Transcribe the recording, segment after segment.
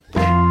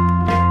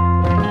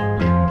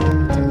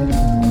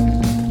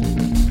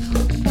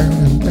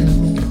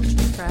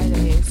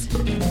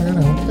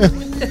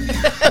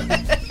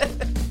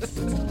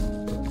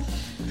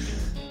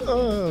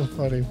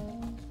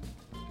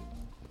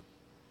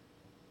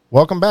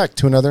Welcome back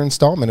to another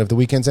installment of the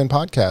Weekends End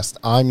podcast.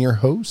 I'm your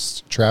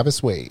host,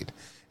 Travis Wade,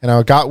 and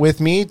I got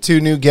with me two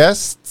new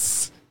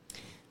guests.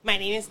 My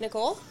name is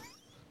Nicole.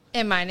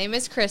 And my name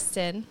is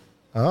Kristen.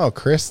 Oh,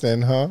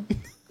 Kristen, huh?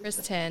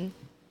 Kristen.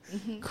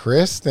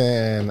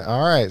 Kristen.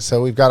 All right,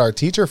 so we've got our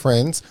teacher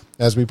friends,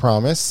 as we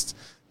promised,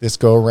 this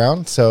go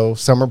around. So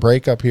summer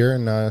break up here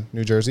in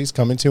New Jersey is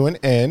coming to an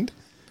end.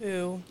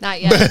 Boo.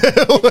 Not yet.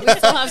 We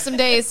still have some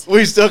days.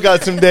 We still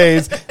got some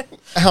days.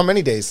 How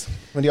many days?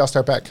 When do y'all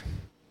start back?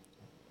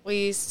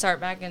 We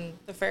start back in,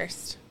 The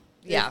first.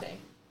 yeah.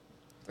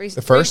 Thursday.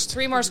 The first?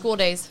 Three more school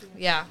days.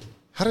 Yeah.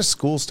 How does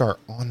school start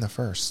on the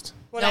first?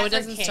 Well, No, that's it for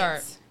doesn't kids,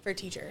 start. For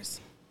teachers.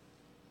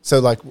 So,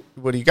 like,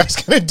 what are you guys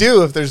going to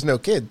do if there's no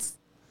kids?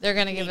 They're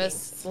going to give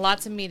us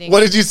lots of meetings. What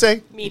did you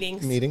say?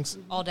 Meetings. Meetings.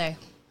 All day.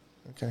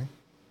 Okay.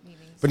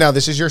 Meetings. But now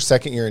this is your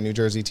second year in New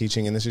Jersey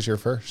teaching, and this is your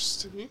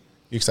first. You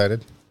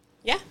excited?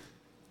 Yeah.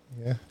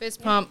 Yeah.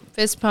 Fist pump.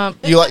 Fist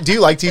pump. Do you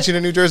like teaching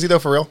in New Jersey though,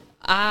 for real?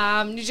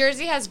 New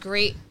Jersey has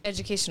great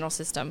educational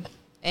system,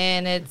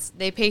 and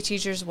they pay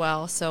teachers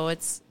well, so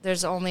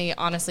there's only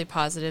honestly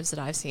positives that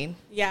I've seen.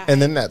 Yeah.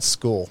 And then that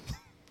school.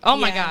 Oh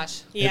my Yeah.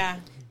 gosh. Yeah.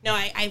 No,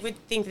 I would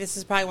think this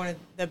is probably one of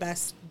the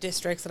best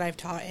districts that I've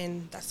taught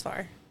in thus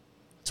far.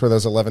 It's where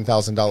those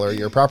 $11,000 a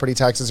year property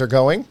taxes are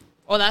going.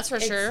 Well, that's for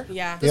It's- sure.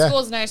 yeah. The Yeah.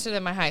 school's nicer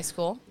than my high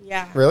school.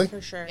 Yeah. Really? For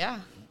sure. Yeah.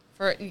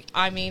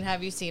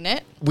 Have you seen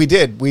it? We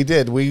did.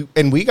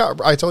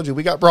 I told you,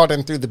 we got brought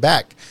in through the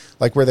back,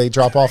 like where they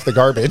drop off the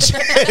garbage.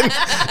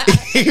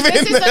 Even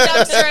This is the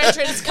dumpster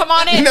entrance. Come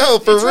on in. No,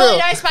 for it's real. really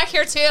nice back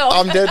here, too.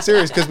 I'm dead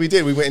serious because we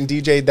did. We went and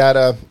DJ'd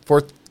that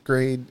fourth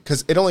grade,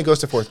 because it only goes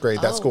to fourth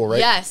grade, that school, right?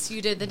 Yes,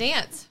 you did the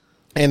dance.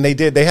 And they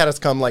did. They had us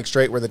come like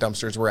straight where the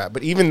dumpsters were at.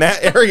 But even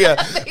that area,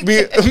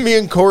 me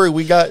and Corey,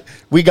 we got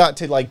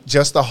to like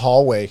just the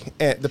hallway,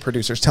 and the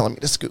producer's telling me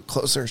to scoot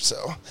closer.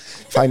 So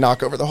if I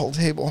knock over the whole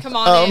table, Come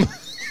on in.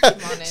 Come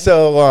on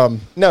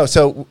in.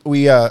 So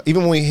we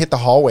even when we hit the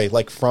hallway,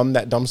 like from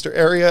that dumpster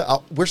area,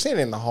 we're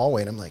standing in the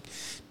hallway, and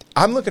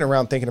I'm looking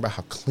around thinking about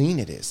how clean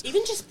it is.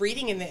 Even just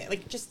breathing in the,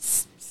 like,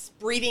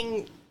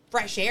 breathing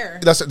fresh air.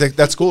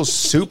 That school is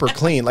super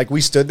clean. Like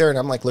we stood there, and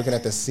I'm like looking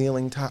at the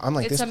ceiling tile. I'm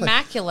like, It's this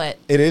immaculate.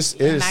 It is.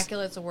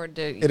 Immaculate's a word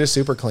to It is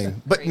super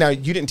clean. But now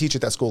you didn't teach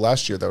at that school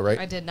last year, though, right?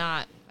 I did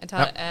not. I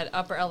taught at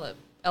upper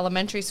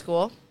elementary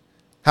school.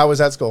 How was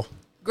that school?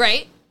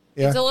 Great.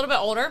 Yeah. It's a little bit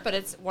older, but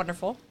it's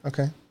wonderful.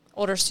 Okay.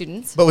 Older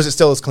students. But was it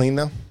still as clean,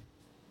 though?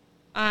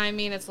 I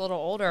mean, it's a little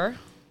older,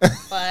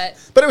 but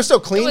But it was still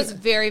clean. it was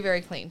very,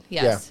 very clean.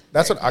 Yes. Yeah.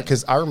 That's very clean.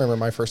 because I remember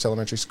my first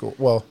elementary school.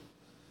 Well,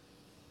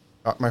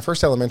 my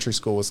first elementary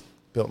school was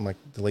built in like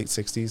the late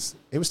 60s.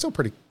 It was still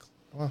pretty,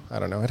 well, I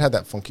don't know. It had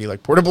that funky,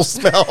 like, portable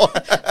smell.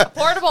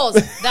 Portables.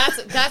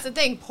 That's the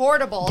thing.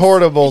 Portables.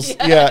 Portables.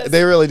 Yes. Yeah,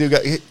 they really do.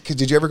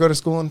 Did you ever go to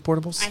school in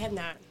portables? I have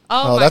not.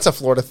 Oh, That's a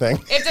Florida thing.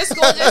 If the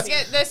school just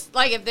get this,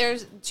 like, if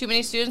there's too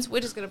many students, we're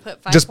just gonna put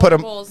 5 Just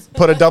portables.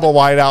 put a double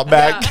wide out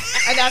back. Yeah.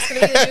 And that's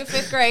gonna be the new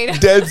 5th grade.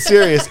 Dead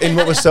serious. And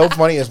what was so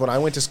funny is when I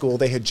went to school,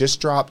 they had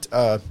just dropped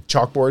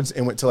chalkboards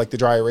and went to like the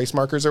dry erase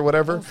markers or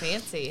whatever. Oh,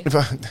 fancy.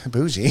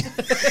 Bougie.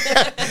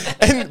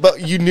 But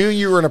you knew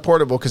you were in a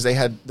portable because they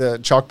had the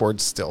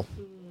chalkboards still.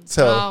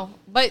 So Oh,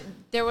 but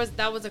that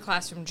was a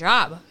classroom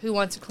job. Who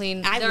wants to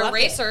clean I the loved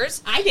erasers?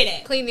 it. I did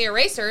it. Clean the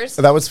erasers.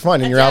 that was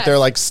fun. And you're out there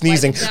like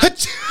sneezing. Yeah.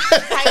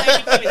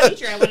 I became a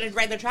teacher. I wanted to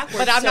ride the chalkboard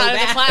But I'm so not in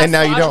the bad. class. And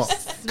now so you I'll don't.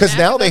 just Because smack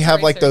now they those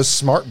have like erasers. those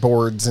smart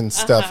boards and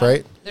stuff,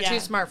 right? They're Yeah. too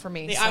smart for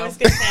me. I so. was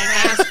going to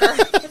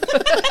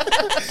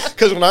say.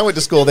 Because when I went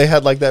to school, they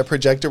had like that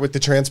projector with the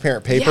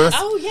transparent paper. Yes.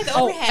 Oh, yeah, the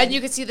Oh, overhead. and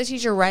you could see the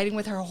teacher writing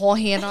with her whole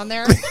hand on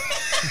there.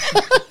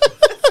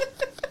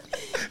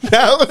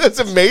 That was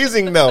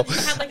amazing, though. You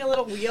had like a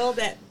little wheel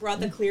that brought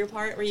the clear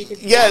part where you could.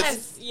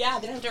 Yes. Yeah,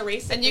 they don't have to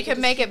erase it. And They you can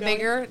just make keep it going.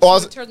 bigger.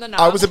 Well, Turn the knob.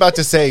 I was about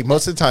to say,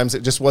 most of the times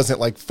it just wasn't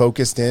like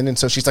focused in. And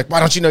so she's like, why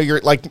don't you know your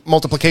like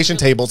multiplication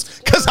tables?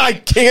 Because I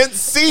can't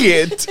see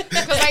it.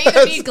 Because I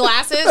either need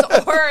glasses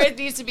or it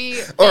needs to be.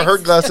 Or her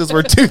fixed. glasses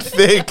were too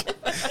thick.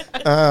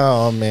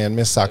 Oh, man.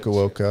 Miss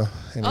Sakuoka.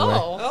 Anyway.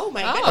 Oh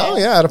my goodness. Oh,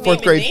 yeah, I had a fourth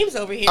Naming grade. names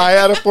over here. I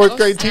had a fourth Oh,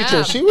 grade teacher.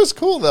 snap. She was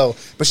cool though,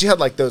 but she had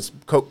like those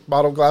Coke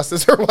bottle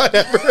glasses or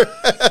whatever.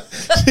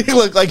 She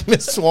looked like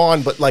Miss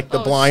Swan, but like the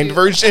Oh, blind shoot.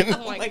 version.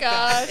 Oh my my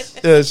gosh.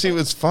 Yeah, she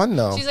was fun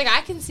though. She's like,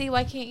 I can see.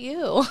 Why can't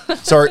you?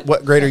 Sorry,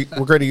 what grade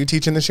are you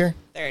teaching this year?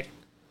 Third.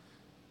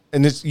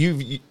 And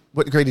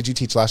what grade did you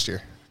teach last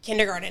year?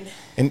 Kindergarten.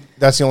 And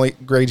that's the only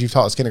grade you've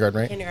taught is kindergarten,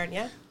 right? Kindergarten,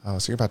 yeah. Oh,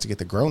 so you're about to get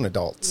the grown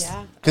adults. Yeah.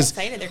 I'm 'Cause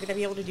excited. They're going to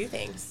be able to do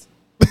things.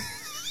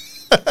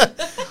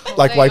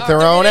 like they wipe their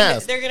are. own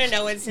ass. They're going to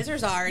know what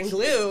scissors are and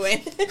glue.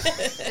 And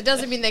It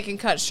doesn't mean they can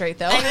cut straight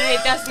though, I mean,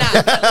 it does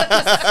not.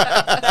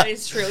 That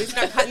is true. At least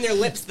not cutting their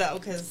lips, though,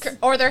 because,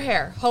 or their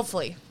hair.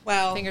 Hopefully,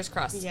 well. fingers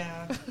crossed.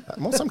 Yeah.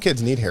 Well, some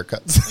kids need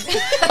haircuts.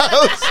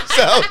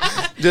 So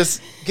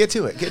just get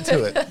to it. Get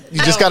to it. You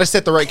just got to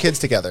set the right kids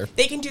together.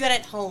 They can do that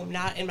at home,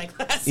 not in my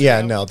class.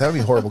 Yeah, no, that would be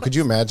horrible. Could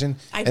you imagine?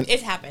 And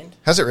It's happened.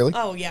 has it really?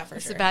 Oh, yeah, for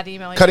It's sure. a bad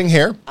email. Cutting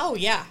hair? Oh,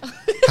 yeah.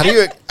 How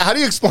do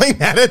you explain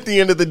that at the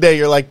end of the day?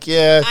 You're like,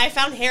 yeah, I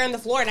found hair on the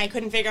floor and I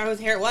couldn't figure out whose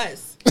hair it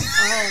was.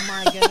 Oh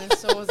my goodness!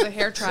 So it was a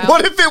hair trial.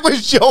 What if it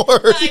was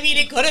yours? I mean,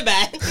 it could have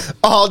been.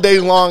 All day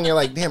long, you're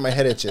like, damn, my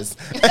head itches.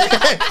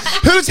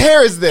 Whose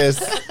hair is this?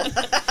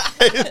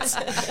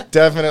 It's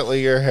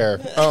definitely your hair.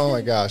 Oh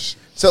my gosh.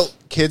 So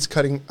kids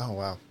cutting. Oh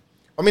wow.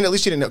 I mean, at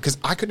least you didn't know, because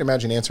I couldn't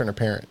imagine answering a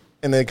parent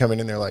and they come in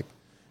and they're like,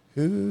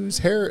 whose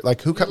hair?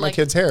 Like, who cut my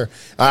kid's hair?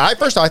 I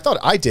thought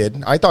I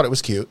did. I thought it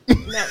was cute.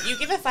 No, you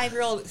give a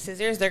 5-year-old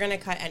scissors, they're going to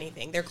cut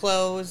anything. Their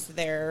clothes,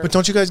 their... But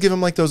don't you guys give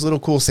them like those little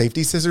cool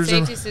safety scissors?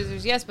 Safety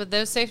scissors, yes, but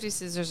those safety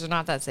scissors are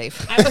not that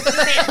safe. I was gonna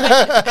say,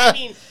 I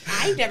mean,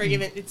 I've never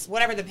given... It's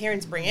whatever the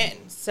parents bring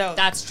in. So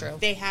That's true.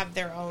 They have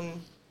their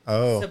own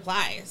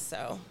supplies,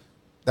 so...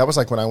 That was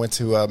like when I went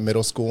to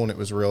middle school and it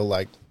was real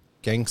like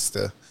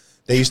gangsta.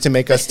 They used to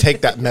make us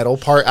take that metal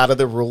part out of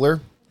the ruler.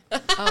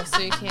 Oh, so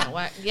you can't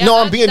whack. Yeah,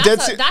 No, I'm being dead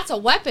serious. That's a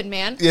weapon,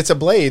 man. It's a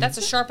blade. That's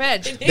a sharp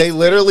edge. They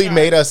literally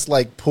made us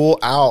like pull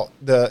out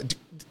the...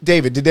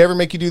 David, did they ever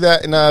make you do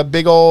that in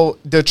big old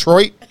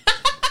Detroit?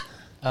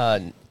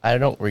 I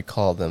don't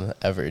recall them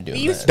ever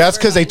doing that. That's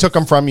because they took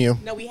them from you.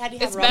 No, we had to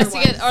have It's rubber best to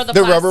ones. get or the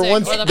The plastic, rubber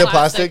ones, or the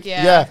plastic.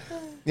 Yeah.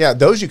 Yeah,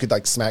 those you could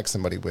like smack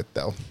somebody with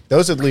though.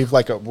 Those would leave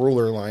like a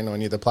ruler line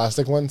on you. The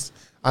plastic ones.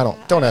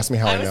 Don't ask me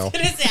how I I know. was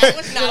going to say, I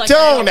was not...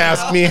 Don't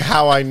ask me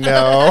how I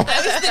know. I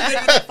was the good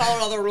one that followed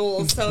all the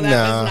rules, so that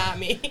Nah. was not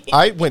me.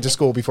 I went to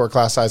school before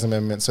class size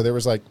amendment, so there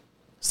was like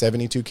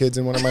 72 kids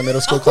in one of my middle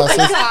school classes.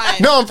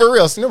 God. No, I'm for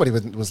real. So nobody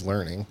was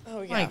learning.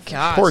 Oh, yeah. My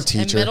gosh. Poor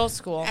teacher. In middle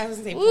school. I was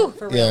going to say, Ooh.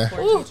 for real, Yeah.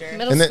 poor Ooh, teacher.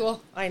 middle And then-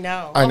 school. I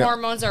know. I The know.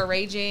 hormones are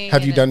raging.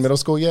 Have you and done it's- middle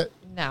school yet?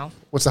 No.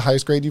 What's the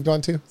highest grade you've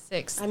gone to?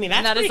 6. I mean,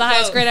 And that's that is pretty the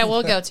highest close. grade I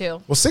will go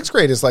to. Well, sixth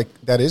grade is like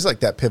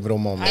that pivotal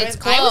moment. It's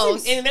I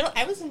was close. in middle.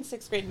 I was in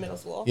 6th grade middle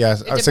school. Yeah,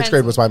 depends. sixth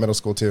grade was my middle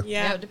school too.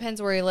 Yeah, Yeah. it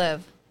depends where you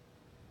live.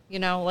 You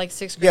know, like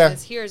 6th grade Yeah.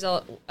 is here is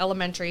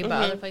elementary, but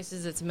other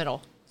places it's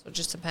middle. So it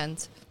just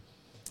depends.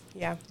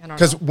 Yeah. I don't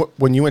Because know.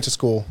 when you went to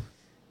school,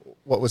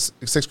 what was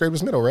sixth grade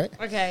was middle, right?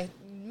 Okay.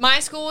 My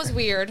school was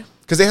weird,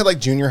 Because they had like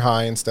junior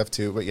high and stuff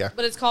too. But yeah,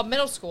 but it's called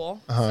middle school.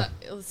 So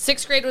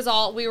 6th grade was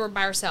all, we were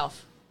by ourselves.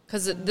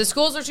 Because the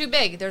schools are too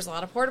big. There's a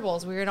lot of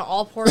portables. We were in an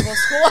all portable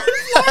school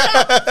in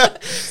Florida.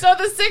 So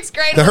the 6th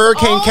grade the was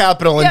hurricane all-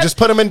 capital, and yeah, just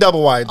put them in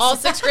double wides. all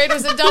 6th grade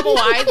was in double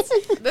wides.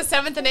 The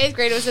 7th and 8th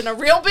grade was in a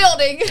real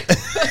building.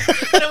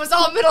 But it was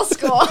all middle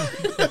school.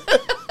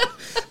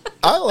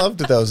 I loved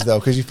those though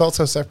because you felt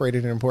so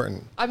separated and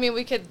important. I mean,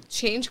 we could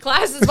change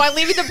classes by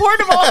leaving the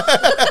portable.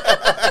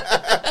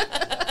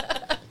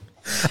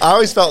 I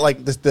always felt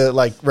like the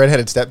like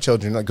redheaded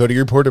stepchildren, like go to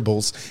your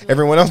portables.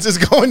 Everyone else is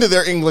going to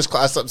their English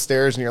class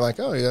upstairs, and you're like,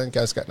 oh yeah, you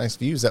guys got nice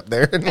views up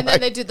there. And then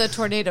like, they do the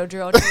tornado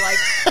drill. And you're like,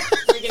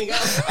 We're going to go.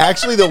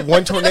 actually, the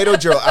one tornado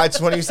drill. It's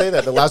funny you say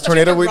that. The last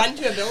tornado we. Run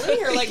to a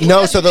building or like...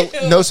 No, what so did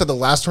you do? so the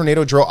last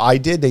tornado drill I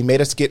did, they made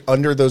us get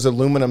under those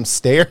aluminum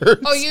stairs.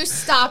 oh, you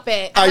stop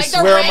it. I like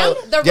swear on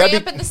my- the Yeah,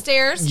 ramp and the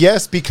stairs.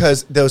 Yes,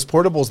 because those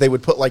portables, they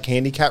would put like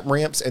handicap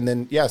ramps and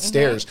then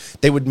stairs.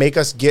 They would make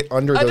us get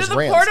under Under those the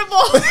ramps. portable.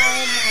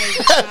 Oh,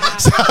 my God.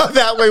 So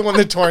that way, when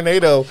the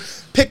tornado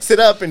picks it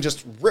up and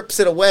just rips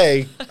it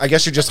away, I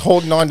guess you're just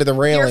holding on to the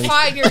You're railing,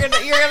 fine. You're gonna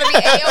be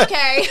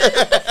A-okay.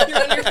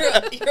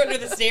 You're under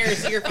the stairs.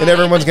 So you're fine. and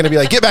everyone's gonna be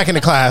like, "Get back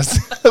into class.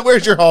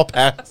 Where's your hall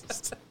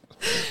pass?"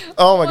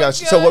 Oh my gosh!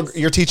 So gosh.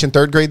 you're teaching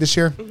 3rd grade this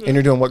year, and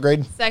you're doing what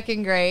grade?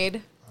 2nd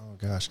grade. Oh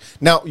gosh!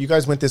 Now you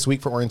guys went this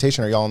week for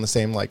orientation. Are y'all in the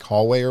same like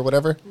hallway or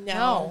whatever?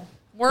 No.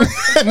 We're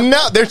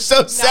No, they're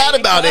so sad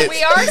about it.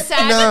 we are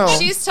sad. No.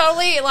 She's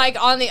totally like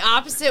on the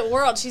opposite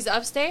world. She's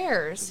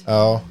upstairs.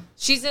 Oh.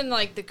 She's in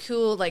like the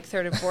cool like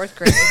 3rd and 4th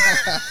grade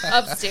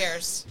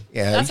upstairs.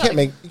 Yeah, That's you can't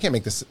like-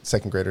 make the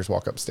 2nd graders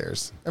walk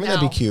upstairs. I mean, No.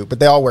 that'd be cute, but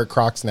they all wear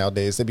Crocs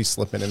nowadays. They'd be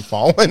slipping and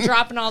falling.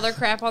 dropping all their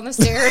crap on the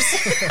stairs.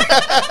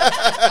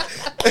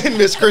 And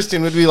Miss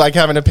Kristen would be like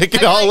having to pick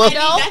it I'm all like,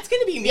 up, That's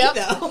going to be me, Yep.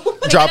 though.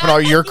 dropping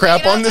all your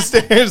crap it up. on the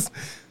stairs.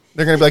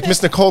 They're gonna be like,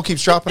 Miss Nicole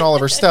keeps dropping all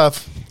of her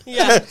stuff.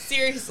 Yeah,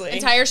 seriously.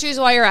 Tie your shoes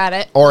while you're at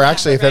it. Or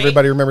actually, if right.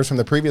 everybody remembers from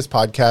the previous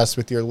podcast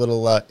with your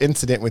little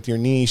incident with your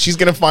knee, she's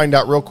going to find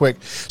out real quick.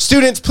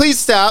 Students, please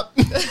stop.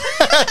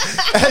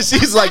 As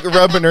she's like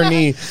rubbing her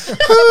knee.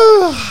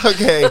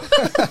 Okay. Yeah,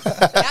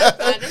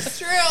 that is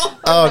true.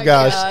 Oh, my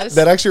gosh. gosh.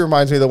 That actually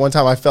reminds me of the one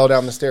time I fell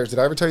down the stairs. Did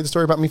I ever tell you the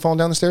story about me falling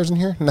down the stairs in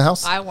here in the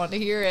house? I want to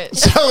hear it.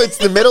 So it's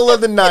the middle of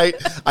the night.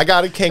 I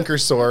got a canker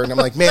sore, and I'm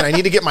like, man, I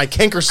need to get my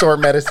canker sore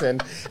medicine.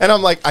 And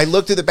I'm like, I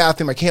looked at the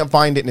bathroom, I can't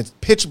find it, and it's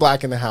pitch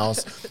black in the house.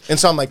 And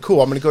so I'm like,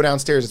 cool, I'm going to go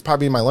downstairs. It's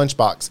probably in my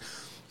lunchbox.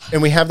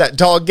 And we have that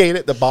dog gate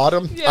at the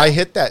bottom. Yeah. I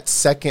hit that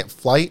second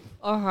flight.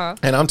 Uh-huh.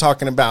 And I'm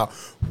talking about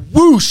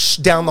whoosh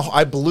down the hall.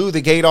 I blew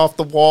the gate off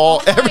the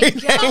wall, Oh my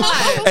everything.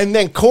 God. And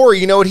then Corey,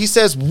 you know what he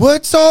says?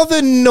 What's all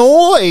the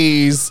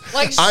noise?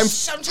 Like, I'm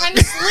I'm trying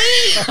to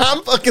sleep.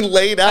 I'm fucking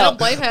laid out don't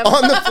blame him.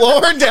 on the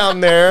floor down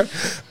there.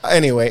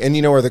 Anyway, and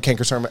you know where the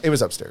canker sore? It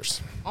was upstairs.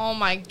 Oh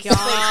my That's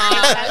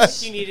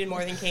gosh. you needed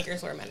more than canker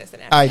sore medicine.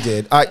 After I that.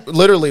 did. I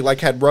literally like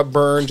had rub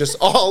burn just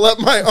all up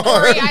my arm.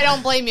 Corey, I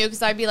don't blame you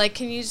because I'd be like,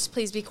 can you just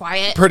please be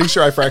quiet? Pretty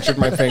sure I fractured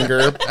my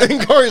finger.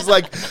 And Corey's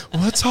like,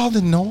 "What's all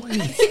all the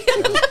noise?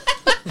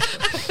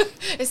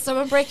 Is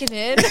someone breaking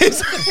in?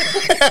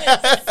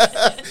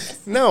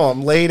 No,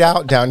 I'm laid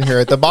out down here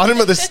at the bottom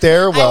of the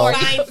stairwell. I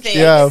find things.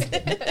 Yeah.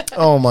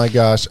 Oh my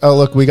gosh. Oh,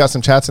 look, we got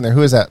some chats in there.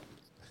 Who is that?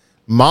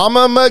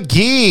 Mama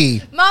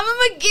McGee. Mama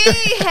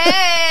McGee,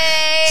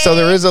 hey. So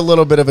there is a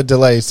little bit of a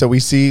delay. So we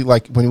see,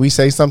 like, when we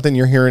say something,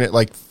 you're hearing it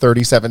like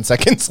 37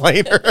 seconds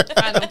later.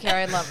 I don't care.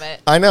 I love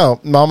it. I know.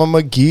 Mama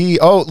McGee.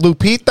 Oh,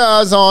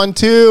 Lupita's on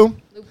too.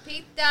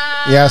 Lupita.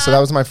 Yeah, so that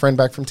was my friend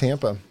back from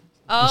Tampa.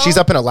 Oh. She's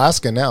up in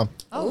Alaska now.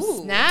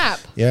 Oh, snap.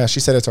 Yeah, she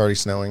said it's already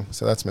snowing,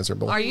 so that's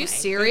miserable. Are you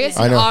serious?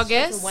 I In know.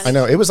 August? I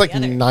know. It was like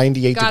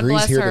 98 God degrees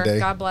bless here her. today.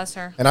 God bless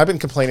her. And I've been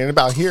complaining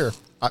about here.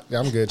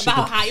 I'm good. She About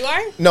how can- hot you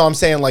are? No, I'm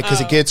saying like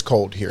because it gets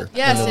cold here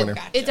Yes, in the it,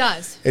 winter. it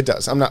does. It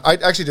does. I'm not. I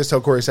actually just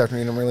told Corey this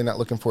afternoon. I'm really not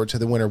looking forward to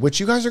the winter. Which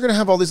you guys are going to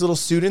have all these little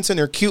students in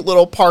their cute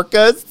little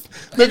parkas.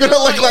 They're going to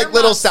little look like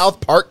little earmuffs.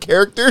 South Park Let me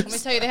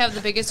characters tell you, they have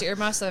the biggest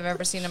earmuffs I've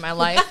ever seen in my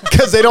life.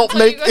 because they don't So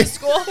you make. go to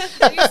school,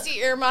 and you see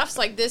earmuffs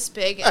like this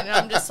big, and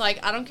I'm just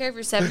like, I don't care if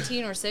you're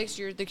 17 or 6,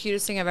 you're the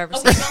cutest thing I've ever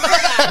seen. They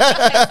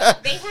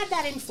had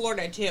that in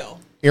Florida too.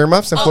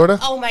 Earmuffs in Florida.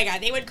 Oh my God,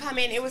 they would come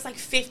in. It was like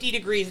 50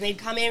 degrees, and they'd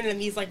come in in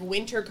these like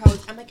winter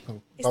coats. I'm like, is there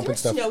bumping a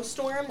stuff.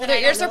 snowstorm? Well, that their I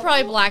ears don't are know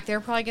probably about? black. They're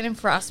probably getting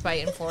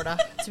frostbite in Florida,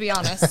 to be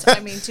honest.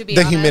 I mean, to be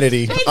The honest.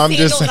 humidity. I had I'm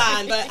just. sandals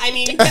on, but I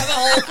mean, you have a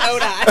whole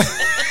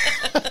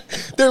coat on.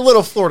 They're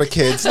little Florida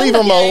kids. Leave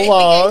them Yeah, we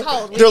alone. get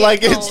cold. We They're get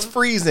like, cold. it's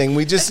freezing.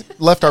 We just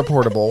left our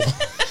portable,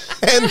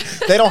 and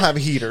they don't have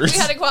heaters. We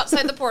had to go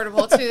outside the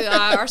portable to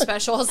our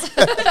specials.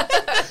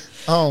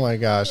 Oh my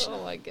gosh.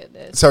 Oh, my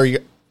goodness. So are you?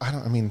 I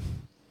don't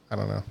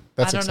know.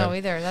 That's I don't know exciting.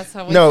 either. That's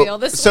how we No. feel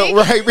this So week.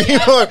 right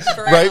before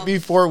for right real.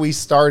 before we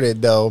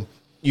started, though,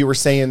 you were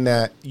saying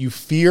that you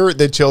fear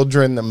the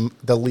children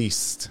the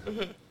least.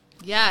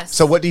 Yes.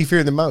 So what do you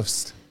fear the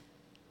most?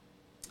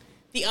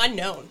 The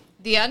unknown.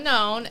 The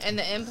unknown and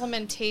the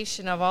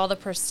implementation of all the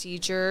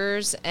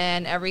procedures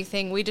and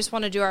everything. We just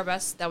want to do our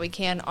best that we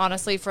can,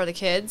 honestly, for the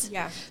kids.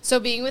 Yeah. So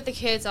being with the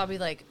kids, I'll be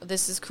like,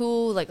 this is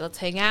cool. Like, let's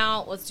hang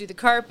out. Let's do the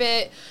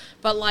carpet.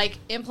 But, like,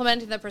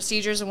 implementing the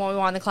procedures and what we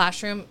want in the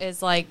classroom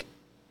is, like,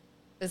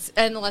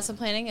 and the lesson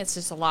planning, it's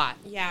just a lot.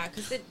 Yeah,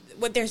 because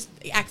there's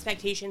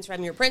expectations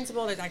from your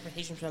principal, there's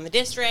expectations from the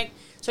district.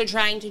 So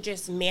trying to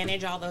just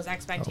manage all those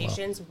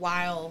expectations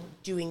while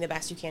doing the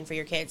best you can for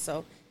your kids.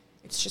 So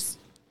it's just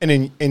And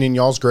in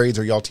y'all's grades,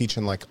 are y'all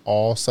teaching like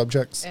all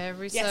subjects?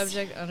 Every Yes.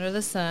 subject under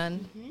the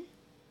sun.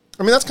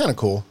 I mean, that's kind of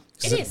cool.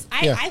 it is.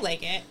 Yeah. I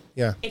like it.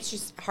 Yeah. It's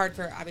just hard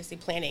for obviously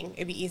planning.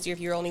 It'd be easier if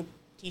you're only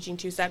teaching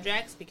 2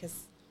 subjects because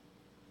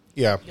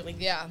Yeah. you like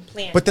Yeah.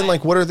 plan. But then,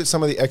 like, what are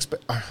some of the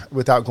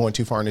without going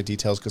too far into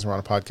details because we're on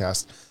a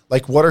podcast,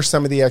 like, what are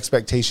some of the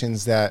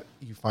expectations that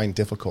you find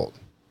difficult?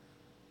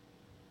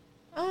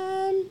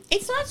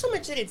 It's not so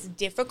much that it's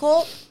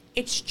difficult.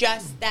 It's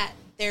just that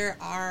there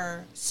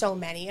are so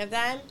many of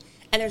them,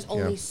 and there's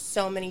only Yeah.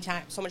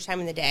 so much time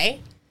in the day.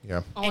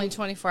 Yeah. Only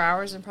 24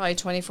 hours and probably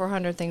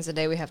 2,400 things a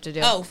day we have to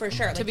do. Oh, for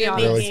sure. To Like, be you're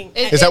honest. making-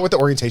 It- Is that what the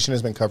orientation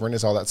has been covering?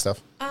 Is all that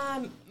stuff?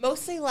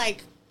 mostly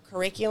like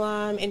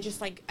curriculum and just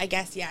like, I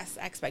guess, yes,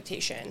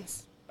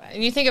 expectations. But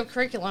And you think of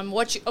curriculum,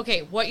 what you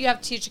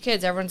have to teach the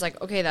kids. Everyone's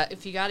like, okay, that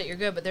if you got it, you're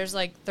good. But there's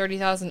like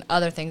 30,000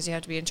 other things you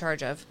have to be in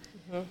charge of.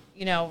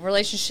 You know,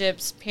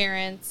 relationships,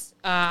 parents,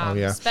 Oh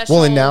yeah. specials,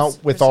 Well, and now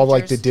with all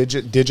like the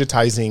procedures.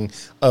 digitizing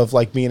of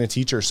like being a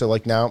teacher, so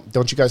like now,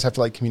 don't you guys have to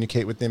like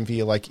communicate with them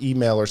via like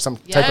email or some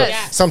type of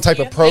Yes. some type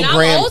of And And I'm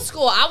program? old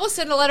school. I will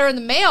send a letter in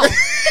the mail.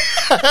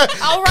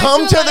 I'll write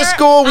Come you a to the letter.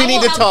 school. We I need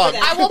will- to talk.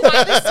 I will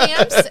buy the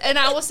stamps and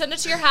I will send it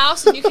to your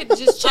house, and you can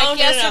just check Oh,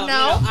 yes or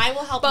no. I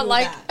will help But you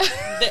like, with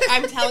that.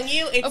 I'm telling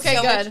you, it's Okay,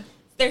 so good. much.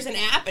 There's an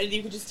app, and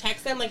you can just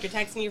text them like you're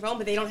texting your phone,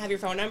 but they don't have your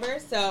phone number,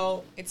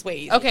 so it's way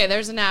easier. okay,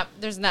 there's an app.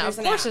 There's an app. There's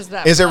Of an course, app. there's an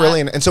app. Is it for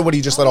really? that. And so, what do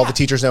you just let Oh, all the yeah.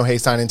 teachers know? Hey,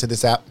 sign into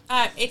this app.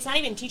 It's not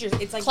even teachers.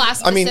 It's like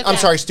Class I mean, I'm specific.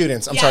 sorry,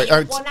 students. I'm Yeah, sorry,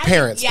 well, not even-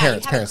 parents. yeah,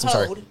 Parents. you have Parents. a I'm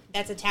sorry. code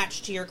that's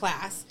attached to your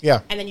class.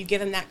 Yeah. and then you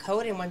give them that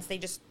code, and once they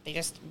just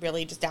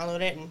really just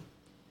download it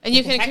And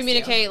you They can text you.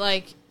 communicate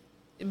like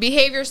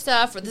behavior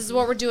stuff. Or this is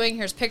what we're doing.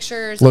 Here's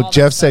pictures. all Look, that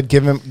Jeff stuff.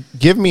 said,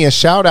 "Give me a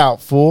shout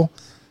out, fool."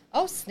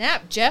 "Oh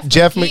snap, Jeff!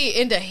 Jeff McKee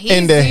into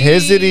into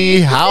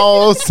Hizity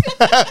house.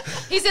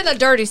 He's in the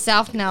dirty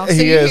South now, so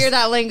He you is. hear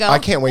that lingo. I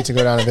can't wait to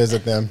go down and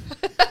visit them.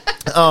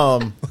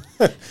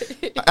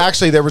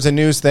 Actually, there was a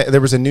news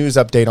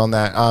update on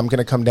that. I'm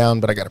gonna come down,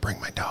 but I got to bring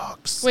my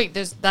dogs. Wait,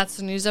 that's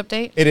the news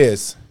update. It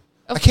is.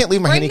 I can't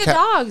leave my Bring handicap.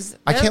 the dogs.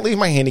 I can't leave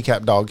my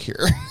handicap dog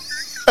here.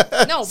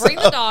 No, bring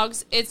the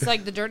dogs. It's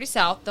like the dirty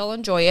South. They'll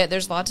enjoy it.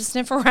 There's a lot to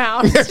sniff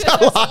around. There's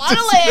a lot of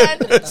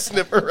land.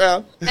 Snip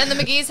around. And the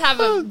McGee's have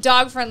a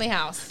dog-friendly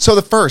house. So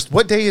the first,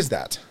 what day is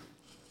that?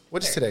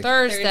 What is today?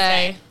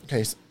 Thursday.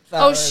 Okay.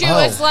 Oh, shoot. Oh.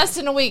 It's less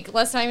than a week.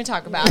 Let's not even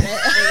talk about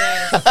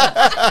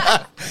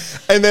it.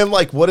 And then,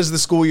 like, what does the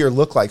school year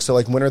look like? So,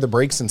 like, when are the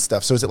breaks and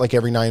stuff? So, is it like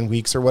every 9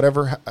 weeks or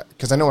whatever?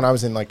 Because I know when I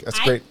was in like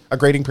a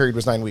grading period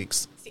was 9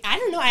 weeks. I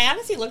don't know. I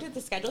honestly looked at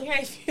the schedule here.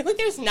 I feel like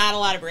there's not a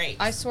lot of breaks.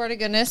 I swear to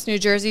goodness, New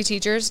Jersey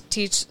teachers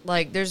teach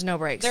like there's no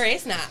breaks. There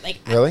is not. Like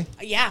Really?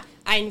 Yeah.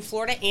 In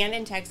Florida and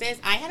in Texas,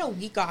 I had a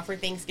week off for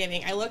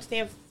Thanksgiving. I looked. They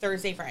have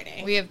Thursday,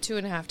 Friday. We have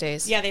 2.5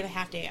 days. Yeah, they have a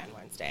half day on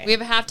Wednesday. We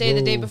have a half day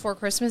the day Whoa. before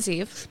Christmas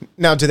Eve.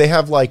 Now, do they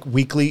have like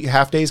weekly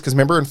half days? Because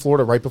remember in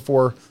Florida, right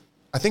before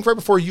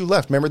you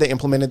left, remember they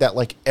implemented that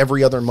like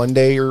every other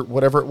Monday or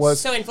whatever it was?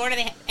 So in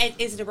Florida, it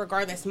is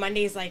regardless.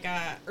 Monday's like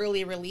a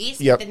early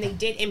release. Yep. Then they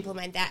did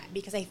implement that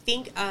because I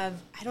think of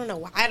I don't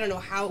know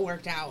how it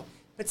worked out,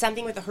 but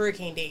something with the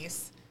hurricane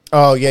days.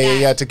 Oh, yeah, Yeah.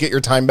 yeah, to get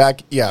your time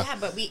back. Yeah. Yeah,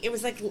 but it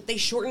was like they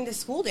shortened the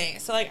school day.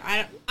 So like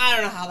I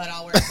don't know how that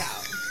all works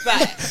out,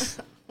 but.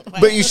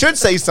 But you should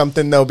say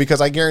something, though, because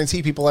I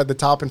guarantee people at the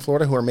top in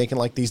Florida who are making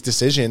like these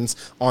decisions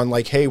on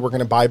like, hey, we're going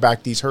to buy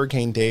back these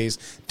hurricane days,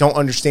 don't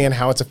understand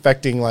how it's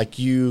affecting like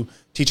you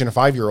teaching a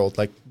 5-year-old.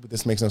 Like,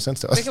 this makes no sense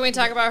to But us. can we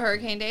talk about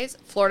hurricane days?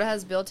 Florida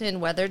has built-in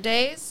weather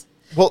days.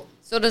 Well,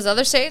 So does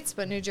other states,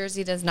 but New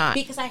Jersey does not.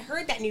 Because I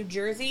heard that New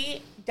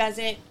Jersey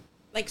doesn't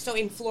like so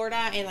in Florida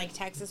and like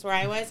Texas where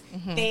I was,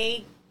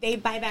 they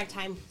buy back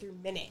time through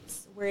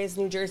minutes, whereas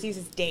New Jersey's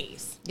is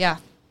days. Yeah.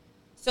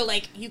 So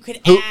like you could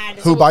who add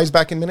buys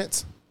back in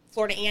minutes?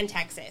 Florida and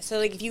Texas. So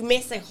like if you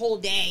miss a whole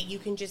day, you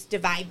can just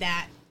divide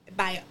that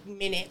by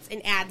minutes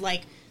and add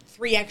like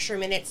 3 extra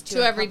minutes to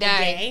a every couple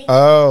day.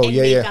 Oh, and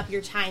yeah, make yeah. up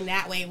your time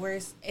that way.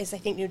 Whereas I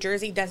think New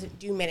Jersey doesn't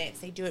do minutes;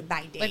 they do it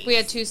by days. Like we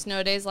had 2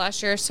 snow days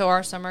last year, so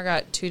our summer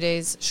got 2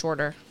 days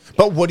shorter.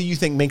 But what do you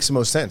think makes the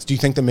most sense? Do you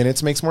think the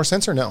minutes makes more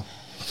sense or no?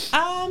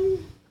 I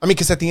mean,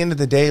 because at the end of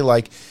the day,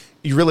 like,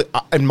 you really,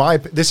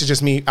 this is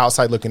just me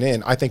outside looking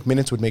in. I think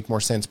minutes would make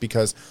more sense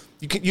because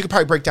you could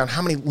probably break down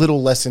how many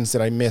little lessons did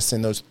I miss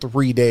in those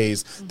 3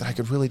 days that I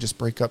could really just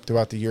break up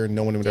throughout the year and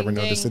no one would ever Ding,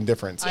 notice the ding.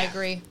 difference. I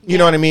agree. You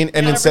know what I mean?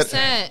 And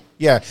 100%.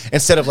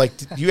 instead of like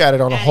you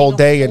added on a Adding whole a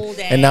day, whole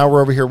day. and now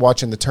we're over here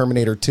watching the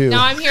Terminator 2.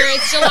 Now I'm here.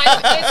 It's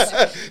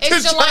July.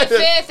 It's July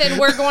 5th, and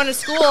we're going to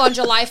school on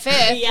July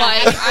 5th. Yeah.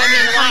 Like, I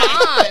mean,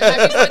 come on.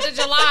 Happy 4th of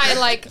July.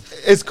 Like,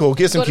 It's cool.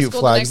 Get some Go to cute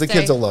school the flags. The next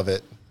kids day. will love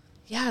it.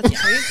 yeah,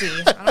 it's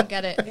crazy. I don't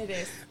get it. It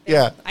is.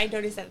 Yeah. I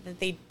noticed that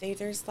they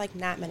there's like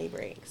not many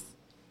breaks,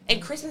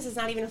 and Christmas is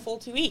not even a full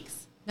 2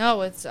 weeks.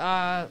 No, it's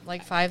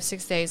like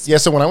 5-6 days. Yeah,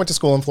 so when I went to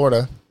school in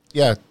Florida,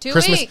 2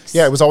 Christmas, weeks.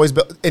 yeah, it was always,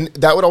 and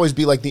that would always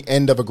be like the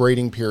end of a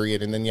grading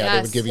period, and then they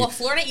Yes. would give you. Well,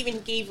 Florida even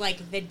gave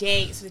like the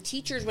day, so the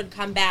teachers would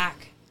come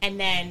back, and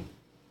then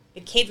the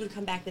kids would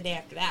come back the day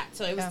after that.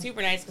 So it was Yeah.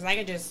 super nice because I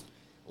could just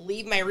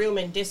leave my room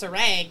in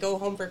disarray, go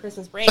home for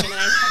Christmas break, and then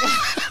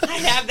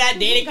I'd have that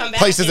day to come back.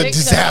 Place is a Mix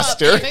it up.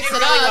 disaster. Mix It it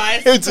really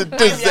up. was. It's a I'm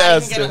not even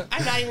disaster. gonna-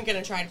 I'm not even going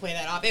to try to play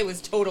that off. It was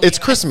totally. It's a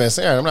mess. Christmas.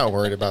 Yeah, I'm not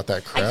worried about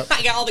that crap.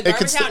 I got all the It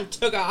could garbage out and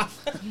took off.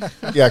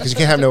 Yeah, because you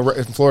can't have no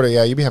in Florida.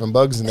 Yeah, you be having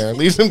bugs in there.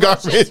 Leave some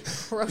garbage.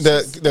 Gross.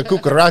 The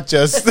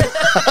cucarachas.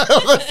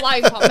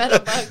 Flying palmetto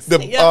bugs.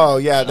 Oh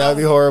yeah, that'd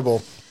be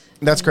horrible.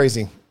 That's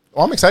crazy.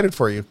 Well, I'm excited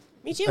for you.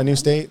 Me too. A new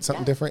state,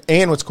 something Yeah. different.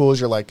 And what's cool is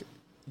you're like,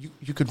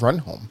 you could run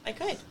home. I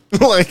could.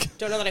 Like,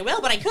 Don't know that I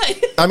will, but I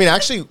could. I mean,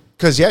 actually,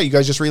 because you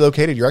guys just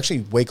relocated. You're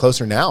actually way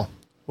closer now.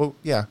 Well,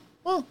 yeah.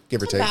 Well,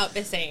 give or take. About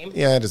the same.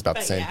 Yeah, it is about the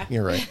But same. yeah.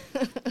 You're right.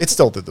 It's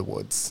still through the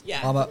woods.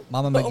 Yeah. Mama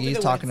But over McGee's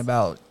the talking woods.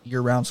 about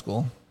year-round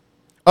school.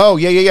 Oh,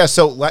 yeah.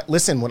 So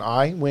listen, when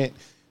I went,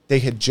 they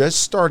had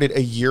just started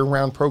a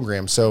year-round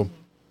program. So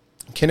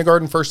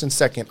kindergarten, first and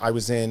second, I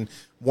was in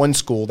one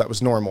school that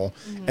was normal.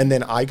 And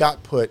then I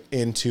got put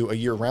into a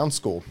year-round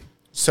school.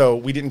 So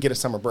we didn't get a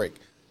summer break.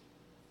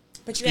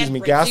 But you Excuse had me,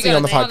 breaks. Gassy You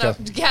on the gotta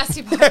podcast.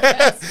 Gassy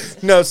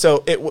podcast. No,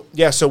 so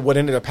so what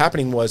ended up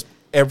happening was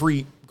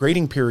every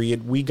grading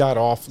period we got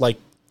off like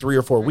 3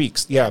 or 4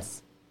 weeks. Yeah.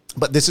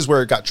 But this is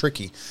where it got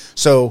tricky.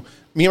 So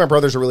me and my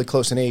brothers are really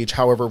close in age.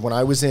 However, when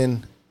I was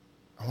in,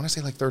 I want to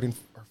say like 4th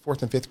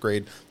and 5th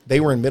grade,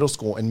 they were in middle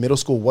school, and middle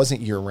school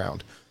wasn't year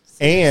round.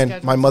 And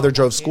schedule's my mother all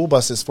drove like school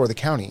buses for the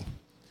county.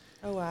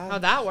 Oh, wow.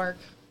 How'd that work?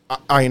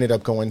 I ended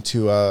up going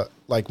to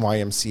like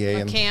YMCA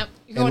A and camp.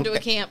 You're going to a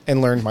camp. and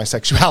learned my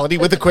sexuality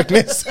with a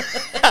quickness.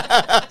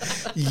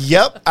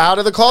 Yep, out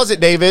of the closet,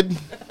 David.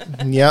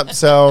 Yep.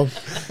 So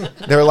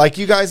they're like,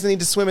 you guys need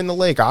to swim in the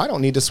lake. I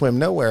don't need to swim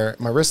nowhere.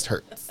 My wrist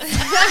hurts.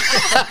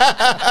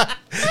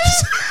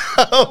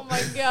 Oh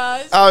my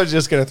gosh. I was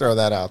just gonna throw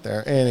that out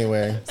there.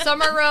 Anyway,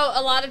 Summer wrote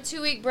a lot of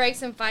 2-week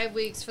breaks and 5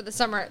 weeks for the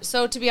summer.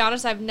 So to be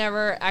honest, I've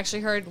never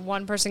actually heard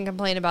one person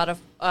complain about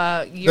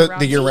a year-round.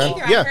 the year-round-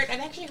 Either. yeah. I've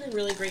actually heard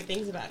really great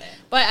things about it.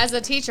 But as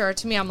a teacher,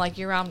 to me, I'm like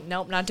year-round.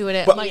 Nope, not doing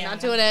it. But- I'm like Yeah. not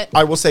doing it.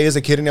 I will say, as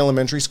a kid in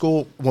elementary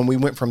school, when we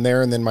went from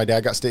there, and then my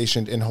dad got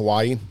stationed in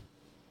Hawaii,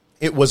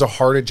 it was a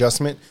hard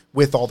adjustment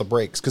with all the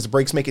breaks because the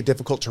breaks make it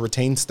difficult to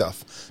retain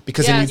stuff.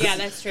 Because then Yes. you, Yeah,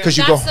 that's true. Because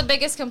you That's go, the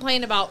biggest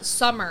complaint about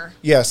summer.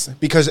 yes,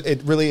 because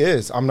it really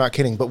is. I'm not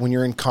kidding. But when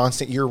you're in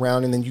constant year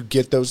round, and then you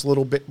get those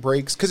little bit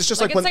breaks, because it's just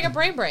Like like, it's when, like a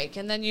brain break,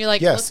 and then you're like,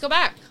 Yes. let's go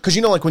back. because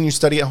like when you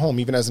study at home,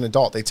 even as an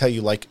adult, they tell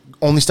you like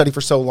only study for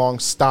so long,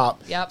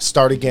 stop, Yep.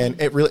 start again.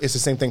 It really it's the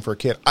same thing for a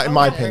kid, in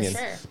my yeah, for opinion.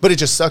 sure. But it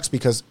just sucks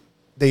because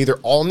they either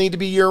all need to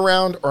be year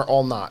round or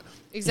all not.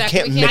 Exactly.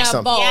 You can't We can't mix have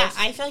them. both. Yeah,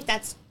 I feel like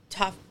that's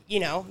tough.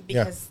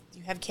 because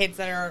you have kids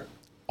that are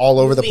all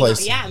over the moving-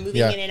 place. Yeah, moving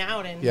in and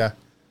out. And Yeah.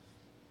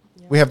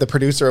 We have the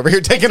producer over here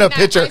taking a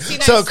picture. I've seen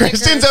that So stickers.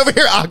 Kristen's over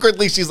here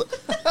awkwardly. She's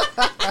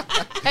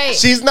Hey,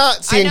 she's not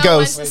I seeing know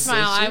ghosts. when to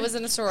smile. I was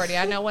in a sorority.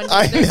 I know when to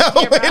I there's a know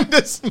camera. when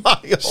to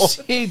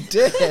smile. He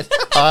did.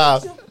 Yeah.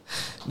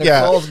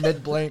 Nicole's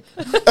mid-blink.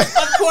 Of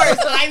course,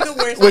 but I'm the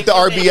worst. With the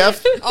like this.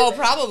 RBF? Oh,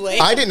 probably.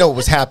 I didn't know what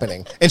was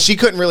happening, and she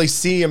couldn't really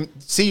see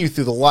you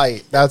through the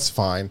light. That's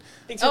fine.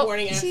 Thanks for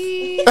warning us.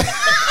 Tea.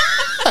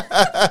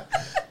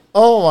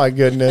 Oh my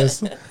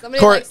goodness. Somebody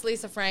Cor- likes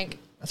Lisa Frank.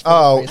 That's from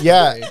Oh the Facebook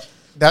yeah, page.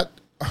 that.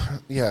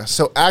 Yeah.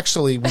 So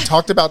actually, we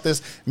talked about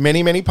this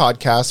many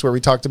podcasts where we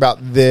talked about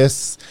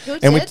this, Who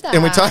and did we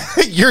that?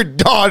 talked your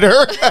daughter,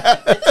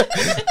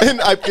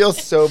 and I feel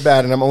so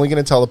bad, and I'm only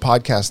going to tell the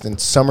podcast. And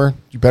Summer,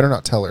 you better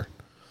not tell her.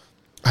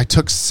 I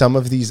took some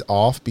of these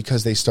off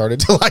because they started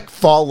to like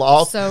fall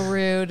off. So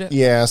rude.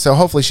 Yeah. So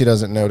hopefully she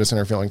doesn't notice and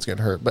her feelings get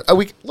hurt. But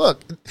we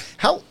look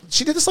how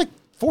she did this like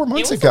 4 It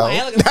months was ago. a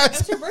while ago.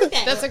 That's her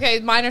birthday. That's okay.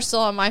 Mine are still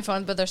on my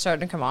phone, but they're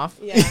starting to come off.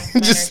 Yeah. mine are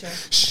Just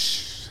too.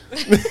 shh.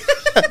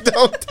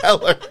 Don't tell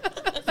her.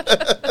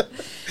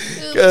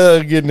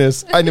 Oh,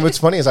 goodness. I know what's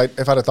funny is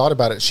if I'd have thought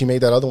about it, she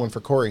made that other one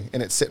for Corey,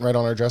 and it's sitting right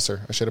on our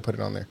dresser. I should have put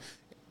it on there.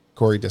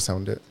 Corey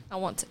disowned it. I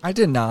want to. I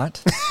did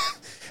not.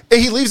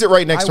 He leaves it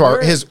right next I to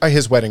wear it.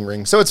 his wedding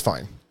ring, so it's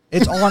fine.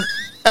 It's on.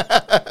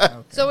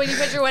 So when you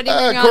put your wedding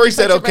ring on, Corey you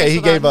said, put your "Okay." He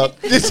bracelet gave on.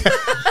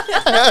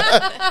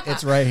 up.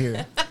 It's right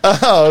here,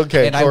 Oh,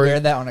 okay, and I Corey. wear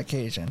that on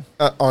occasion.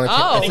 On a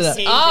Oh, It's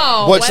a-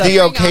 oh. What's wedding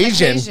the ring on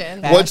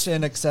occasion? What's-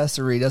 Fashion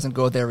accessory doesn't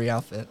go with every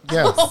outfit.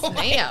 yeah.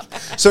 Snap.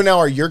 So now,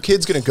 are your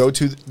kids going to go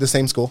to the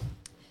same school?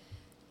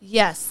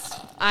 Yes.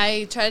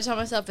 I try to tell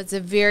myself it's a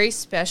very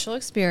special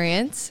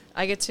experience.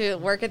 I get to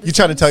work at the You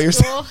trying to tell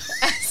yourself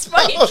as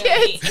my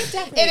It kids.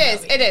 definitely It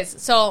is. will be. It is.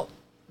 So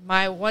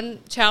my one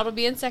child will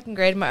be in 2nd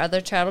grade. My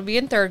other child will be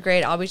in 3rd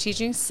grade. I'll be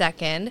teaching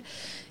 2nd.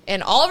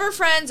 And all of her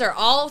friends are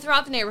all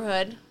throughout the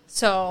neighborhood.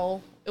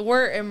 So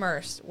we're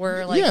immersed.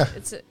 We're like, Yeah.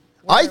 we're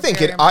I think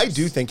very I immersed.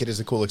 do think it is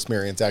a cool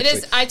experience. Actually,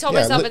 is. I told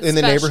myself it's in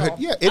the special. neighborhood.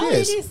 Yeah, it Oh,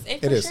 is. It is. It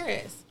It for is. sure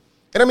is.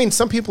 And I mean,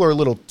 some people are a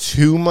little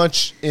too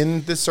much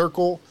in the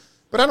circle,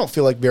 but I don't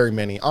feel like very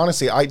many.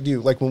 Honestly, I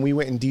do. Like when we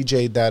went and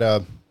DJ'd that,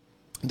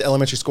 the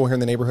elementary school here in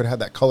the neighborhood had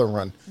that color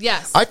run.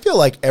 Yes. I feel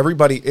like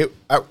everybody.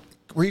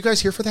 Were you guys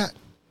here for that?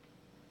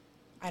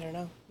 I don't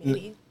know.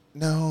 Maybe.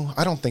 No,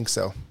 I don't think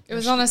so. It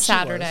was on a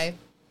Saturday.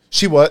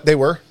 She what? They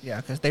were.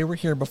 Yeah, because they were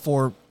here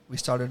before we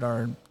started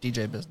our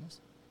DJ business.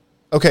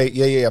 Okay,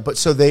 yeah. But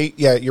so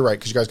you're right,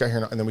 because you guys got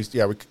here, and then we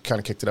kind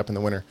of kicked it up in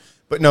the winter.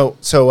 But no,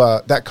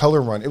 so that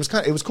color run, it was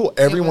cool.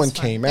 Everyone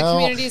fun. came The out.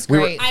 community is We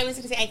were- great. I was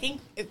going to say, I think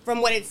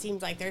from what it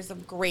seems like, there's a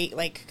great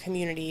like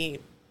community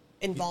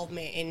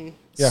involvement in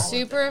Yeah. all of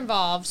Super it.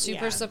 involved,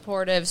 super Yeah.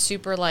 supportive,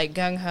 super like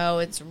gung ho.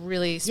 It's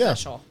really Yeah.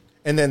 special.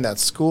 And then that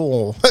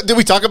school. Did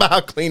we talk about how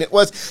clean it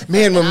was?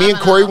 Man, when me and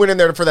Corey went in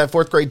there for that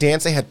 4th grade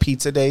dance, they had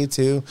pizza day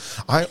too.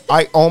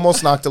 I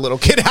almost knocked a little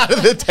kid out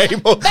of the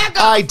table. Back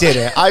off. I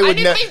didn't. I would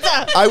need never.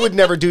 pizza. I would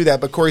never do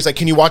that. But Corey's like,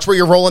 "Can you watch where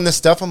you're rolling this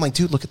stuff?" I'm like,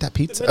 "Dude, look at that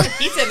pizza." With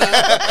the pizza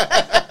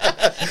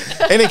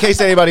though. And in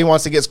case anybody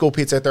wants to get school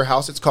pizza at their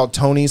house, it's called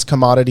Tony's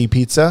Commodity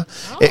Pizza.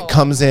 It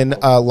comes in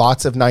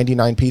lots of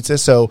 99 pizzas.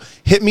 So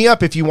hit me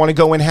up if you want to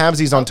go in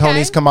halvesies on Okay.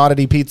 Tony's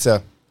Commodity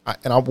Pizza,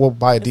 we'll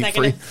buy a Is deep that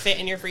going freezer. to fit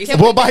in your freezer?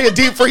 We'll buy a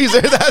deep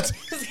freezer. That's.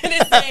 I was going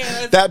to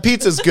say. That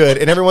pizza's good,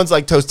 and everyone's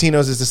like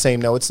Tostino's is the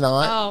same. No, it's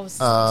not.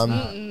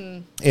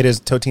 Oh, It is.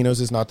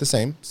 Totino's is not the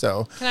same.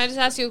 So can I just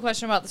ask you a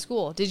question about the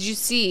school? Did you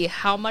see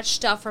how much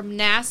stuff from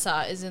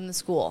NASA is in the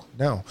school?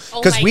 no,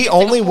 Oh because my- we it's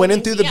like a only whole went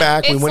in through the museum.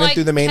 back. We It's went in like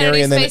through the main Kennedy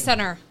area, and then Space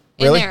Center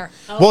really. in there.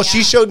 Oh, Well, yeah.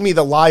 she showed me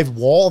the live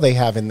wall they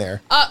have in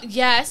there.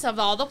 Yes, of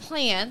all the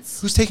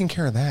plants. Who's taking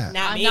care of that?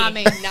 Not me. Not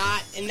me.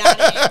 Not it. Not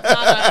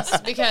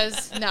us,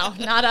 because no,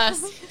 not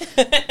us. But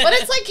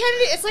it's like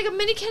Kennedy. It's like a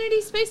mini Kennedy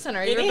Space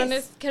Center. You It ever been to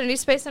is. Kennedy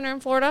Space Center in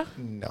Florida?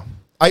 No.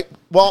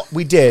 Well,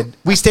 we did.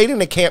 We stayed in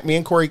a camp. Me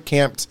and Corey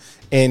camped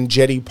in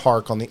Jetty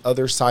Park on the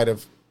other side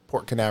of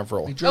Port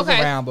Canaveral. We drove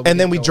Okay. around, but And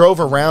then we didn't go- drove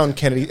around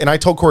Kennedy, and I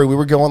told Corey we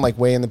were going like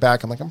way in the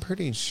back. I'm like, I'm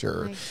pretty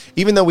sure,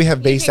 even though we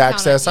have base can count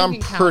access, it. You I'm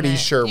can count pretty it.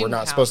 sure You we're can not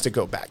count supposed it. to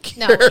go back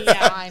here. No, it's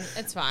Yeah. fine.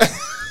 It's fine.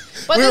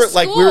 But we the were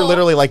like we were school-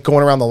 literally like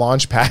going around the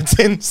launch pads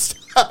and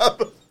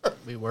stuff.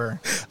 We were.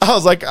 I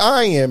was like,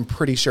 I am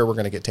pretty sure we're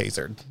gonna get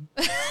tasered.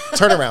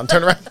 Turn around.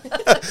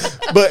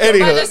 But By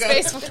anyway, the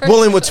Space Force.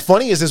 well, and what's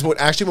funny is what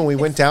actually when we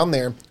went down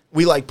there,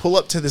 we like pull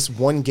up to this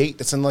one gate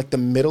that's in like the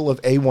middle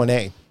of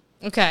A1A,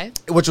 Okay.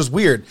 which was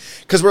weird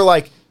because we're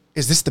like,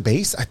 is this the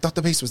base? I thought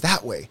the base was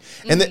that way.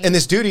 And and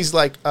this dude, he's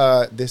like,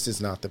 this is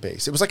not the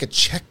base. It was like a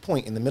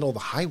checkpoint in the middle of the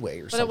highway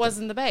or But something. it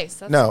wasn't the base.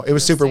 That's No, it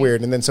was super interesting.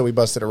 weird. And then so we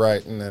busted it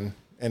right and then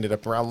ended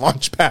up around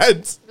launch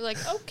pads. We're like,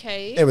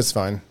 okay. It was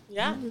fine.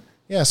 Yeah.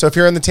 Yeah, so if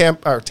you're in the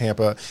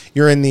Tampa,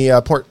 you're in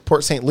the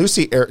Port St.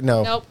 Lucie area.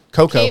 No, Nope.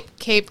 Cocoa.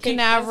 Cape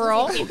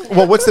Canaveral.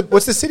 Well, what's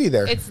the city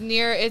there? It's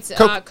near. It's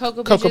Co-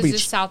 Cocoa Beach Cocoa is Beach.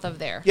 just south of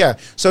there. Yeah,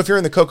 so if you're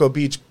in the Cocoa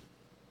Beach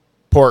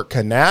Port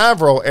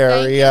Canaveral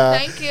area.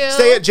 Thank you.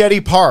 Stay at Jetty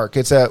Park.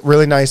 It's a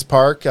really nice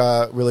park,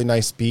 really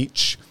nice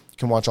beach. You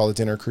can watch all the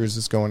dinner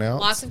cruises going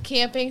out. Lots of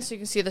camping, so you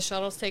can see the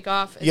shuttles take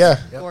off. It's Yeah.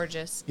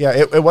 gorgeous. Yeah,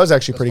 it was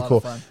actually pretty a lot cool.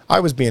 of fun. I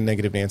was being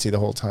negative Nancy the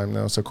whole time,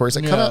 though. So Corey's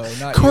like, come No, out.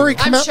 not Corey, you.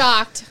 come I'm out.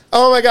 shocked.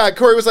 Oh, my God.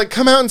 Corey was like,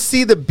 come out and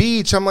see the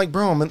beach. I'm like,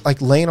 bro, I'm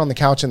like laying on the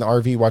couch in the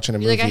RV watching a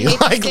movie. You're like, I hate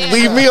the Like, sand.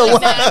 leave me alone.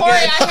 Corey,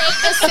 I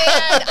hate the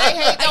sand. I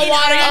hate the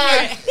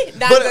water.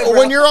 But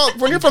when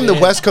you're from the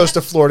west coast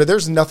of Florida,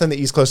 there's nothing the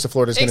east coast of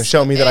Florida is going to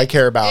show me that I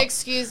care about.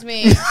 Excuse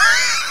me.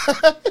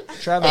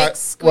 Travis,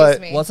 Excuse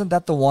what? me. wasn't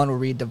that the one where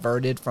we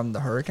diverted from the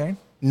hurricane?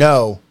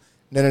 No.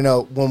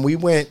 When we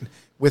went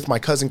with my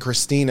cousin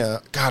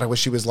Christina, God, I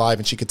wish she was live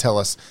and she could tell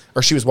us,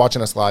 or she was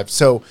watching us live.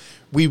 So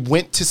we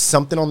went to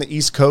something on the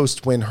East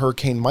Coast when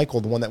Hurricane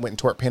Michael, the one that went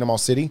into our Panama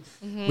City,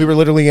 we were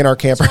literally in our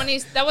camper.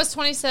 That was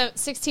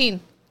 2016.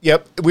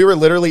 Yep, we were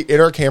literally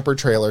in our camper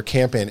trailer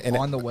camping, and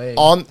On the way.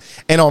 on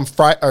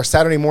Friday or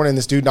Saturday morning,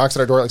 this dude knocks at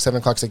our door at like 7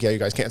 o'clock. He's like, "Yeah, you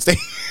guys can't stay."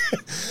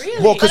 Really?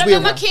 Well, But because I'm we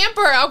in my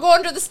camper. I'll go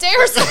under the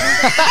stairs.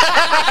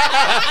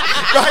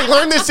 I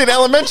learned this in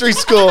elementary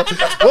school.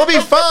 We'll be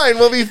fine.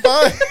 We'll be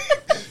fine.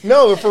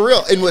 No, for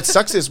real. And what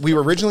sucks is we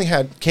originally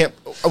had camp.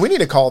 We need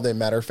to call them,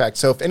 matter of fact.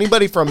 So if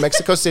anybody from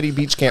Mexico City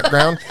Beach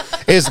Campground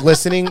is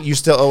listening, you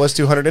still owe us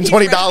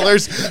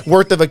 $220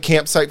 worth of a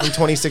campsite from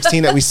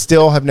 2016 that we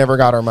still have never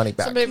got our money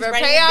back. Somebody He's better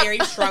writing pay a up. very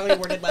strongly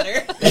worded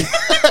letter.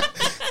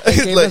 They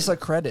gave Like- us a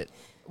credit.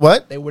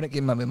 What? They wouldn't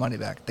give my money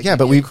back. They Yeah, gave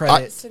but me a we-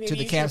 credit So to maybe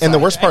the you campsite. should- And the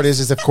worst part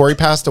is if Corey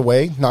passed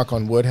away, knock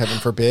on wood, heaven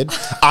forbid,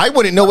 I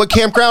wouldn't know what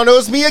campground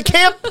owes me a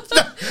camp.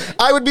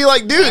 I would be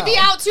like, dude. Be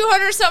out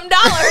 $200 something.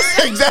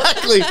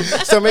 Exactly.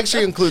 So make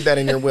sure you include that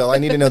in your will. I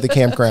need to know the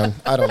campground.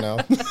 I don't know.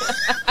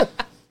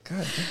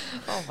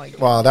 Oh my god.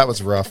 Wow, that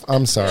was rough.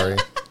 I'm sorry.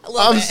 little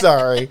I'm bit.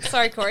 sorry.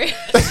 Sorry, Corey.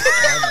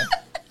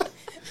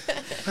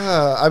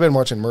 I've been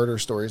watching murder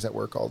stories at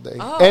work all day.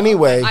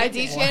 Anyway,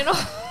 ID channel.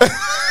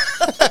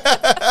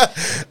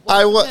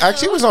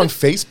 actually it was on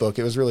Facebook.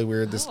 It was really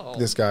weird. Oh.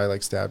 This guy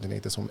like stabbed and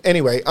ate this woman.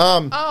 Anyway,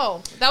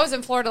 Oh, that was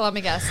in Florida. Let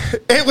me guess.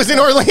 it was in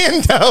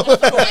Orlando.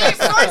 Of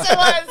course it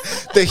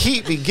was. The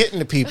heat be getting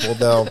to people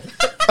though.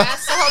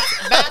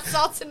 Bath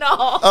salts and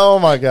all. Oh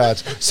my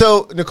gosh.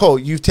 So Nicole,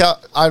 I'm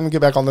gonna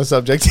get back on the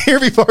subject here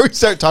before we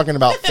start talking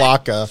about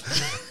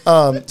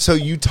Flocka. So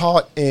you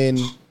taught in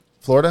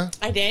Florida,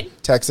 I did.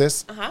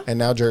 Texas, Uh-huh. and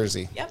now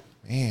Jersey. Yep.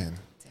 Man.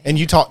 And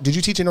did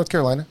you teach in North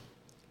Carolina?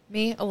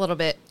 Me, a little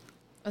bit.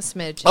 A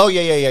smidge. Oh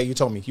yeah. You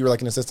told me. You were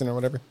like an assistant or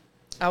whatever.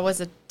 I was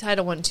a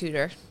Title I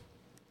tutor.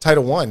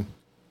 Title I.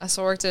 I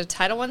still worked at a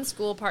Title I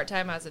school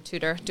part-time as a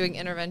tutor, doing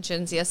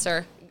interventions. Yes,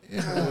 sir.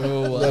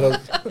 Little,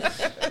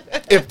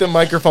 if the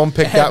microphone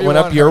picked that one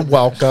up, Everyone you're heard that.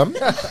 welcome.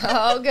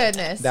 Oh,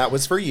 goodness. That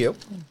was for you.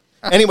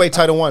 Anyway,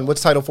 Title I.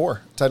 What's Title IV?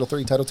 Title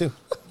III? Title II?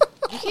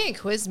 You can't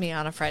quiz me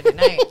on a Friday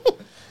night.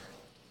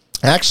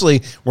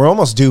 Actually, we're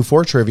almost due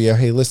for trivia.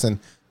 Hey, listen.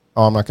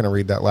 Oh, I'm not going to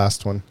read that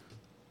last one.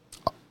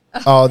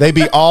 Oh, they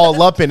be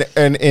all up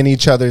in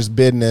each other's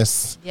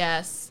business.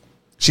 Yes.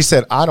 She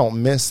said, "I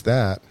don't miss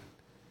that."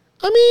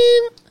 I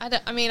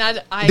mean,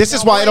 this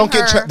is why I don't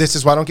get. This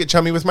is why I don't get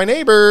chummy with my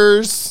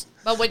neighbors.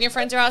 But when your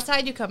friends are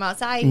outside, you come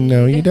outside.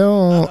 No, you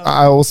don't.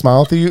 I will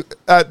smile through you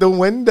at the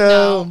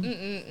window.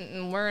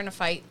 No, we're in a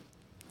fight.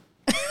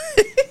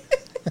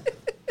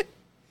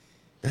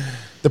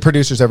 The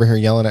producer's over here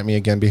yelling at me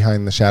again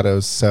behind the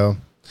shadows. So,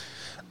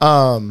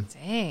 Dang.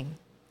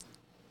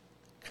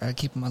 Try to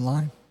keep them in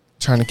line.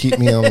 trying to keep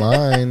me in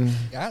line.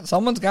 Yeah,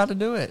 someone's got to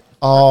do it. We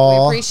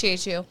Oh,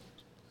 appreciate you.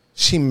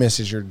 she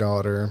misses your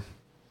daughter.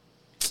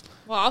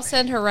 Well, I'll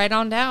send her right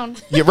on down.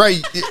 You're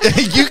right.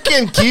 You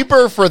can keep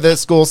her for the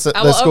school. I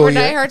The will school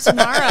overnight year her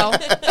tomorrow.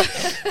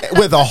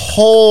 with a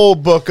whole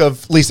book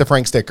of Lisa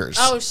Frank stickers.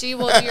 Oh, she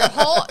will do your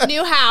whole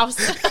new house.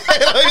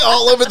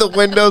 All over the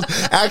windows.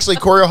 Actually,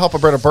 Corey will help her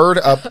build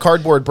a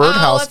cardboard Oh,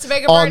 birdhouse let's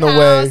make a on the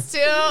way. birdhouse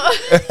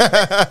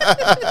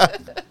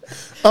too.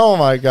 Oh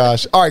my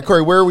gosh! All right,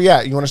 Corey, where are we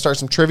at? You want to start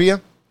some trivia?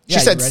 She Yeah,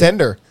 you said ready?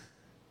 send her.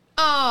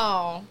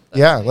 Oh.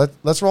 Yeah,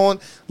 let's roll in.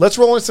 Let's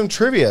roll in some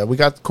trivia. We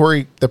got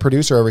Corey, the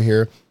producer, over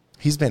here.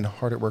 He's been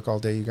hard at work all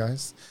day, you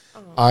guys.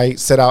 I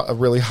set out a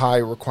really high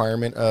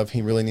requirement of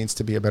he really needs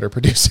to be a better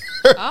producer.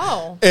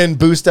 Oh. And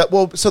boost up.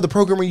 Well, so the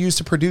program we use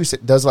to produce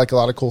it does like a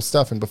lot of cool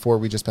stuff. And before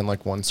we just been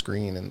like one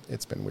screen, and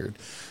it's been weird.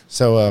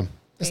 So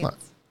it's not.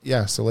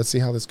 Yeah. So let's see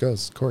how this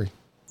goes, Corey.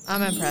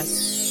 I'm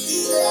impressed.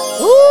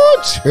 Ooh,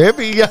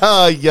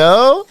 trivia,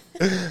 yo.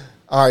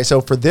 All right.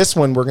 So for this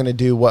one, we're gonna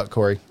do what,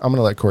 Corey? I'm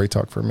gonna let Corey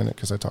talk for a minute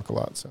because I talk a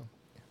lot. So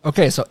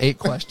Okay, so 8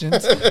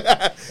 questions.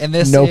 And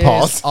this No is,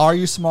 pause. Are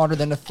you smarter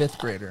than a 5th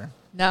grader?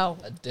 No.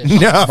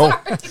 no,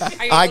 Are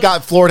you I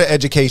got Florida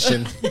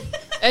education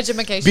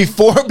Education.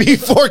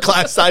 before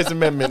class size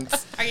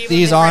amendments. Are you able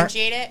These to aren't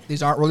differentiate it?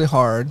 these aren't really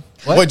hard.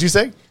 What? What'd you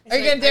say? Are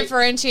you going to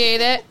differentiate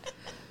it?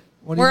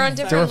 What do you We're on mean?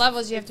 different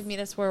levels. You have to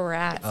meet us where we're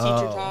at. Teacher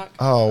talk.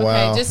 Oh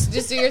wow. Okay,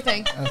 just do your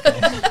thing.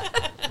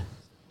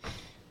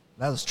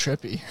 That was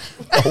trippy.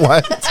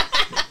 What?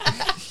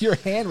 Your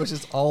hand was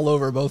just all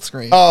over both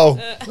screens. Oh,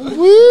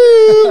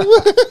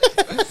 woo!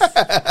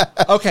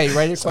 Okay, you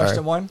ready for Sorry.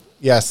 question 1?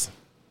 Yes.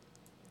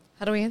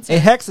 How do we answer? A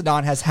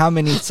hexagon has how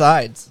many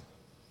sides?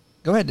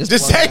 Go ahead.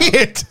 Just say plug it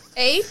out. it.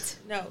 8?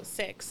 No,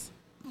 6.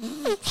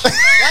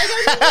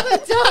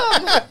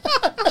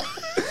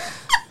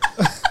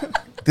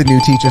 The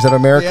new teachers of The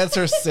America.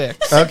 answer is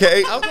 6.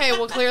 Okay. Okay,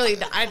 well, clearly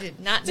I did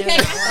not know Okay,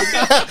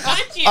 that one.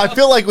 got you. I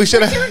feel like we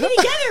should We're have. working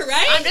together,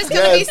 right? I'm just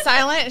going to Yes. be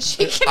silent. And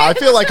she can I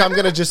feel like I'm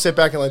gonna just sit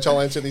back and let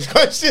y'all answer these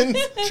questions.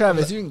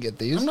 Travis, you can get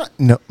these.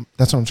 No,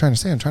 that's what I'm trying to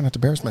say. I'm trying not to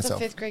embarrass That's a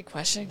myself. 5th grade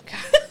question.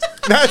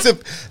 God.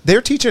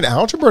 They're teaching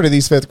algebra to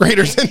these 5th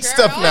graders and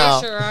stuff are,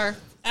 now. Sure are.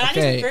 And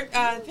Okay.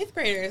 I just 5th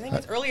graders. I think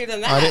it's earlier than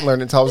that. I didn't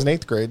learn it until I was in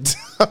 8th grade.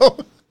 So.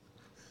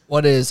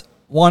 What is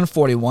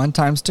 141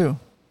 times 2?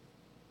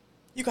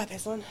 You got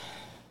this one.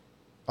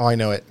 Oh, I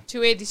know it.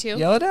 282.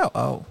 Yell it out.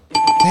 Oh.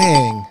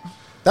 Dang,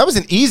 that was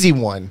an easy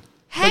one.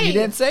 But Hey, you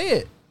didn't say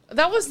it.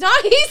 that was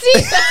not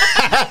easy.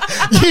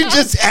 You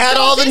just add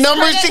all the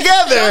numbers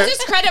together. Don't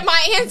discredit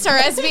my answer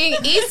as being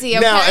easy, okay?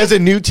 Now, as a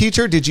new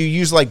teacher, did you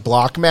use like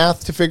block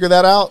math to figure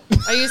that out?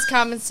 I use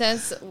common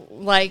sense,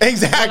 like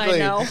Exactly. What I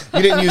know.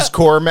 You didn't use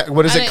core math.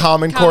 What is I it? didn't-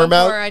 Common core Common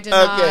math? Core, I did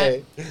not.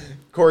 Okay.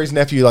 Corey's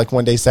nephew, like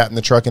one day sat in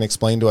the truck and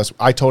explained to us.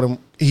 I told him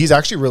he's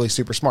actually really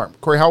super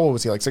smart. Corey, how old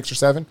was he? Like 6 or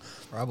 7?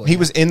 Probably. He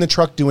was in the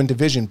truck doing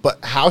division,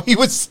 but how he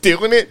was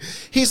doing it,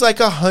 he's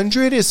like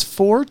 100 is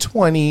 4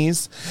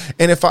 20s,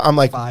 and if I'm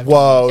like, 5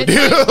 whoa, It's,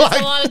 dude, like, like,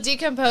 it's a lot of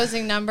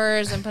decomposing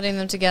numbers and putting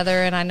them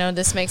together, and I know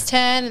this makes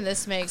 10 and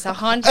this makes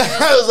 100.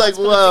 I was like, Let's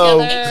put them whoa.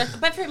 together.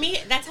 But for me,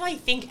 that's how I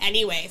think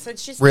anyway. So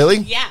it's just Really?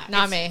 Yeah.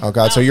 Not it's- me. Oh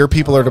God, so your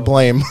people are to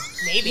blame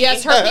Maybe.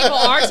 Yes, her people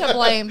are to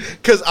blame.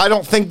 because I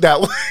don't think that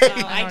way. No,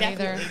 I I don't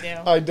definitely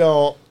do. I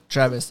don't.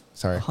 Travis.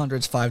 Sorry.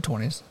 100's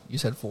 520s. You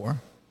said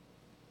 4.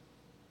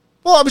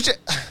 Well, I was just,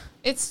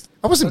 It's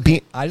I wasn't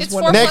being. I just It's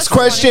want 4 Next plus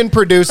question,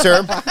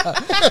 producer.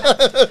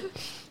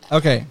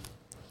 Okay.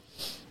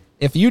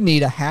 If you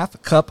need a half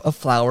cup of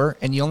flour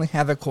and you only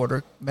have a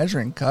quarter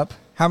measuring cup,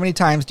 how many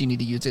times do you need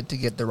to use it to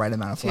get the right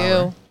amount of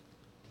flour?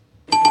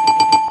 2.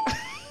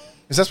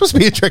 Is that supposed to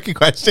be a tricky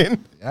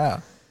question?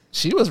 Yeah.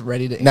 She was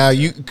ready to. Now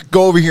you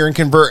go over here and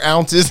convert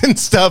ounces and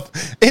stuff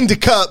into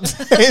cups.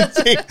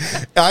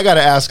 I got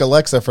to ask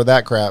Alexa for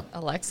that crap.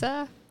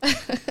 Alexa?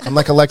 I'm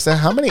like, Alexa,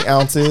 how many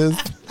ounces?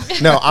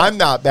 No, I'm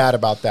not bad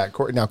about that.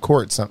 Now,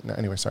 Court's something. No,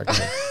 anyway, sorry. Go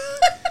ahead.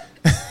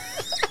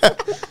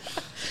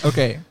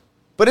 Okay.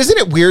 But isn't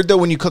it weird, though,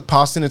 when you cook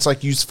pasta and it's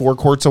like use 4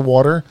 quarts of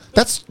water?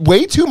 That's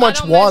way too much I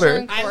don't measure water.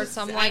 in quarts.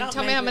 I'm I like, don't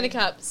tell me how many measure.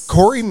 cups.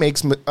 Corey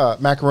makes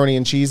macaroni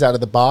and cheese out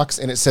of the box,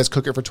 and it says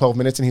cook it for 12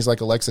 minutes, and he's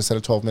like, Alexa, set a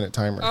 12-minute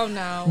timer. Oh,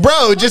 no.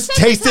 Bro, just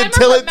taste it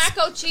till it's... Mac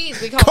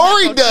cheese. We call it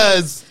Corey mac-o-cheese.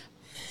 does.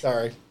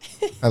 Sorry.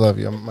 I love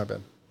you. My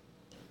bad.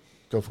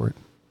 Go for it.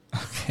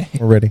 Okay.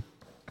 We're ready.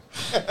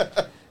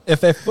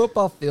 If a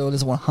football field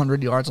is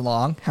 100 yards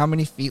long, how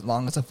many feet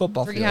long is a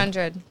football field?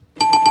 300.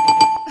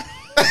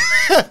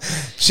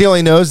 She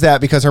only knows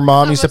that because her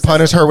mom used to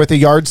punish her with a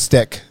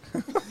yardstick.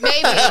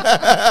 Maybe.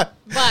 But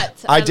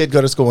I did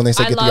go to school when they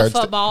said I get the love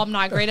yardstick. football. I'm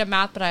not great at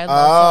math, but I love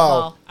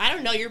Oh. football. I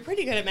don't know. You're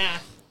pretty good at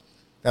math.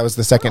 That was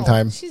the second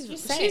time.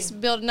 She's saying.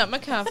 building up my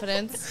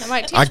confidence. I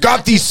might teach I got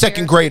math these this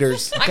second year.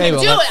 graders. I Okay, can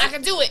well, do let's- it. I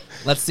can do it.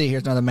 Let's see.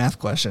 Here's another math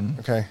question.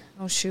 Okay.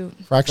 Oh, shoot.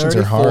 Fractions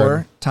are 34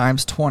 hard.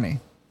 times 20.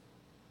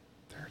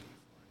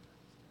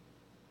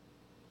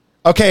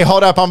 Okay,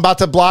 hold up. I'm about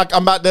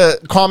to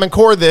Common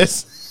Core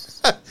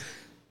this.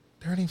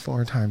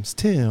 34 times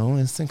 2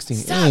 is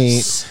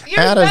 68. You're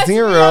Add a messing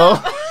me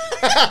 0.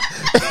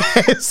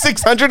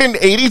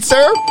 680,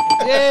 sir?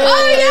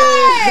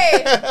 Oh,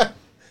 yay!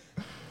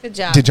 Good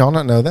job. Did y'all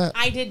not know that?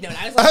 I did know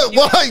that. I was letting you do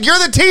Well, it. you're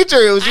the teacher.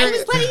 It was I your...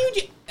 was letting you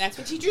do. That's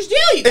what teachers do.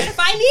 You gotta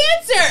find the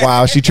answer.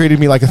 Wow, she treated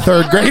me like a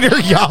third grader,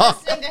 y'all.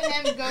 Listen to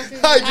him go through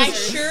I the I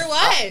just- sure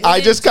was.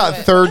 I just got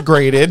it. third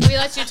graded We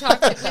let you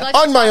talk. We let you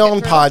on my talk own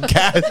it through.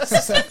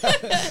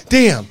 podcast.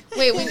 Damn.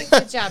 Wait,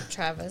 good job,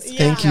 Travis. Yeah.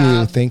 Thank Good you.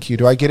 job. Thank you.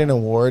 Do I get an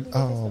award?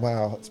 Oh,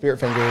 wow.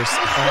 Spirit fingers. All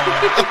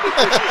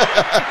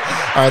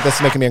right,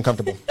 that's making me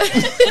uncomfortable.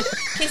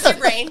 Kiss your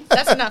brain.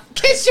 That's enough.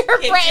 Kiss your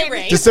Kiss brain. your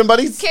brain. Does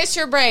somebody... Kiss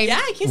your brain.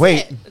 Yeah, kiss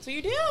Wait. it. That's what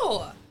you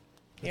do.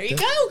 There you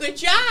go. Good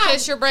job.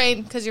 Kiss your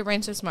brain because your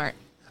brain's so smart.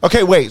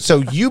 Okay, wait.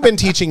 So you've been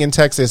teaching in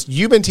Texas.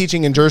 You've been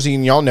teaching in Jersey,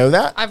 and y'all know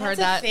that? I've heard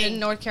That's a that thing. in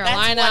North That's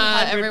Carolina,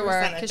 100%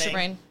 everywhere. a Kiss your thing.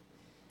 brain.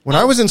 When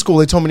I was in school,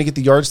 they told me to get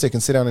the yardstick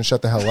and sit down and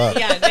shut the hell up.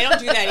 Yeah, they don't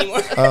do that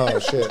anymore. Oh,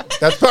 shit.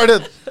 That's part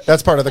of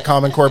the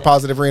Common Core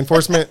positive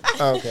reinforcement?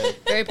 Okay.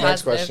 Very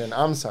Next positive. question.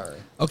 I'm sorry.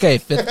 Okay,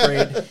 5th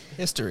grade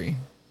history.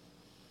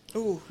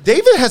 Ooh.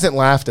 David hasn't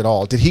laughed at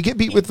all. Did he get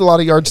beat with a lot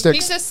of yardsticks?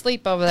 He's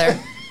asleep over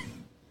there.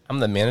 I'm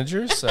the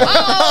manager, so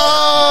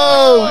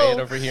Oh! quiet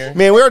over here.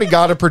 Man, we already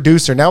got a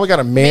producer. Now we got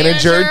a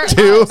manager,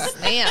 too. Oh,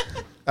 snap.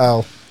 Oh,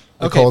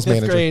 Okay, Nicole's 5th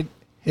manager. grade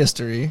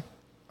history.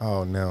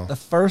 Oh, no. The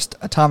first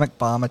atomic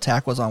bomb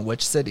attack was on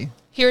which city?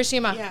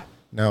 Hiroshima. Yeah.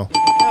 No.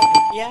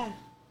 Oh, yeah.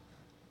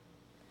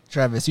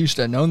 Travis, you should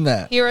have known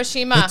that.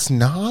 Hiroshima. It's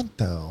not,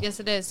 though. Yes,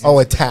 it is. Oh,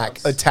 attack.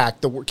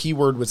 Attack. The key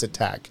word was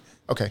attack.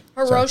 Okay.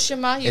 sorry.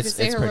 Hiroshima. You could It's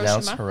say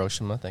pronounced Hiroshima.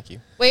 Hiroshima. Thank you.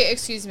 Wait,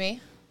 excuse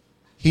me.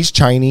 He's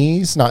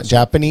Chinese, not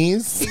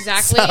Japanese.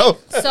 Exactly.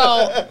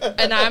 So,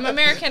 and I'm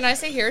American. I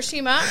say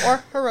Hiroshima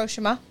or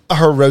Hiroshima.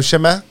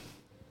 Hiroshima.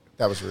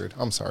 That was rude.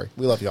 I'm sorry.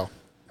 We love y'all.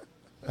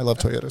 I love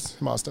Toyotas,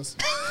 Mazdas.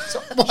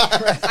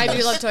 I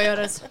do love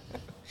Toyotas.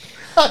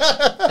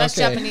 That's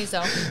Okay. Japanese,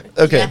 though.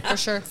 Okay. For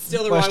sure.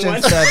 Still the wrong Question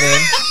one.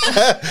 7.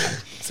 We're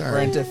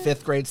Sorry. into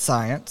 5th grade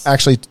science.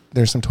 Actually,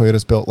 there's some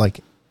Toyotas built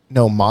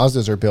no,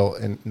 Mazdas are built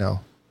in, no.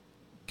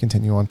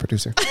 Continue on,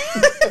 producer.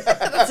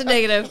 That's a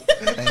negative.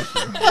 Thank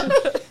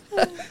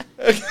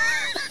you.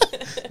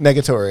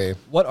 Negatory.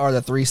 What are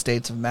the 3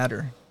 states of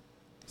matter?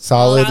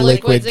 Solid, Solid,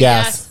 liquid, liquids, and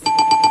gas.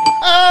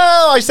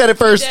 Oh, I said it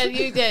first.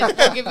 You did.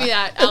 I'll give you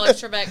that,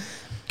 Alex Trebek.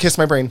 Kiss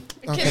my brain.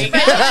 Okay.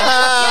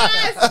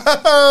 Yes.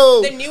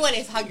 Oh. The new one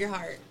is Hug Your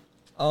Heart.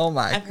 Oh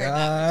my I've heard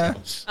that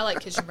one, gosh. I like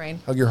Kiss Your Brain.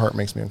 Hug your heart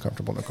makes me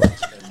uncomfortable, Nicole.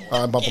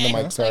 I'm bumping the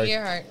mic, Hug sorry.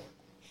 your heart.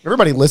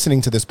 Everybody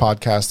listening to this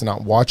podcast and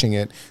not watching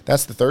it,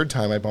 that's the 3rd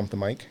time I bumped the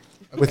mic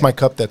with my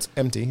cup that's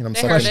empty. And I'm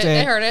They heard sucking. it.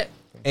 They heard it.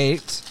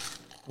 8.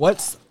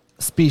 What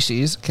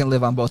species can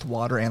live on both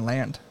water and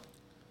land?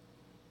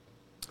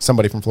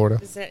 Somebody from Florida.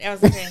 I was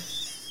going to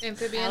say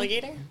Amphibian.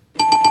 alligator.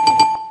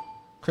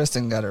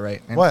 Kristen got it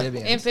right. What?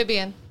 Amphibians.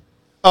 Amphibian.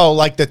 Oh,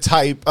 like the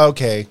type.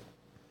 Okay.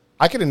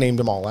 I could have named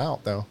them all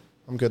out, though.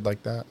 I'm good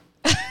like that.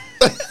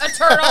 A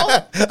turtle.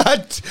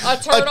 A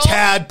turtle?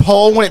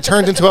 tadpole when it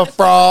turns into a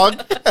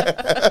frog.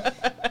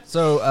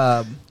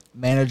 So,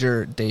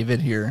 manager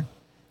David here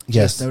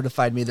Yes. just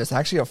notified me there's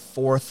actually a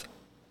 4th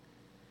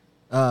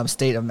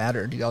state of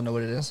matter. Do y'all know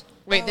what it is?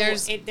 Wait, Oh,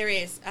 there's there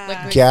is.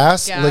 liquid.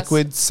 Gas, Gas.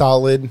 liquid,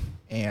 solid.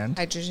 And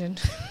hydrogen.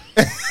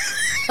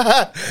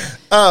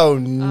 Oh,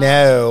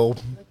 no.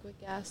 Liquid,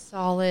 gas,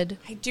 solid.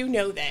 I do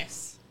know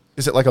this.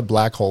 Is it like a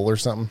black hole or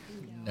something?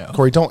 no.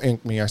 Corey, don't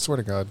ink me. I swear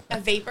to God. A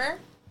vapor.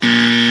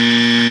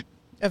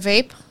 A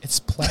vape? It's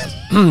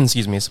plasma.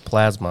 Excuse me. It's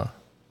plasma.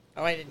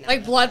 Oh, I didn't know.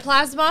 Like blood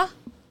plasma?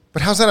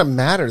 But how's that a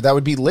matter? That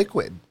would be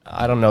liquid.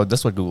 I don't know.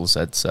 That's what Google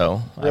said,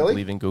 so I Really?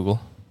 believe in Google.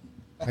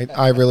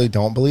 I really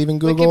don't believe in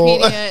Google.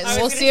 Wikipedia. I was We'll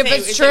gonna see if say,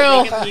 it's is it true.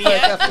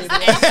 Wikipedia?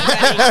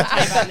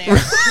 Type on there.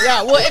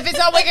 Yeah, well, if it's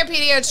on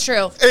Wikipedia, it's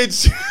true.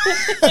 It's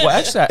Well,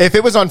 actually, if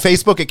it was on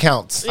Facebook, it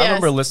counts. I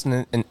remember Yes.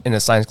 listening in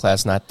a science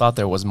class, and I thought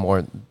there was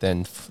more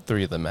than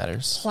 3 of the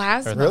matters.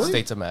 Plasma? Or the Really?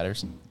 states of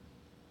matters.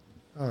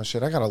 Oh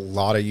shit! I got a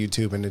lot of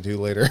YouTubing to do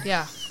later.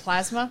 Yeah,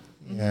 plasma.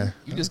 Yeah.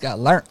 You just got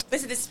learnt.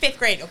 Listen, this is 5th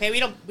grade. Okay, we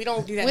don't do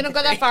that. We in don't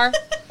go fifth that grade. far.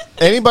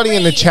 Anybody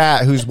in the Wait.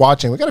 chat who's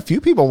watching? We got a few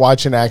people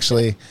watching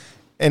actually.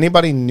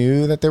 Anybody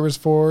knew that there was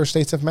 4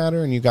 states of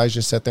matter, and you guys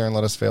just sat there and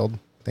let us fail?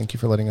 Thank you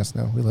for letting us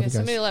know. We love Yeah, you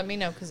somebody guys. let me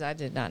know because I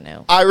did not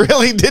know. I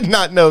really did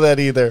not know that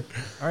either.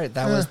 All right,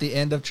 that was the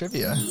end of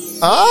trivia.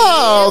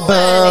 Oh,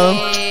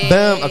 boom,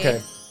 boom.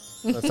 Okay,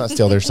 let's not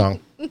steal their song.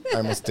 I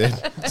almost did.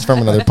 It's from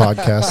another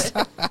podcast.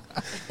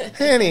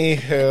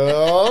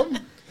 Anywho,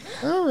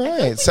 all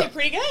right. So You're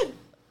pretty good.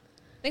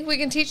 I think we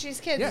can teach these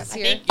kids this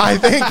year. I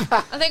think,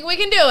 I think we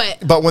can do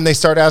it. but when they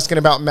start asking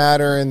about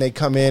matter and they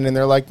come in and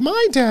they're like,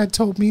 "My dad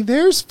told me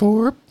there's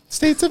 4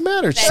 states of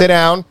matter." Sit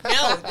down.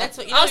 No, that's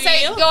what you I'll know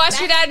say, you do. go ask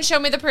your That's- dad and show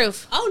me the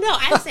proof. Oh no,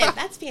 I say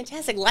that's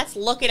fantastic. Let's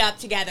look it up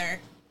together.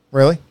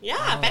 Really? Yeah,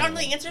 if I don't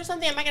know the answer to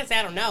something, I'm not gonna say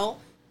I don't know.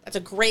 That's a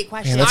great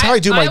question. Man, that's how I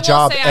do my will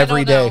job say I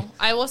every don't day. know.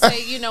 I will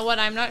say, you know what,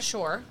 I'm not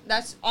sure.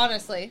 That's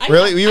honestly.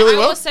 Really? You really I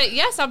will? will say,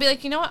 yes, I'll be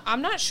like, you know what,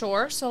 I'm not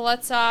sure, so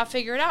let's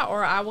figure it out,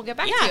 or I will get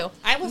back to Yeah, you.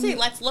 I will say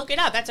let's look it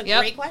up. That's a Yep.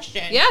 great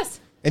question. Yes.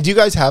 And do you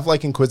guys have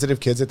like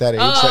inquisitive kids at that age?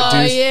 that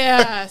Oh, do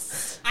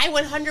yes. I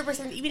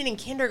 100%, even in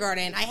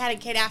kindergarten, I had a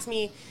kid ask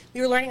me,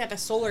 we were learning about the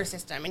solar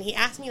system, and he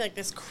asked me like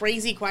this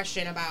crazy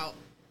question about,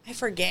 I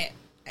forget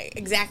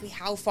exactly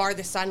how far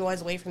the sun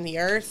was away from the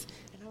earth.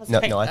 And I was No,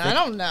 like, no, I think,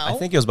 don't know. I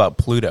think it was about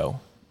Pluto.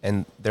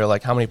 And they're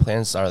like, how many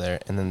planets are there?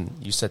 And then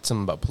you said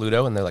something about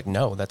Pluto, and they're like,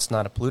 no, that's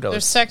not a Pluto.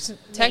 There's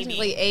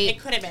technically 8. It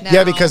could have been. now.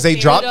 Yeah, because they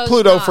dropped Pluto's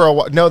Pluto not. for a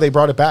while. No, they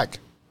brought it back.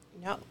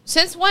 No.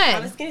 Since I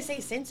when? was going to say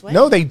since when?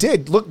 No, they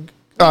did. Look, need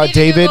to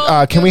David,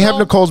 Google- can we have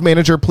Google. Nicole's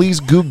manager please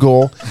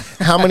Google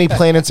how many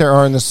planets there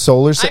are in the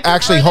solar system?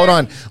 Actually, prefer hold there-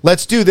 on.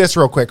 Let's do this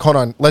real quick. Hold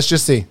on. Let's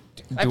just see.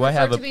 do I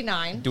have prefer a to be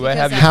 9? Do I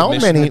have your because How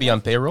permission many- to be on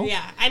payroll?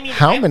 Yeah, I mean,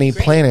 How that would many be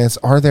great. planets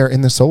are there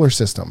in the solar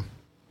system?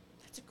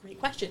 That's a great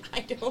question.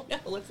 I don't know.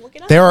 Let's look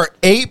it up. There are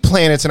 8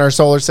 planets in our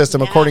solar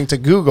system, Yeah. according to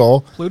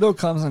Google. Pluto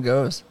comes and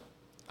goes.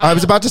 I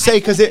was about to say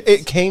because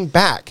it came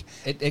back.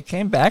 It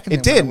came back. And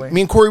It then did. went away.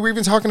 Me and Corey were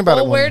even talking about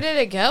Well, it. where one- did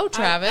it go,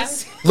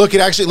 Travis? Look, it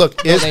actually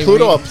is they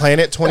Pluto read- a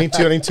planet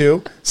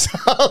 2022?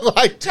 So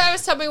like,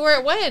 Travis, tell me where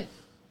it went.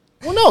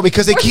 well, no,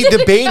 because they keep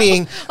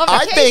debating. On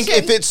I think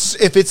vacation.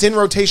 if it's in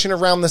rotation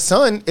around the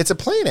sun, it's a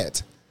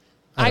planet.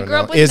 I don't grew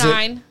up know. with Is it-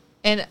 9,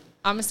 and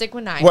I'm gonna stick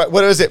with 9.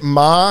 What is it?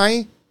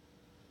 My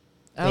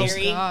Oh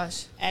Very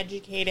gosh.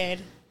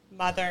 educated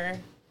mother.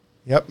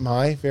 Yep,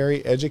 my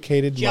very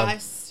educated mother.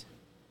 Just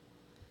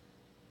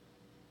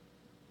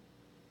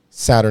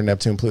Saturn,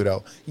 Neptune,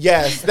 Pluto.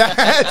 Yes,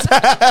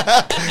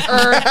 that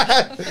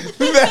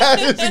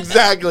is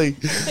exactly.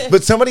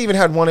 But somebody even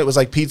had one. It was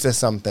like pizza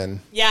something.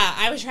 Yeah,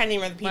 I was trying to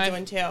think of the pizza Right.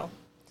 one too.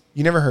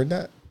 You never heard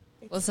that?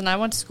 Listen, I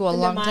went to school a The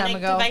long time mnemonic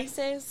ago.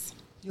 Devices.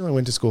 You only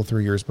went to school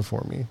 3 years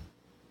before me.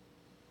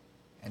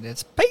 And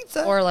it's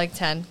pizza. Or like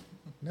 10.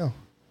 No.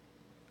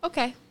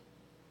 Okay.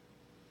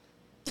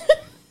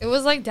 It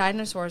was like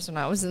dinosaurs when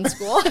I was in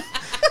school.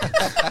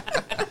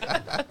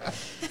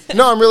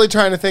 No, I'm really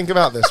trying to think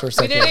about this for a We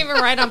second. didn't even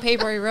write on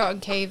paper. We wrote in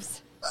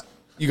caves.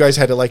 You guys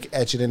had to like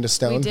etch it into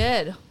stone. We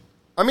did.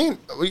 I mean,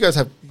 you guys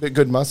have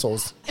good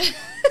muscles.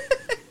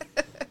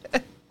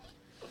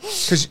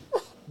 Because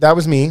that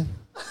was me.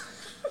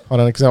 Hold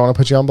on, because I want to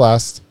put you on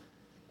blast.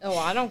 Oh,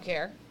 I don't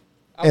care.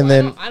 Oh, And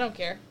then- I don't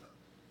care.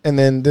 And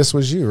then this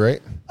was you,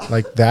 right?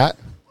 Like that?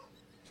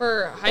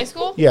 For high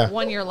school? Yeah.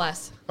 1 year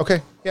less.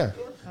 Okay, yeah.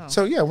 Oh.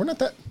 So, yeah, we're not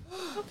that.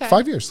 Okay.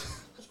 5 years.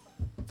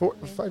 4,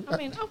 5. I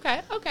mean,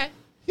 okay.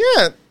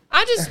 Yeah.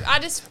 I just. I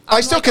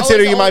I'm still like consider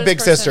always you the my oldest big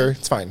person. sister.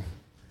 It's fine.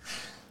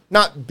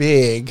 Not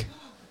big.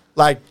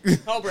 Like,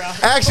 Cobra.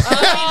 actually,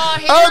 Oh,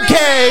 here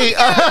okay.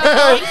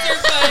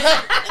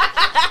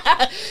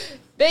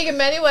 Big in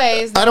many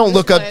ways. I don't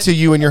look up to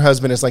you and your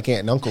husband as like aunt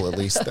and uncle, at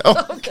least, though.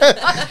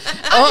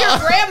 I'm your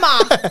grandma.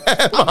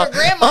 I'm your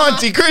grandma.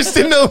 Auntie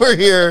Kristen over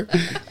here.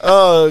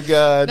 Oh,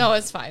 God. No,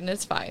 it's fine.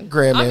 It's fine.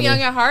 Grandmammy. I'm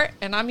young at heart,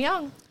 and I'm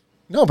young.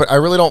 No, but I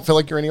really don't feel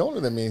like you're any older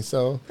than me,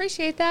 so.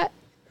 Appreciate that.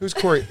 Who's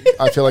Corey?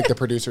 I feel like the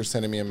producer's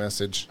sending me a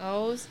message.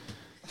 Oh,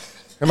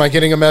 Am I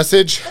getting a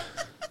message?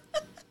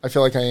 I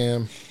feel like I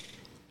am.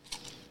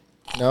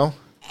 No?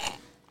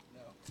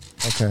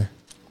 Okay.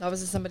 that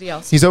was somebody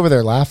else. He's over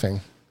there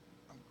laughing.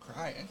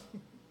 Crying.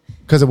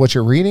 Because of what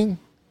you're reading?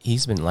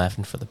 He's been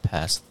laughing for the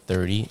past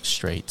 30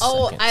 straight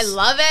Oh, seconds. I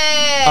love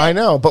it. I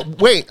know, but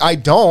wait, I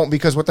don't,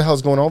 because what the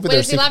hell's going on over Wait, there?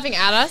 is he laughing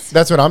at us?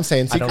 That's what I'm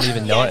saying. I don't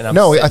even know it. And I'm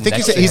No, I sitting think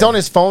next to he's him. on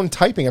his phone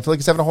typing. I feel like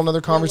he's having a whole nother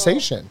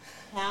conversation.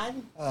 Pad.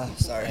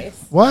 Sorry.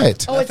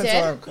 What? Oh, it's That's why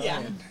it? I'm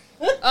crying.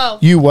 Oh,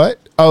 You what?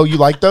 Oh, you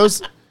like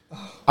those?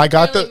 I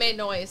got apparently the. made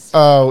noise.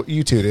 Oh,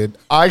 you tooted.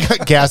 I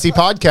got Gassy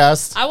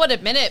Podcast. I would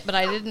admit it, but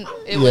I didn't.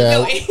 It Yeah.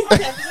 No, it's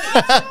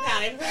definitely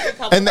padded for a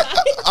couple And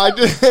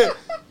times.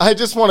 I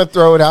just want to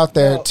throw it out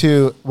there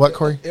to what,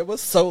 Corey? It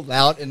was so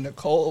loud, and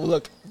Nicole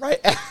looked right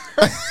at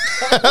her.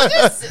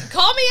 Just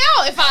call me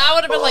out if I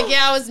would have been like,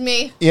 yeah, it was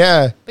me.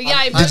 Yeah. But yeah,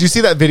 I Did you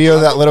see that video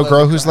of that little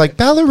girl who's like,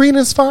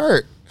 ballerinas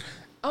fart?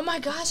 Oh my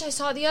gosh, I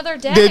saw it the other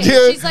day. Did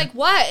you? She's like,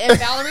 what? And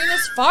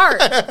ballerinas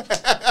fart.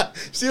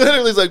 She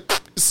literally is like,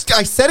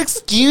 I said,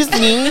 excuse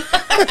me.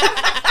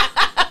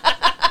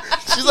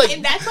 She's like,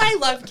 And that's why I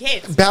love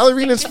kids.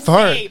 ballerinas They can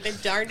fart. say the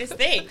darndest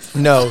things.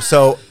 No,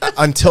 so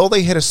until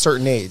they hit a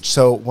certain age.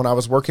 So when I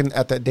was working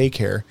at that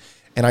daycare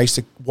and I used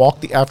to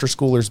walk the after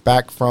schoolers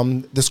back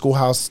from the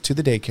schoolhouse to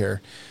the daycare,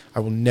 I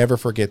will never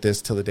forget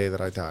this till the day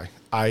that I die.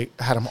 I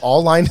had them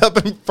all lined up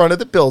in front of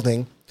the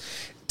building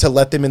to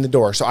let them in the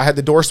door. So I had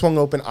the door swung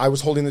open. I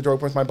was holding the door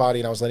open with my body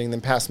and I was letting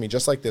them pass me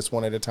just like this,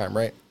 one at a time,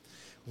 right?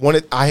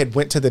 I had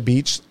went to the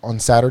beach on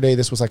Saturday.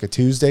 This was like a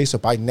Tuesday. So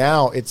by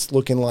now it's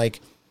looking like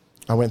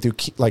I went through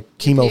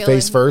chemo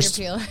phase first.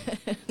 You're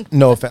peeling.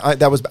 No offense.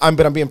 I'm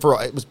being for real.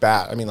 It was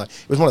bad. I mean, like,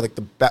 it was one of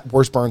the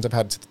worst burns I've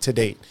had to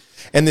date.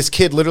 And this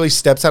kid literally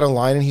steps out of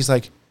line and he's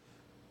like,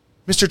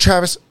 Mr.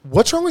 Travis,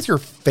 what's wrong with your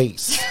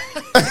face?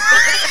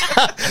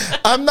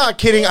 I'm not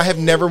kidding. I have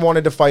never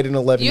wanted to fight an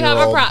 11-year-old. You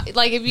have a problem.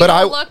 Like, if you But don't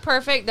I- look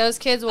perfect, those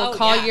kids will Oh,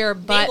 call yeah. your They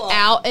butt will,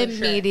 out for sure.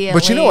 immediately.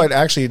 But you know what?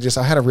 Actually,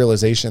 I had a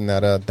realization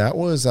that that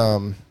was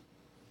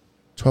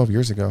 12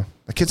 years ago.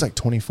 The kid's like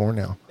 24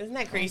 now. Isn't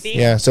that crazy?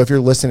 Yeah, so if you're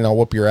listening, I'll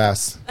whoop your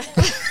ass.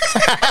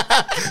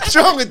 What's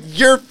wrong with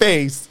your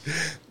face,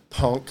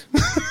 punk?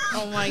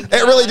 Oh my god.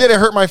 It really did. It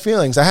hurt my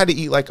feelings. I had to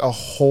eat like a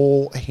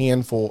whole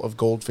handful of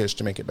goldfish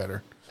to make it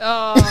better.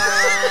 Oh.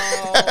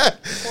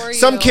 poor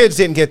Some you. kids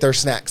didn't get their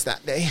snacks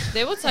that day.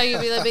 They will tell you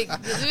be like,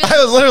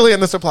 I was literally in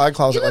the supply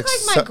closet. you look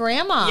like my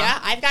grandma. Yeah,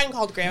 I've gotten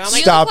called grandma. I'm You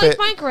like, Stop look it.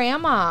 like my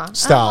grandma.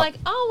 Stop. I'm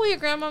like, oh, well, your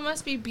grandma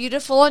must be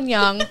beautiful and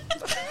young.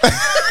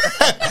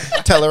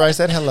 Tell her I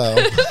said hello.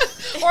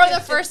 Or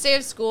the first day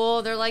of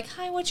school, they're like,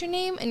 hi, what's your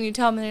name? And you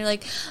tell them, and they're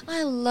like,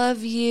 I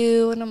love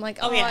you. And I'm like,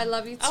 oh, yeah. I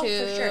love you too. Oh,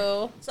 for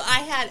sure. So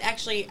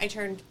I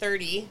turned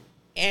 30,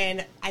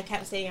 and I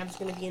kept saying I'm just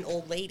going to be an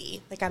old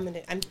lady. Like, I'm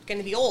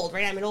gonna be old,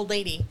 right? I'm an old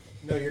lady.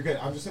 No, you're good.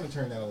 I'm just going to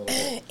turn that a little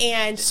bit.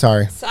 And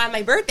Sorry. so on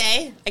my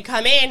birthday, I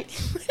come in,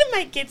 one of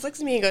my kids looks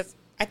at me and goes,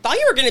 I thought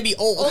you were going to be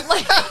old. Old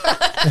lady.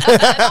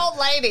 An old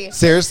lady.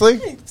 Seriously?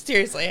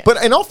 Seriously.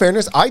 But in all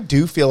fairness, I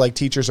do feel like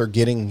teachers are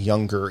getting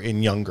younger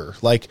and younger.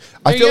 Like,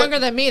 I You're feel younger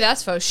like, than me.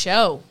 That's for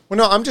show. well,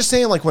 no, I'm just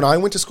saying, like, when I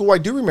went to school, I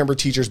do remember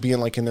teachers being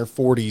like in their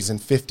 40s and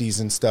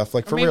 50s and stuff.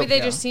 Like, Or for maybe real.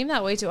 they just seem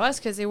that way to us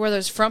because they wear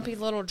those frumpy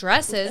little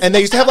dresses. And they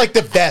used to have like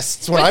the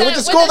vests. When I went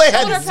to school, they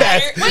had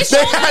vests. With They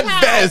shoulder had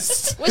pads.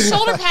 vests With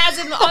shoulder pads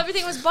and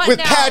everything was buttoned with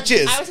down.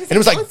 patches. I was And gonna it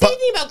was say, like, don't say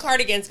anything about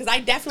cardigans because I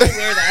definitely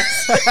wear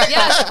this.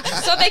 Yeah.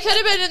 So they could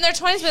have been in their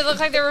 20s, but it looked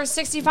like they were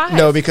 65.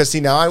 no, because see,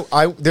 now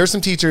I there's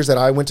some teachers that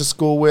I went to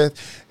school with.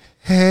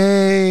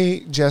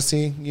 hey,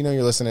 Jesse, you know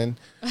you're listening.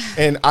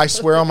 And I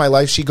swear on my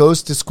life, she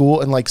goes to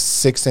school in like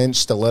 6-inch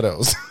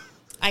stilettos.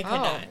 I could Oh,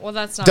 not. well,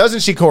 that's not Doesn't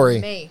she, Corey?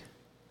 me.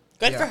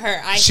 Good for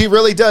her. She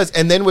really does.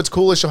 And then what's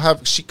cool is she'll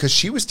have, because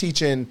she was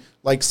teaching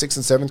like 6th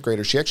and 7th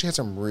graders. She actually had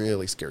some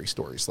really scary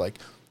stories, like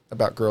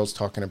about girls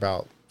talking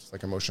about just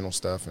like emotional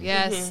stuff. And,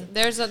 Yes,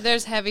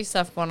 there's heavy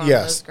stuff going on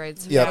Yes. in those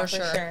grades. Yeah. For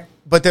sure.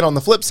 But then on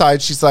the flip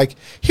side, she's like,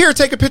 here,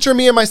 take a picture of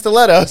me and my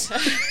stilettos.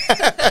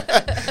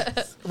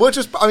 Which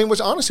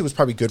honestly was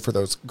probably good for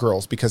those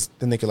girls because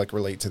then they could like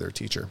relate to their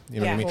teacher.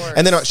 You know Yeah, what I mean? of course.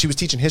 And then she was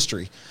teaching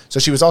history. So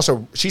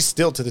she's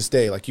still to this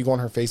day, like you go on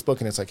her Facebook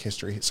and it's like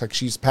history. It's like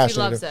she's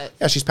passionate. loves it.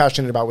 Yeah, she's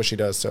passionate about what she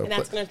does. So And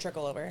that's going to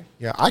trickle over.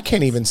 yeah, I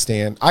can't even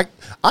stand.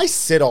 I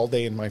sit all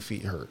day and my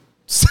feet hurt.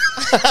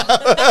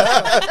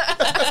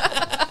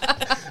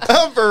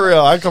 For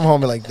real. I come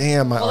home and like,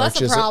 damn, my Well, that's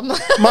a arches. problem.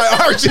 My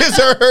arches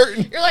are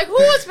hurting. You're like, who?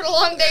 It's been a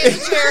long day in the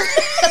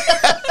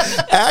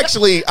chair.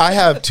 Actually, I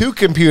have 2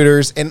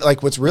 computers, and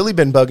like what's really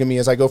been bugging me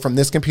is I go from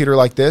this computer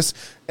like this,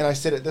 and I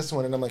sit at this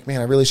one, and I'm like,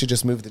 man, I really should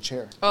just move the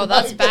chair. Oh,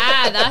 that's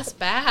bad. That's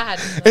bad.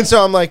 And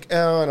so I'm like,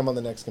 oh, and I'm on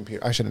the next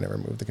computer. I should have never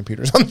moved the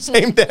computers on the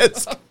same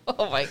desk.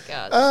 Oh my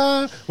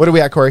god. What are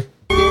we at, Corey?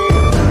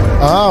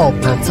 Oh,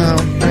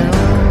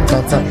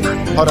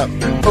 hold up.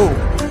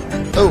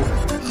 Oh.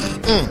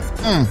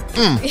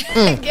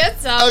 Get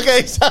some.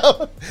 Okay,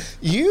 so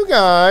you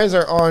guys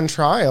are on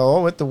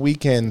trial with the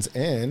weekends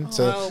in.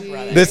 So Oh,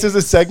 brother. this is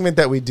a segment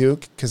that we do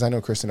because I know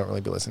Kristen don't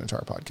really be listening to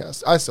our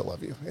podcast. I still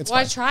love you. It's Well,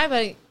 I fine. try,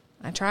 but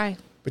I try.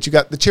 But you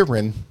got the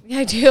children. Yeah,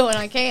 I do, and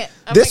I can't.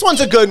 I'm This like,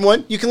 one's a good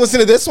one. You can listen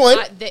to this one.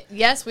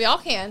 yes, we all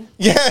can.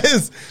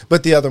 Yes.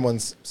 But the other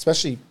ones,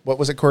 especially, what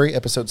was it, Corey?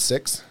 Episode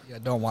 6? Yeah,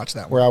 don't watch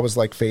that one. Where I was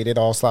like faded,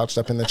 all slouched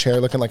up in the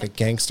chair looking like a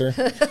gangster.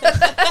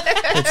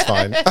 It's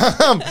fine.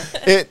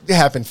 It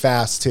happened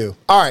fast too.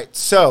 All right.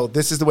 So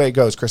this is the way it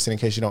goes, Kristen, in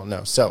case you don't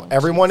know. So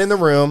everyone in the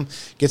room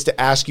gets to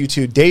ask you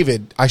to,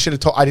 David, I should have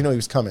told, I didn't know he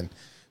was coming.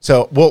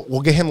 So we'll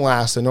get him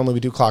last. So normally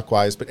we do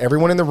clockwise, but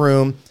everyone in the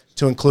room,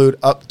 to include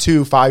up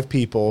to 5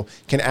 people,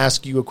 can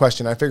ask you a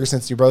question. I figure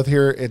since you're both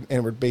here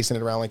and we're basing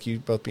it around like you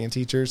both being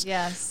teachers,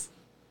 Yes.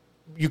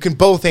 you can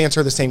both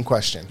answer the same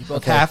question. You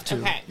both have to.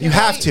 Okay. You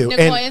have to.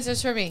 Nicole And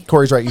answers for me.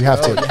 Corey's right. You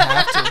have You to.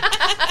 have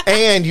to.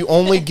 And you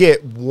only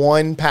get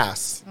 1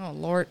 pass. Oh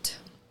Lord.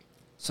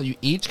 So you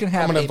each can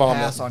have I'm gonna a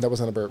vomit. pass on That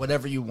wasn't a burp.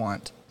 whatever you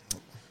want.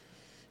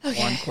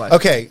 Okay. One question.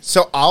 Okay,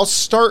 so I'll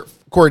start.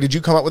 Corey, did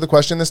you come up with a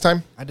question this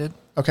time? I did.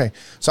 Okay,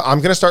 so I'm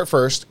going to start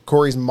first.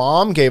 Corey's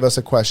mom gave us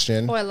a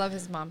question. Oh, I love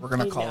his mom. We're going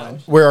to I call know. in.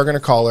 We are going to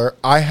call her.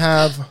 I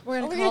have, We're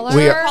gonna We're call gonna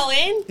her. We- call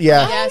in?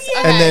 yeah. Yes, Oh,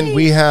 okay. And then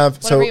we have,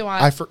 Whatever so you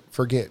want. I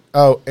forget.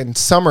 Oh, and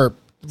Summer,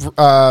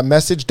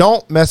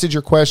 don't message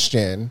your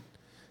question.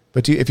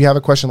 But if you have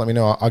a question, let me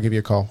know. I'll give you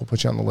a call. We'll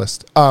put you on the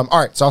list. All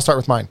right, so I'll start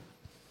with mine.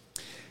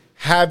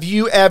 Have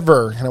you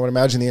ever, and I would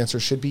imagine the answer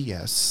should be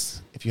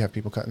yes, if you have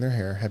people cutting their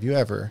hair, have you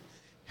ever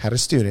had a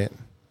student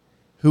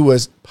who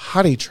was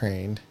potty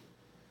trained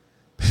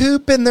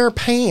poop in their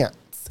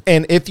pants?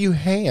 And if you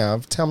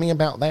have, tell me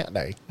about that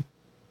day.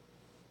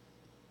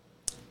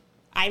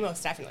 I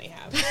most definitely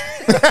have.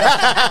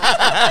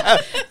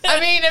 I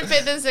mean, in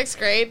 5th and 6th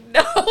grade,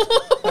 no.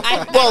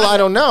 Well, I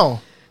don't know.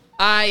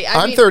 I'm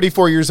I'm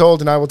 34 years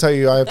old, and I will tell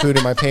you I have food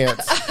in my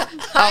pants.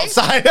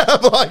 Outside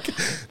of, like,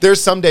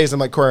 there's some days I'm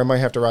like, Corey, I might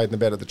have to ride in the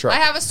bed of the truck. I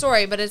have a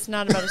story, but it's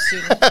not about a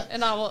student.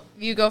 And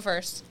you go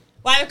first.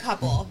 Well, I have a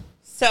couple.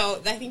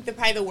 So I think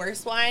probably the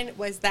worst one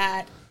was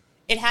that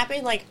it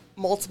happened like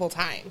multiple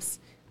times.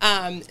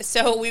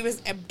 So we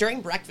was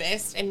during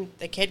breakfast, and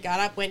the kid got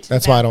up, went to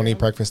That's the why I bathroom. don't eat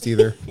breakfast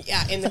either.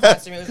 Yeah, in the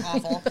classroom, it was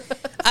awful.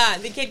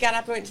 The kid got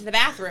up and went to the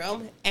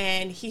bathroom,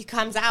 and he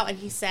comes out and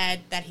he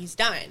said that he's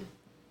done.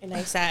 And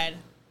I said,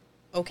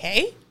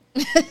 okay.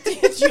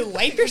 Did you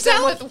wipe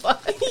yourself? With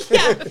what?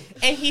 Yeah.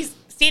 And he's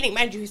standing,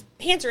 mind you, his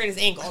pants are at his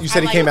ankles. You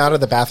said he came out of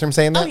the bathroom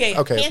saying that? Oh, yeah.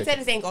 Okay. Pants okay. at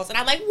his ankles. And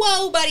I'm like,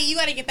 whoa, buddy, you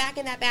got to get back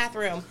in that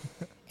bathroom.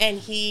 And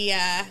he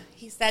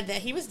said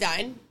that he was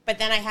done. But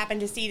then I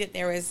happened to see that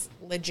there was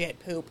legit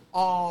poop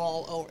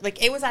all over.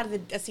 Like, it was out of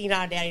a scene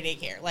out of Daddy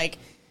Daycare. Like,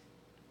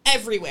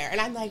 everywhere.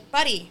 And I'm like,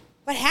 buddy,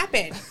 what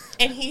happened?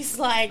 And he's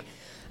like,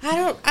 I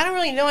don't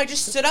really know. I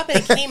just stood up and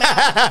it came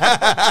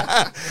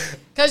out.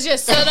 Because you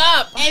stood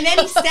up. And then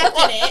he stepped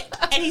in it.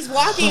 And he's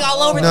walking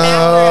all over the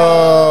bathroom.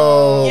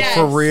 Oh, Yes,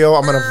 for real?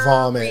 I'm going to for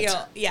vomit.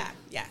 real. Yeah.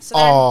 So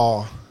then,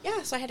 Oh.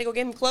 yeah, so I had to go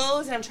get him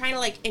clothes, and I'm trying to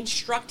like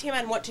instruct him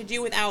on what to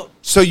do without.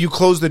 So you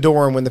closed the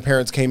door, and when the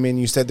parents came in,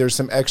 you said there's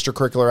some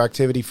extracurricular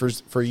activity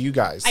for you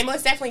guys. I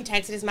most definitely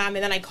texted his mom,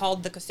 and then I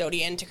called the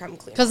custodian to come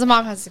clean. Because the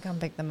mom has to come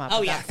pick them up. Oh,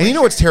 at yeah. that and you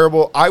know what's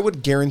terrible? I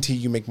would guarantee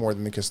you make more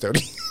than the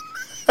custodian.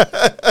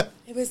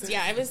 It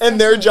was And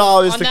their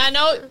job is On to... that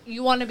note,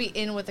 you want to be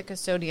in with the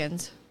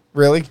custodians.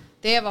 Really?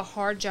 They have a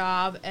hard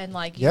job, and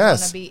like you Yes.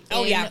 want to be in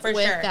Oh, yeah, for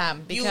with sure.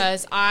 them You-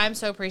 because I'm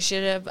so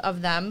appreciative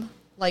of them.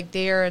 Like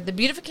they're the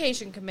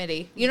beautification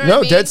committee. You know what No,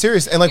 I mean? dead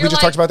serious. And like You're we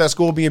just talked about that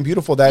school being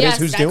beautiful. That is Yes,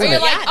 who's that's- doing or it.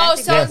 you're like, Yeah, oh,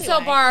 that's so and exactly so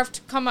why. barfed.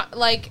 Come on,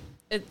 like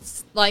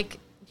it's like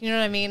You know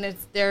what I mean?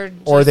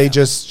 Or they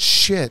just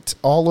shit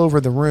all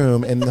over the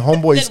room, and the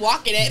homeboy's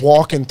Then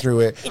walking through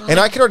it. And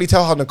I could already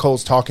tell how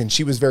Nicole's talking.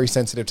 She was very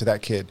sensitive to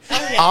that kid.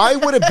 Oh, yeah. I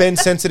would have been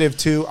sensitive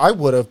too. I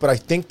would have, but I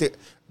think that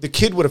the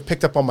kid would have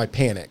picked up on my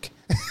panic.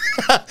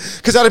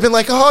 Because I'd have been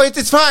like, oh,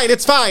 it's fine.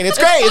 It's fine. It's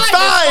great. It's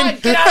fine.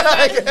 Get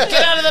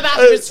out of the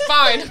bathroom. It's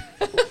fine.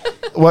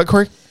 What,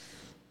 Corey?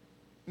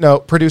 No,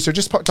 producer,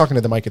 just talking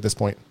to the mic at this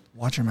point.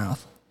 Watch your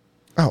mouth.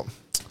 Oh,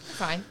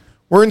 Fine.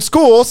 we're in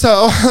school,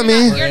 so I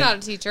mean, You're not a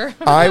teacher.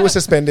 I was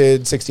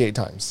suspended 68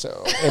 times,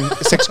 so in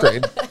 6th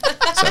grade.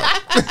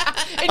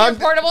 In your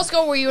portable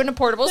school? Were you in a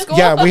portable school?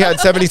 Yeah, we had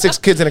 76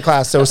 kids in a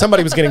class, so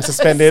somebody was getting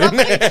suspended.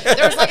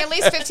 There was like at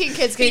least 15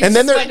 kids getting And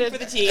then suspended. for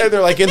the team. and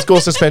they're like, in school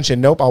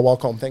suspension. Nope, I'll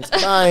walk home. Thanks.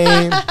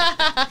 Bye.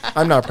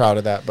 I'm not proud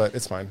of that, but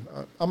it's fine.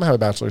 I'm going to have a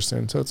bachelor's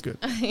soon, so it's good.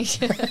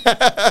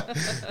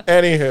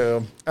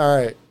 Anywho. All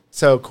right.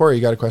 So, Corey,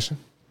 you got a question?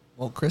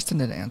 Well, Kristen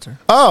didn't answer.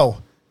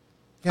 Oh.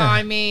 Yeah.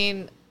 I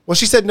mean, Well,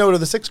 she said no to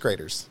the 6th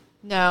graders.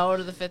 no,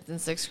 to the 5th and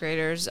 6th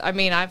graders. I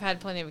mean, I've had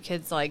plenty of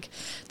kids, like,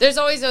 there's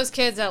always those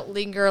kids that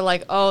linger,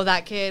 like, oh,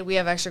 that kid, we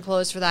have extra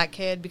clothes for that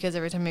kid, because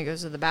every time he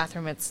goes to the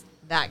bathroom, it's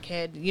that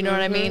kid. You know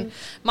what I mean?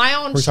 My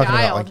own We're talking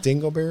about child. like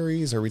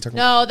dingleberries, or are we talking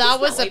No, that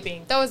Just was not a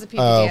wiping. pee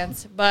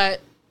dance.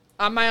 But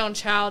on my own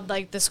child,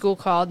 like the school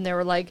called and they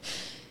were like,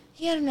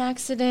 he had an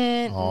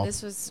accident. Aw. And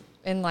this was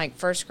in like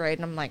 1st grade,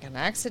 and I'm like, an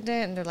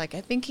accident? And they're like,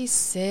 I think he's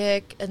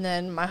sick. And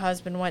then my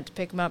husband went to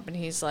pick him up, and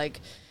he's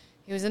like,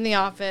 he was in the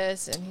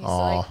office, and he's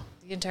Aw. like,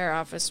 the entire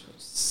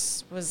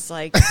office was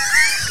like,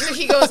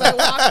 he goes, I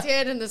walked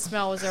in, and the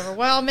smell was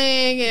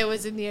overwhelming. It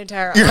was in the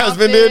entire Your office.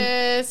 husband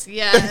did?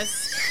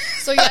 Yes.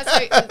 So yes,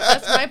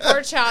 that's my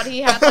poor child.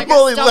 He had like I'm a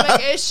only stomach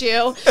laughing.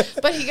 issue,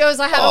 but he goes,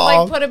 I had to Aw.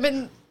 like put him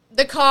in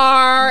the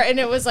car,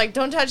 and it was like,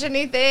 don't touch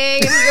anything.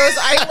 And he goes,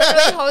 I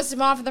literally hosed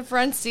him off in the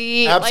front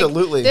seat.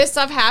 Absolutely. Like, this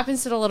stuff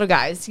happens to the little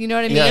guys. You know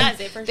what I mean? Yeah. It does,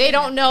 it for They sure.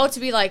 don't know to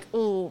be like,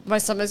 ooh, my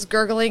stomach's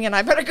gurgling, and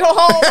I better go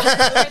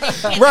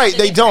home. Right,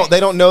 they don't. They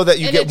don't know that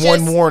you And get it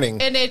one just-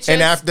 warning. and it just-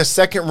 after the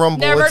second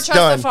rumble, Never it's trust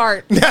done. a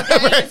fart. Never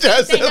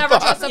trust They a never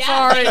fart. trust a Yeah,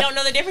 fart. they don't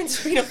know the difference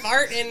between a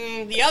fart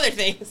and the other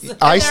things. They're on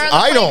the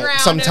I don't playground,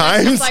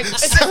 sometimes. and it's just like-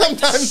 it's just like-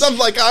 Sometimes I'm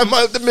like, I'm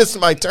about to miss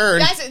my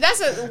turn.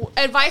 That's a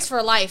advice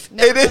for life.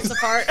 Never It trust is. a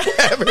fart.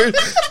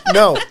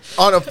 No,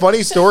 on a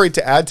funny story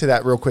to add to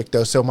that real quick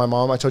though. So my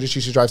mom, I told you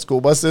she should drive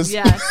school buses.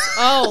 Yes.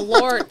 Oh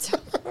Lord.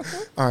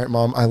 All right,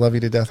 Mom, I love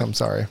you to death. I'm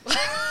sorry.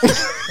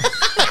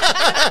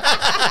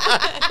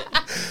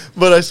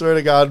 But I swear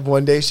to God,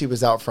 one day she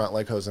was out front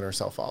like hosing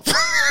herself off.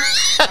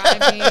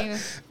 I mean,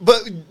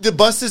 But the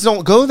buses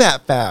don't go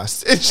that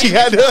fast, and she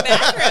had to.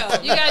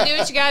 Bathroom. you gotta do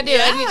what you gotta do.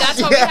 I mean,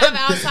 that's what Yeah. we have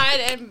outside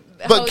and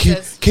But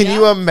hoses. can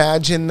you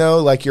imagine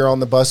though? Like you're on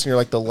the bus and you're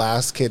like the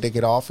last kid to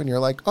get off, and you're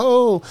like,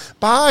 "Oh,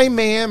 bye,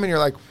 ma'am," and you're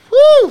like,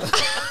 "Woo!"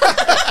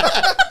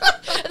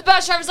 The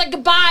bus driver's like,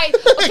 goodbye.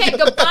 Okay,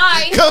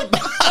 goodbye.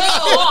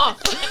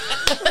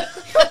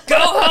 Go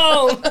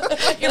home.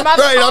 Your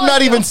mother Right, I'm calling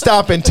not you. even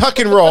stopping. Tuck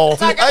and roll.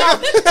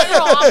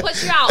 I'll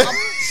push you out.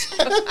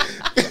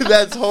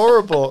 That's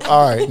horrible.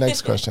 All right,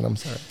 next question. I'm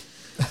sorry.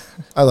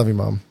 I love you,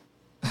 Mom.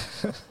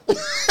 Mom's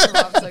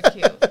so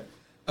cute.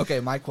 Okay,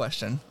 my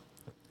question.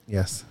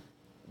 Yes.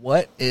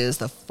 What is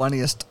the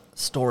funniest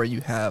story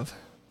you have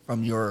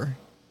from your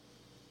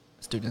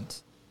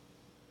students?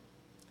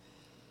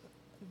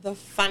 The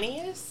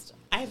funniest?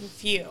 I have a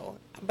few,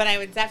 but I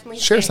would definitely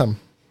Share say some.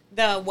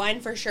 The one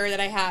for sure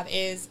that I have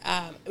is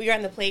we were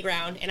on the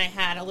playground, and I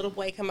had a little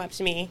boy come up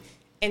to me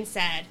and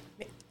said,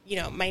 you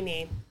know, my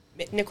name,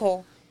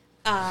 Nicole.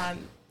 Yeah,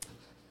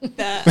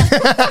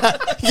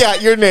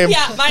 your name.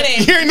 Yeah, my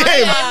name. Your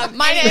name.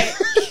 My name.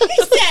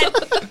 He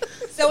said,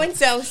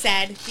 so-and-so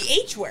said the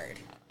H word.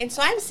 And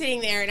so I'm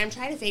sitting there, and I'm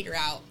trying to figure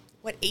out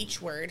what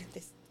H word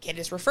this kid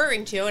is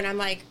referring to. And I'm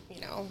like,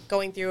 you know,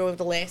 going through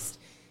the list.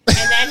 And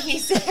then he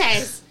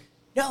says,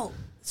 no,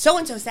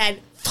 so-and-so said,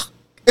 fuck.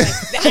 Like,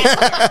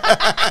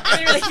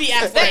 literally the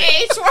F The word.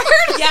 H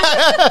word.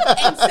 Yeah.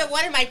 And so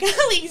one of my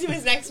colleagues who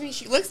was next to me,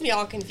 she looks at me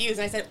all confused.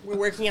 And I said, we're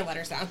working on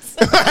letter sounds.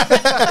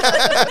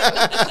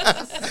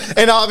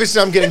 And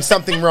obviously, I'm getting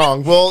something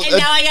wrong. Well, And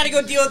now I got to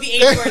go deal with the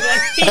H word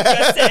that he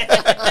just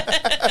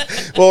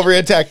said. we'll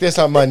reattack this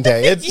on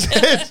Monday.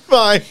 It's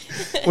fine.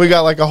 We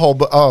got like a whole.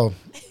 The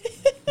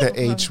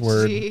H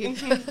word. Gee.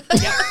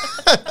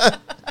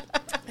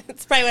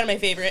 It's probably one of my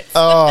favorites.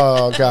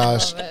 Oh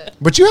gosh! Love it.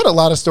 But you had a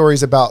lot of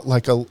stories about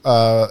like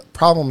a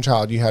problem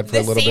child you had for The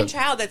a little same bit.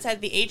 child that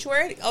said the H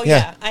word. Oh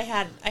Yeah.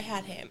 yeah, I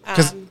had him.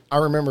 Because I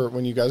remember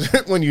when you guys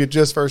when you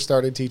just first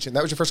started teaching.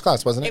 That was your first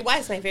class, wasn't it? It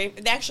was my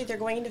favorite. Actually, they're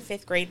going into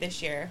 5th grade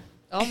this year.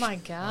 Oh my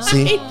god.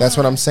 See, that's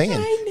what I'm saying.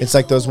 I It's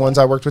like those know. ones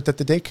I worked with at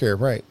the daycare.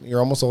 Right? You're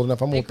almost old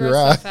enough. I'm They whoop grow your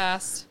so ass.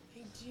 fast.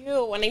 I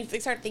do. When I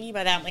started thinking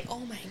about that, I'm like, oh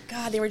my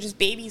god, they were just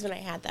babies when I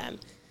had them.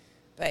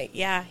 But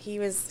yeah, he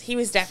was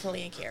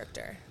definitely a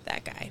character.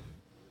 That guy.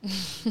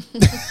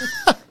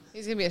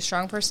 He's gonna be a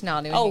strong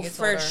personality when Oh, he gets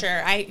for older.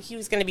 sure. He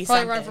was going to be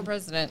Probably something. run for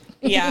president.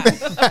 Yeah,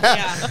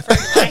 yeah. For,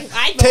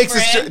 I go takes for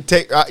a it.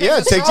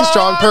 it takes a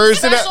strong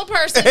person. special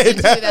person to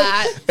do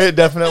that. It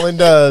definitely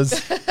does.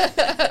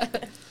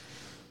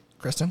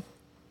 Kristen?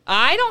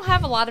 I don't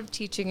have a lot of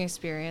teaching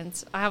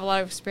experience. I have a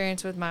lot of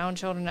experience with my own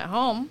children at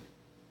home.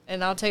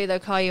 And I'll tell you, they'll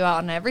call you out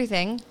on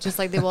everything, just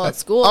like they will at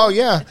school. Oh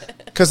yeah,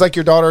 because like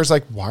your daughter's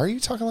like, why are you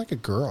talking like a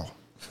girl?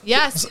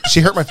 Yes.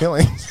 She hurt my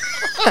feelings.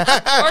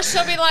 Or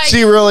she'll be like,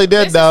 She really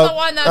did, this though. is the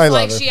one that's I love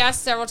like, her. she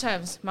asked several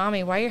times,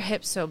 Mommy, why are your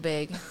hips so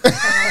big?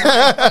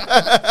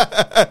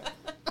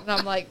 And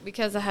I'm like,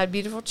 because I had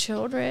beautiful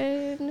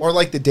children. Or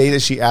like the day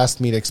that she asked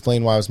me to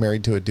explain why I was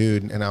married to a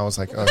dude, and I was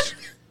like, oh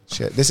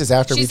shit. This is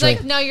after She's we drank.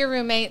 like, no, you're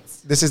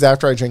roommates. This is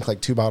after I drank like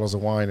 2 bottles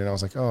of wine, and I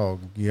was like, oh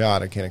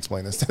God, I can't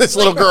explain this to this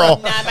little girl.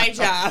 Not my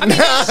job.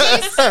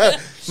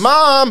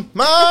 Mom.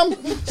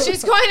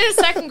 She's going into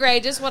second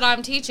grade, just what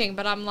I'm teaching.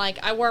 But I'm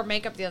like, I wore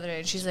makeup the other day,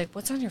 and she's like,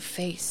 what's on your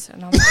face?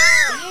 And I'm like,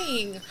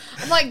 dang.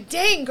 I'm like,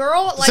 dang,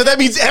 girl. Like, So that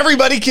means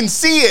everybody can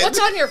see it. what's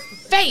on your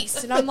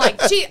face? And I'm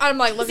like, gee, I'm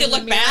like, looking it at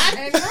look me. bad?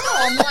 I know.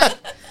 I'm like,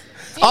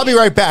 I'll be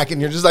right back,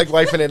 and you're just like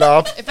wiping it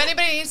off. if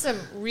anybody needs some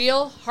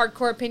real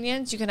hardcore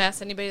opinions, you can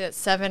ask anybody that's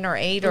 7 or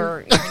 8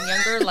 or even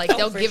younger. Like,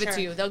 they'll for give it sure.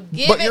 to you. They'll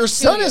give But it your to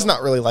son you. is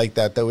not really like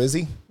that, though, is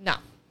he? No.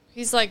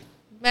 He's like,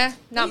 meh,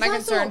 not my He's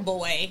also a concern.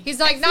 boy. He's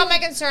like, not my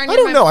concern. I You're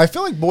don't my- know. I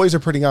feel like boys are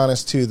pretty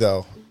honest too,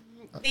 though.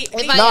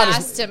 If Not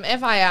as-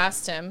 I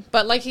asked him,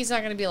 but like he's not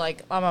going to be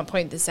like, I'm going to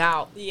point this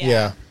out.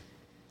 Yeah.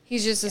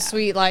 He's just a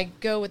sweet, like,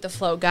 go with the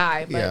flow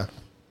guy. But, Yeah.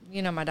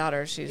 you know, my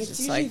daughter, she's It's just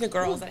usually like, the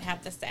girls that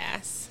have the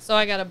sass. so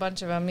I got a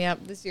bunch of them,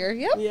 this year.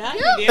 Yep. Yeah, Yep,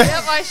 you do.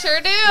 yep, I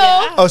sure do.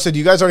 Yeah. Oh, so do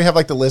you guys already have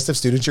like the list of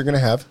students you're going to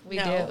have? We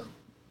No.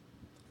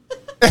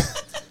 do.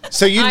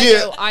 So you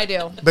I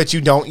do. but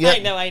you don't yet. I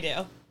know I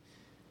do.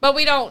 But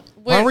we don't.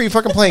 Why were you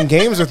fucking playing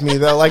games with me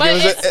though? Like But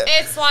it was.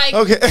 it's like,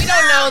 okay. we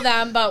don't know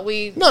them, but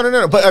we.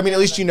 No. But I mean, at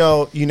least you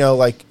know,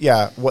 like,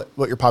 yeah, what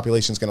your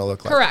population's going to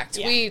look like. Correct.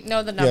 Yeah. We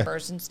know the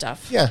numbers and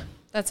stuff. Yeah.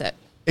 That's it.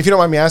 If you don't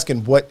mind me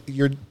asking, what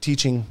you're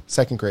teaching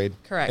second grade?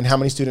 Correct. And how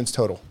many students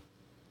total?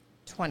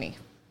 20.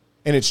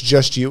 And it's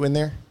just you in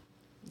there.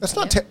 That's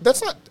not.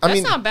 That's not. I That's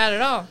mean, not bad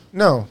at all.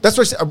 no. That's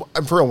what I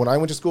said. For real. When I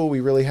went to school, we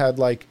really had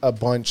like a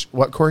bunch.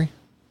 What, Corey?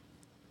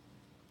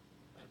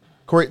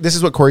 Corey, this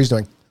is what Corey's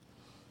doing.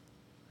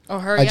 Or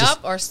hurry just-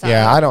 up or stop.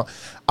 Yeah, I don't.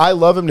 I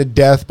love him to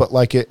death, but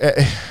like it.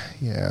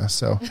 Yeah.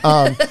 So,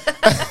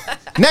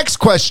 next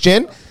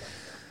question.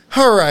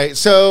 All right.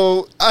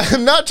 So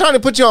I'm not trying to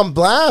put you on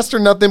blast or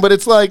nothing, but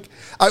it's like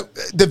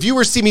the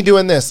viewers see me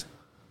doing this.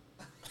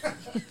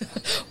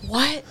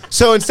 What?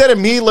 So instead of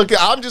me looking,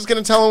 I'm just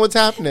gonna tell them what's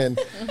happening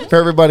for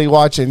everybody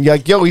watching.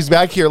 Like, yo, he's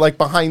back here, like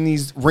behind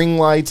these ring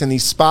lights and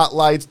these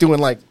spotlights, doing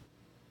like,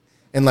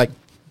 and like.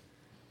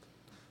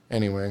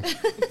 Anyway.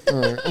 All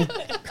right.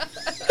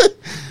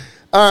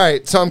 All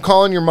right, so I'm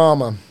calling your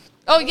mama.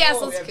 Oh,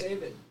 yes. Let's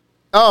get.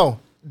 Oh,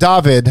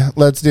 David,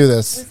 let's do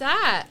What's this.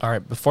 that? All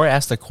right, before I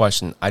ask the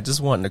question, I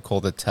just want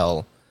Nicole to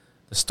tell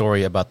the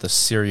story about the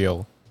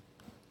serial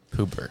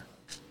pooper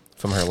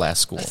from her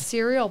last school.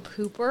 Cereal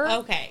pooper?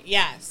 Okay,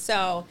 yeah.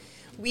 So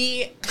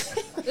we.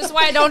 This is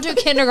why I don't do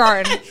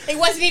kindergarten. It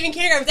wasn't even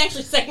kindergarten. It was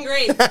actually second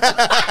grade.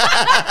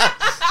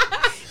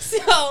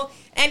 So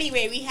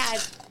anyway,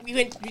 we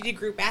did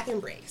group bathroom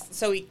breaks.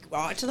 So we go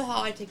out to the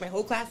hall. I take my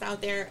whole class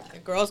out there. The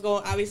girls go,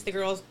 obviously the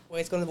girls,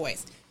 boys go to the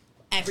boys.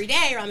 Every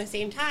day around the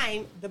same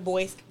time, the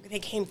boys, they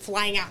came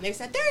flying out and they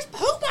said, "There's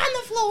poop on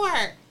the floor."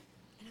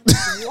 And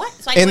I'm like, what?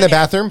 So I In go the there,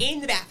 bathroom? In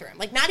the bathroom.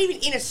 Like not even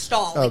in a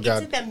stall. Oh, Like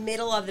God. it's in the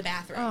middle of the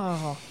bathroom.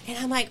 Oh. And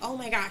I'm like, oh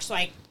my gosh. So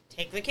I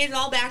take the kids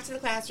all back to the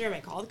classroom. I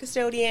call the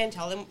custodian,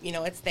 tell them,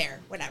 it's there,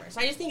 whatever. So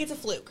I just think it's a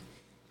fluke.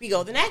 We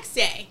go the next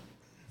day,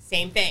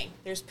 same thing.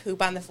 There's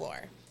poop on the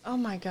floor. Oh,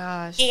 my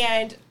gosh.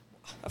 And,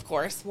 of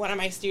course, one of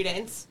my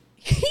students,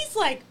 he's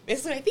like,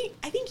 Miss Lou, I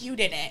think you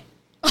did it.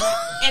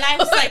 And I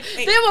was like,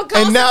 wait. Then we'll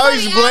call And now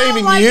somebody he's out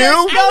blaming like you?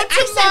 there's No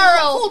I said,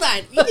 tomorrow. hold on.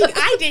 You think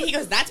I did? He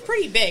goes, that's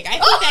pretty big. I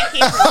think that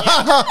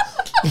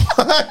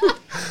came from you.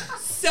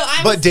 So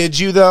I was, But did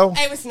you though?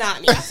 I was not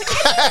me. I was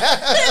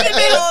like, in the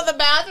middle of the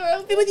bathroom.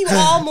 I've been with you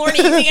all morning.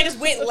 You think I just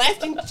went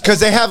left and Because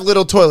they have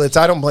little toilets.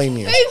 I don't blame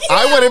you.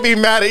 I wouldn't be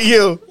mad at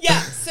you.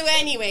 yeah. So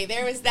anyway,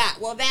 there was that.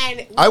 Well,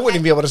 then I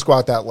wouldn't be able to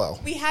squat that low.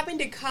 We happened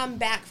to come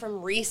back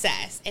from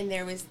recess, and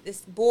there was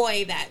this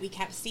boy that we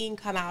kept seeing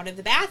come out of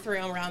the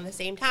bathroom around the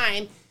same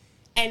time.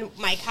 And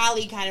my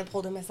colleague kind of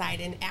pulled him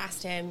aside and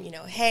asked him,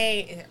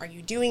 hey, are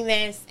you doing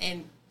this?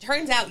 And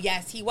turns out,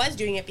 yes, he was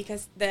doing it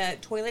because the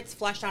toilets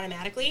flushed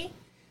automatically.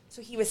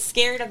 So he was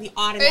scared of the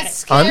automatic. It's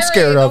scary, I'm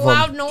scared of the them.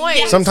 loud noise.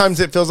 Yes. Sometimes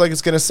it feels like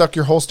it's going to suck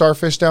your whole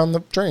starfish down the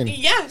drain.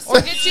 Yes. Or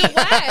get you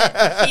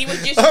wet. He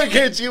was just I'll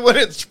get you when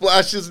it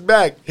splashes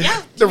back.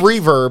 Yeah. The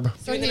reverb.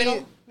 in the middle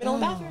of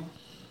the bathroom.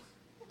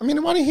 I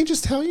mean, why didn't he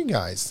just tell you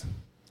guys?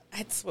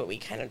 That's what we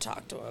kind of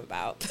talked to him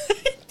about.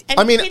 And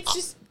I mean, it's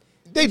just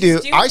They do.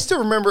 do. I still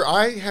remember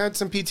I had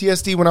some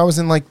PTSD when I was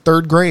in like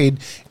 3rd grade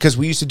because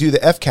we used to do the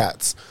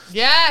FCATs.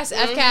 Yes,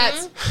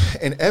 FCATs.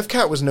 And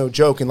FCAT was no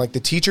joke. And like the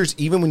teachers,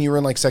 even when you were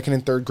in like 2nd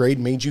and 3rd grade,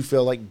 made you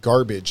feel like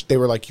garbage. They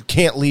were like, you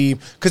can't leave.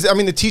 Because I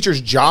mean, the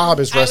teacher's job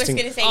is I was resting.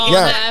 going to say, All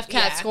Yeah. the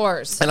FCAT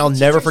scores. And I'll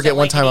never Teachers forget don't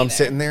one like it time I'm either.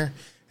 sitting there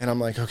and I'm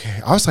like,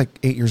 okay, I was like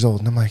 8 years old.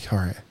 And I'm like, all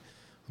right,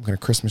 I'm going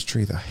to Christmas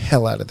tree the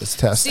hell out of this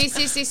test.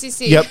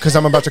 C. Yep, because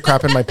I'm about to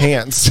crap in my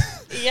pants.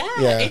 Yeah,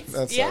 Yeah, it's,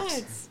 that yeah, sucks.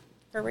 it's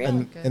for real.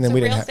 And It's then a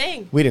we real didn't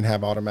thing. we didn't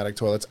have automatic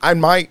toilets. In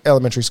my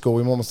elementary school,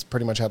 we almost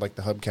pretty much had like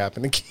the hubcap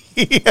and the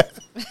key.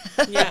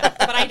 Yeah,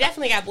 but I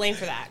definitely got blamed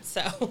for that.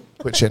 So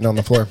Quit shitting on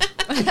the floor.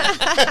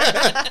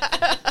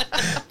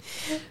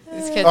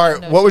 These kids All don't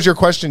right, know what was your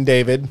question,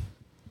 David?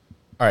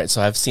 All right,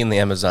 so I've seen the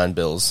Amazon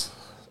bills.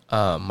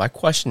 My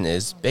question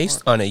is,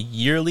 based on a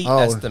yearly Oh.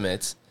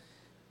 estimate,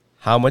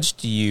 how much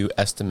do you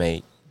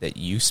estimate that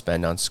you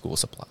spend on school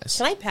supplies?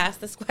 can I pass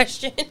this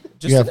question?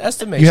 Just an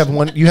estimation. You have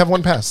one. You have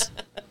one pass.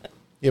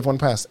 You have one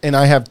pass, and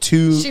I have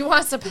two. She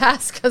wants to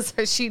pass because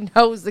she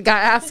knows the guy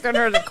asking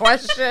her the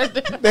question.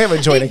 They have a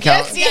joint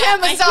account. Gets the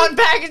Amazon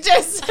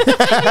packages.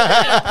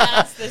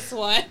 Pass this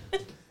one.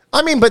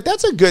 I mean, but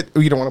that's a good.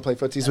 Oh, you don't want to play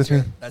footsies with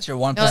me? That's your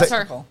one. No, that's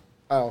her. Nicole.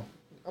 Oh,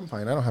 I'm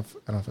fine. I don't have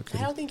a I cookie.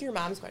 don't think your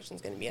mom's question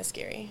is going to be as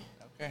scary.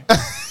 Okay.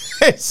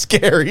 It's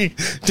scary.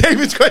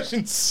 David's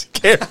question's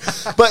scary.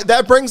 But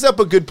that brings up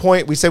a good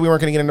point. We said we weren't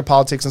going to get into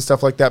politics and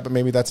stuff like that, but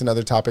maybe that's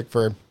another topic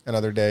for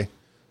another day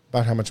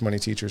about how much money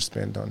teachers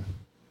spend on.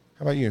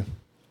 How about you?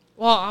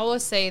 Well, I will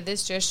say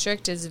this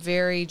district is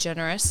very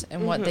generous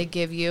in what they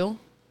give you.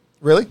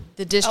 Really?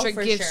 The district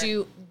for gives sure.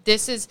 you.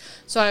 This is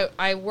so.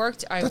 I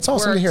worked. That's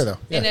awesome to hear, though.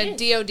 In Yeah. a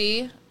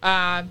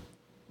DoD.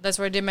 That's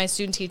where I did my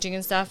student teaching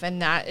and stuff,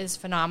 and that is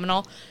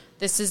phenomenal.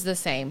 This is the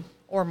same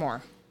or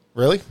more.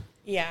 Really?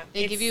 Yeah.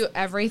 They give you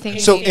everything.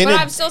 So you need. in But a-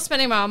 I'm still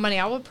spending my own money.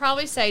 I would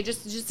probably say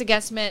just a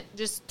guesstimate.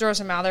 Just throw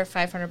some out there.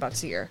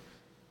 $500 a year.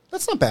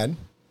 That's not bad.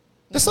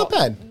 That's not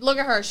bad. Look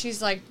at her.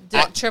 She's like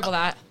triple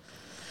that.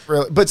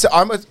 Really? But so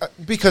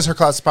because her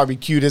class is probably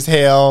cute as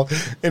hell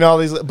and all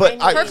these.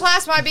 But Her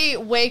class might be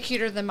way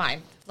cuter than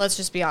mine. Let's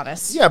just be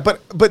honest. yeah,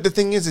 but the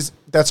thing is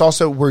that's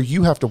also where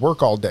you have to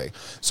work all day.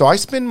 So I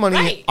spend money.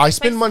 Right. I It's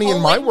spend like money in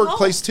whole my life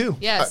workplace home. too.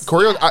 Yes.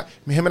 Corey,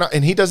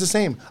 and he does the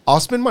same. I'll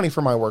spend money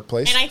for my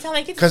workplace. And I tell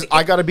my kids because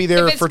I got to be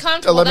there If it's for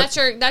comfortable,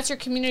 11. that's your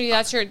community.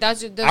 Those I are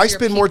your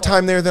spend more people.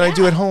 time there than I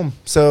do Yeah. at home.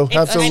 So It's-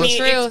 absolutely, I mean,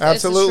 Truth. It's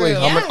absolutely. the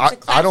truth. I'm Yeah,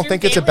 it's a I don't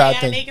think it's a classroom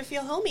bad family. thing. Make it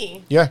feel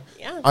homey. Yeah.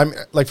 Yeah. I'm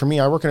like, for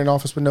me, I work in an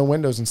office with no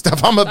windows and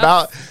stuff. I'm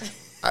about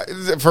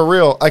for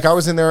real. Like I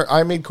was in there.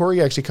 I made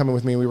Corey actually come in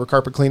with me. We were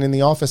carpet cleaning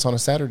the office on a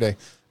Saturday.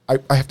 I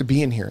have to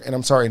be in here, and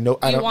I'm sorry. No,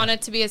 I You don't want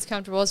it to be as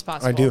comfortable as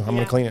possible. I do. I'm Yeah.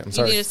 gonna clean it. I'm You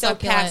sorry. need a So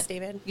succulent. pass,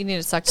 David. You need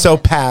a succulent. So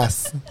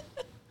pass.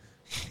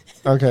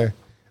 Okay.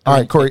 All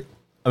right, Corey.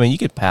 I mean, you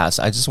could pass.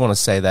 I just want to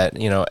say that,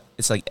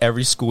 it's like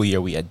every school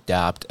year we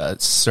adapt a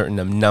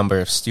certain number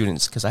of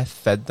students because I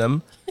fed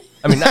them.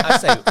 I mean, not I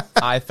say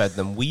I fed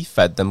them. We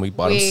fed them. We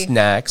bought them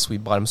snacks. We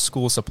bought them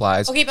school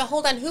supplies. Okay, but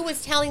hold on. Who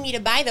was telling me to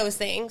buy those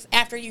things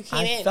after you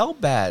came I in?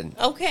 felt bad.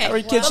 Okay,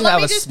 Every well- kid But should let have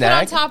me a just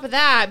snack. put on top of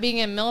that, being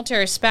a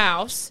military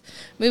spouse,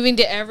 moving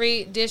to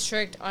every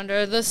district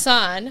under the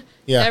sun.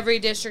 Yeah. Every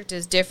district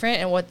is different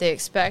in what they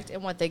expect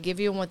and what they give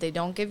you and what they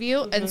don't give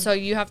you, and so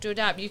you have to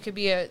adapt. You could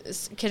be a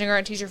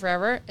kindergarten teacher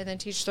forever and then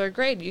teach 3rd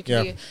grade. You could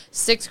Yeah. be a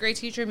 6th grade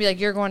teacher and be like,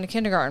 "You're going to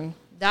kindergarten."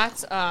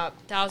 That's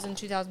 $1,000,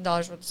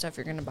 $2,000 worth of stuff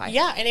you're going to buy.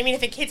 Yeah, and I mean,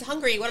 if a kid's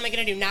hungry, what am I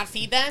going to do? Not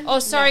feed them? Oh,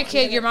 sorry, No, I'm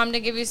kid. gonna- Your mom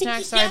didn't give you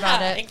snacks. Sorry about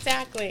Yeah, it.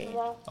 Exactly.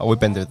 Oh, we've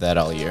been through that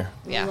all year.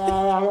 Yeah.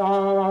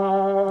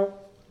 What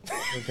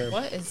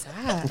is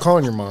that? I'm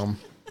calling your mom.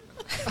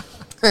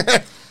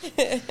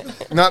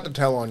 Not to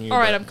tell on you. All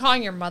right, but- I'm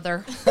calling your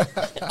mother.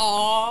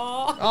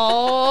 Aw.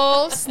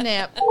 Oh,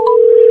 snap.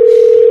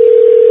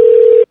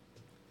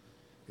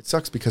 It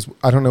sucks because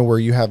I don't know where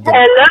you have them.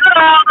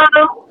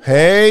 Hello.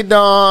 Hey,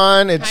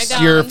 Dawn. It's Hi,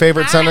 Dawn. your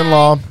favorite Hi.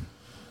 son-in-law.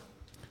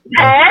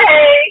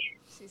 Hey.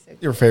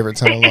 Your favorite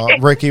son-in-law.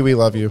 Ricky, we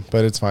love you,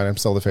 but it's fine. I'm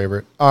still the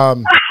favorite. I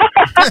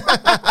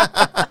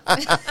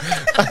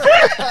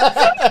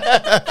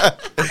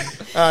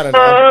don't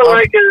know. Oh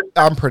my goodness.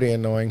 I'm pretty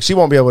annoying. She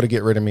won't be able to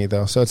get rid of me,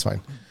 though, so it's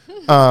fine.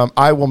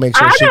 I will make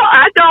sure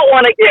I don't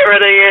want to get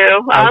rid of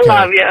you. I Okay.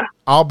 love you.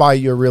 I'll buy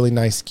you a really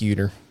nice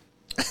scooter.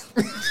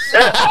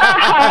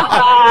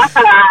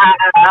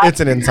 It's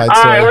an inside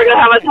All right, we're story.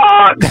 gonna have a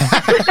talk.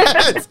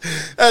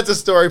 That's a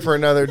story for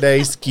another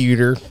day,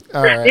 Scooter.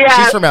 All right. Yeah,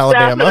 She's from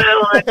Alabama.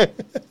 definitely.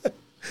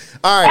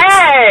 All right.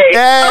 Hey.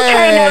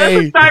 Okay, now this Hey.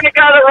 is starting to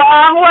go the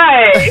wrong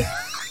way.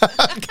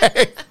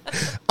 Okay.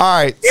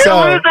 All right. You're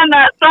So losing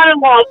that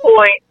son-in-law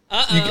point.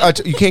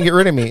 you can't get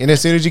rid of me. And as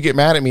soon as you get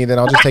mad at me, then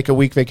I'll just take a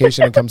week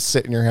vacation and come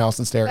sit in your house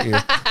and stare at you.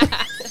 All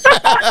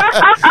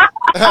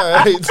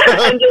right. So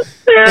And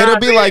just stare it'll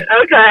at be me. like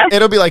Okay.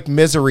 it'll be like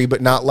Misery,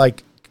 but not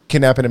like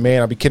kidnapping a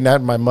man. I'll be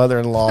kidnapping my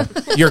mother-in-law.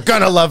 You're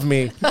gonna love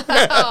me.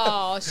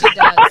 Oh, she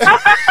does.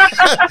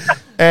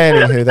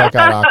 Anywho, that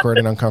got awkward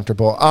and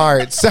uncomfortable. All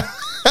right,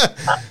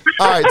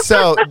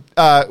 so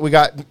we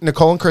got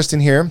Nicole and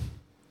Kristen here.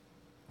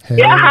 Hey.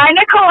 Yeah, hi,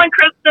 Nicole and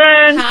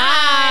Kristen.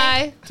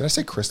 Hi. Did I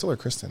say Crystal or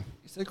Kristen?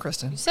 You said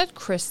Kristen. You said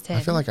Kristen.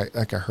 I feel like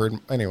I heard.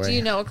 Anyway, Do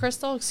you know a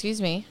Crystal? Excuse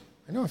me.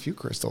 I know a few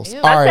crystals. Ew.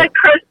 All I right. said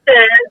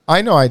Kristen.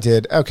 I know I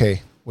did.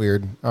 Okay,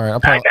 weird. All right,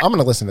 I'm going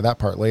to listen to that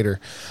part later.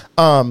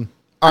 All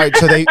right,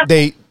 so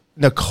they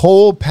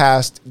Nicole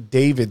passed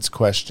David's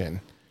question.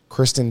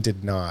 Kristen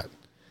did not.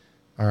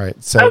 All right,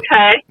 so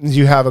Okay.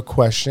 you have a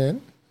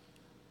question?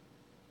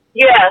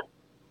 Yes.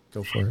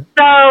 Go for it.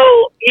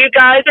 So you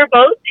guys are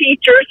both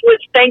teachers,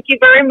 which thank you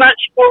very much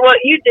for what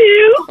you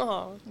do.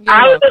 Oh, You're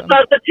I was welcome. a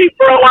substitute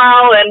for a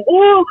while, and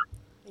woo,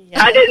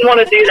 yeah. I didn't want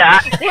to do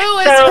that. Woo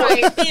is So-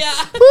 right.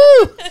 Yeah.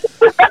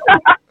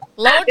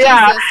 Lord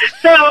Yeah. Jesus.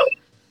 So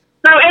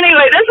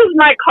anyway, this is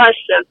my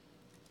question.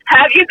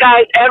 Have you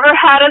guys ever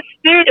had a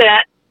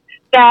student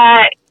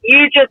that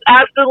you just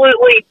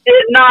absolutely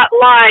did not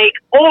like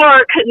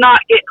or could not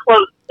get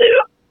close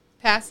to?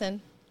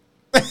 Passing.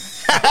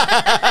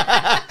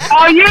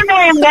 Oh, you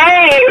name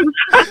names.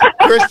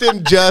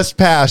 Kristen just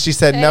passed. She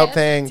said, "No, Pass.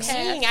 thanks."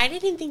 Dang, I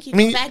didn't think you'd I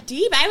mean- go that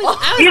deep. I was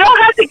You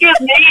don't have to give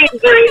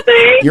names or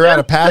anything. You're out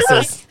of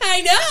passes.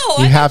 I know.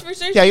 You I have, thought for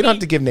sure yeah. You she'd don't have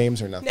be- to give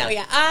names or nothing. No,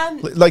 yeah.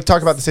 Like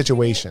talk about the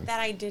situation. That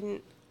I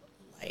didn't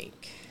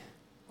like.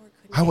 Or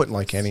couldn't I get wouldn't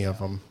like close any to. of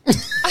them.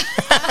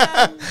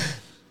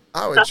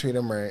 I would treat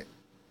them right,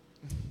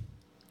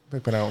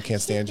 but I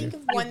can't stand you.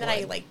 Think of one that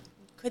I like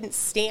couldn't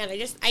stand.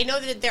 I know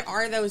that there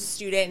are those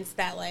students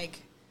that like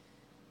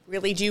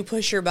really do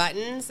push your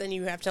buttons, and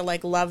you have to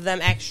like love them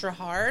extra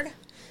hard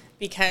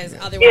because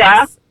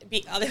otherwise,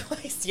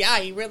 yeah,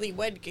 you really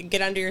would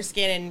get under your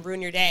skin and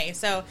ruin your day.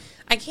 So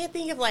I can't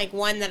think of like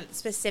one that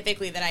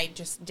specifically that I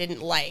just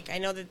didn't like. I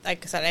know that,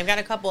 like I said, I've got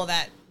a couple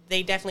that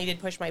they definitely did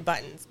push my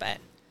buttons, but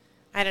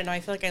I don't know. I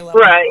feel like I love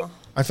Right. them all.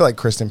 I feel like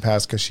Kristen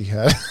passed because she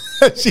had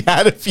she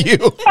had a few.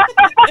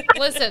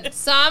 Listen,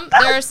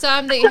 there are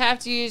some that you have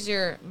to use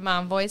your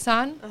mom voice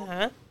on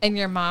Uh-huh. and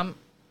your mom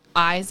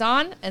eyes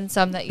on, and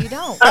some that you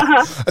don't.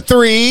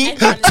 3,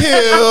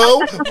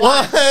 2,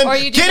 1. Or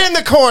you do Get the- in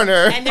the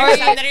corner. And there's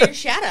some that are your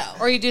shadow.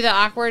 Or you do the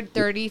awkward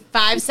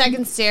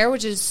 35-second stare,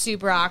 which is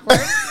super awkward.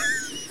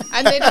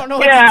 And they don't know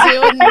what Yeah. to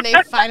do, and then they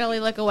finally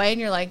look away, and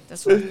you're like,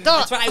 "This one,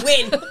 That's why I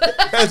win.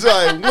 That's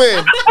why I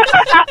win.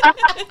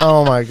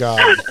 Oh my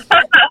god.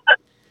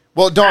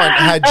 Well, Dawn,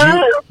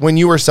 when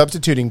you were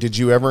substituting, did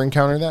you ever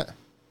encounter that?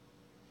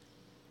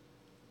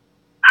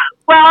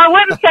 Well, I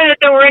wouldn't say that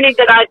there were any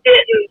that I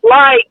didn't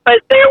like, but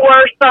there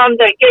were some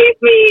that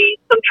gave me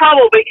some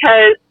trouble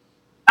because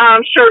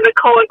I'm sure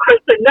Nicole and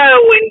Kristen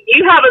know when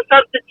you have a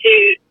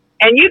substitute,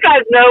 and you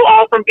guys know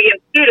all from being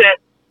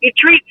students, you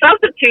treat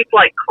substitutes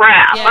like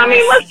crap. Yes. I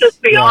mean, let's just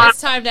be Yeah. honest.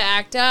 It's time to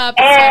act up.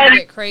 It's time to And-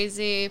 get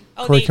crazy."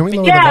 Oh, Corey, can we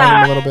lower Yeah. the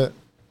volume a little bit?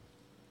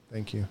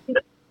 Thank you.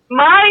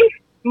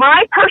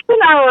 My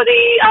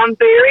personality, I'm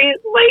very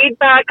laid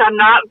back. I'm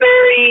not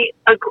very,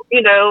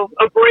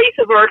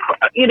 abrasive or,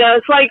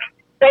 it's like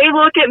they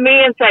look at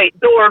me and say,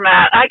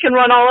 doormat, I can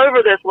run all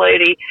over this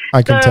lady.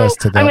 I can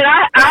attest to that. I mean,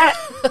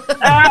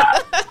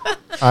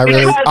 I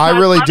because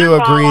really my do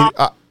agree.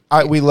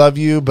 mother-in-law- We love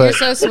you, but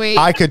You're so sweet.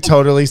 I could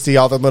totally see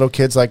all the little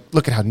kids like,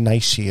 look at how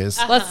nice she is.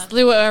 Let's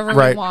do whatever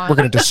Right, we want. we're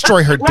gonna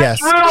destroy her let's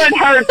desk. ruin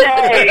her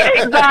day.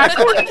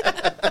 Exactly.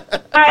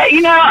 But,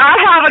 I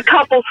have a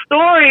couple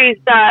stories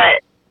that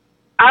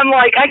I'm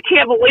like, I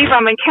can't believe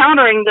I'm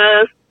encountering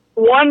this.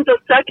 One's a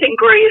second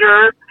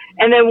grader,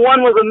 and then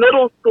one was a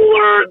middle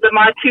schooler,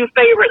 my two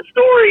favorite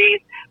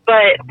stories.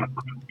 But,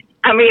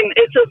 I mean,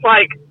 it's just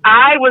like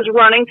I was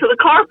running to the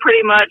car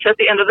pretty much at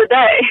the end of the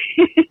day.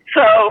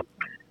 So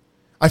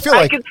I feel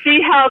I like could see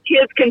how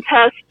kids can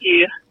test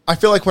you.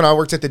 when I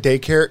worked at the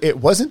daycare, it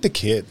wasn't the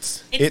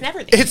kids. It's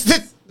never the It's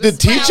the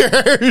teachers.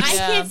 I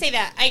Yeah. can't say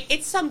that.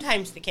 It's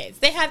sometimes the kids.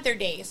 They have their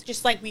days,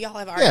 just like we all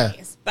have our Yeah.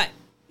 days. But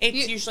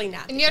it's usually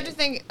not. And the you have to kids.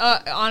 think,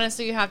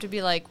 honestly, you have to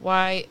be like,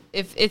 why?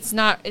 If it's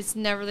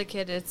never the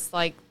kid. It's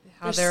like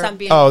how There's they're something-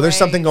 being Oh, there's raised.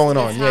 something going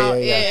on. It's Yeah, how-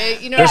 yeah.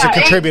 You know, There's a what I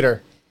mean?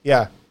 contributor.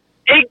 Yeah.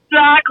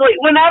 Exactly.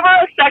 Whenever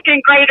a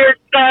second grader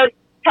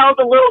tells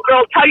a little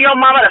girl, tell your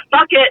mama to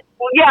suck it,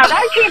 well, yeah,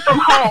 that came from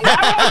home.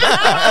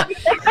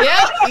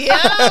 Yep.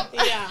 Yeah.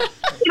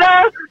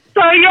 So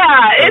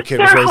yeah, That it's kid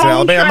their was raised in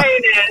home Alabama.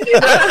 training.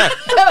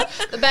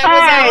 The back was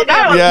Hey, that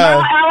Alabama. was Yeah.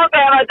 not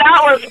Alabama. That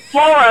was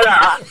Florida.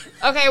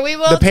 Okay, we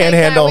will The take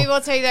Panhandle. that. We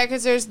will take that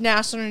because there's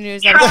national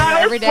news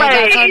every day.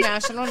 That's our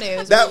national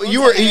news. That We will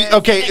you were take it.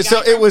 okay. The So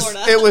guy from it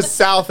Florida. was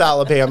South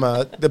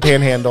Alabama, the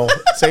Panhandle,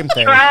 same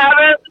thing.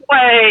 Travis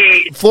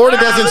Wade. Florida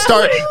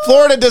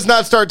does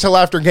not start till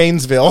after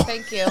Gainesville.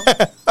 Thank you.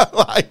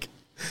 Like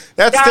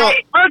that's still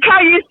Hey, look how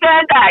you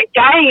said that.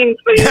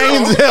 Gainesville.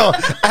 Gainesville,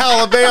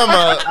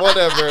 Alabama,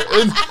 whatever.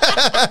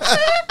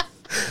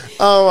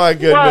 Oh my Look,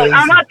 goodness.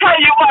 I'm going to tell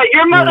you what.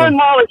 Your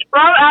mother-in-law is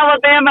from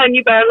Alabama, and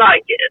you better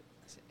like it.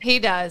 He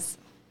does.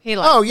 He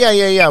likes. Oh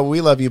yeah.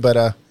 We love you,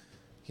 but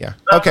yeah.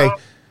 Okay.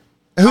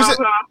 Who's it? It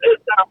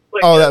sounds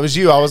like Oh, it. that was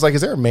you. I was like, is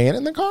there a man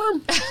in the car?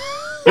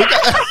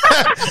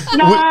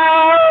 No,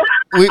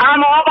 we-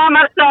 I'm all by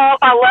myself.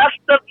 I left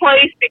the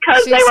place because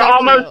She's they were so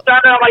almost cute.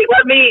 done. I'm like,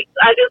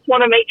 I just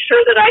want to make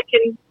sure that I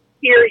can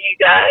hear you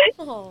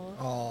guys.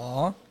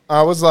 Aw.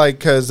 I was like,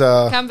 because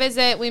Come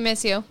visit. We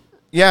miss you.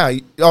 yeah.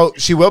 Oh,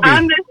 she will be I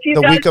miss you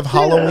the guys week of too.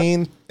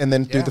 Halloween, and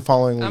then do the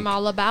following week. I'm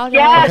all about it.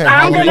 Yes, Okay,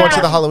 I'm you're gonna, going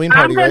to the Halloween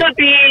party, I'm gonna right?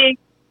 be.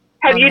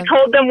 Have you Okay.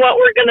 told them what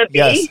we're gonna be?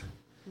 Yes.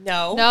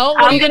 No. No,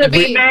 what are I'm you going to gonna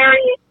be be?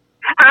 Mary.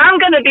 I'm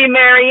gonna be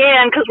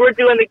Marianne because we're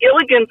doing the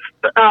Gilligan's.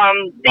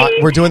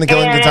 We're doing the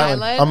Gilligan's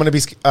and Island. I'm going to be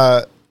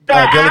The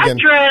Gilligan.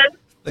 actress.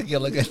 The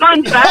Gilligan.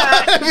 Fun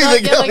fact. Be the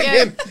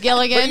Gilligan.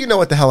 Gilligan. But you know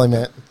what the hell I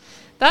meant.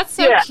 That's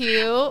so Yeah.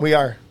 cute. We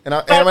are. And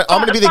I'm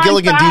going to be the Fun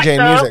Gilligan fact, DJ in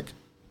though. music.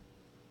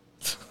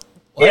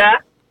 What? Yeah,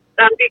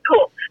 that'd be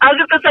cool. I was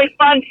just gonna say,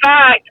 fun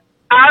fact.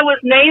 I was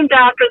named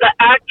after the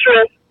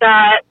actress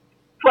that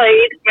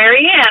played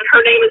Marianne.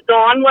 Her name is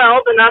Dawn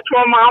Wells, and that's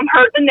where Mom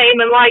heard the name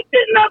and liked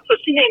it, and that's what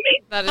she named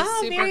me. That is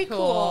Oh, super very cool.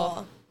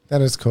 cool.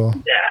 That is cool.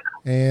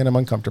 Yeah. And I'm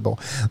uncomfortable.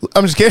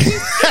 I'm just kidding.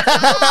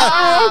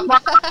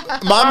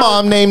 My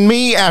mom named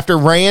me after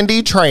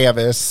Randy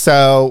Travis.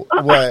 So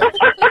what?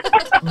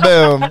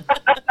 Boom.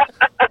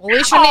 At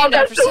least you're named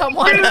after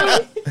someone.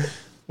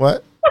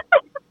 What?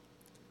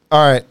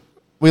 All right.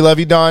 We love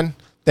you, Dawn.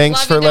 Thanks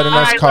Love for you, letting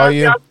Dawn. us I call love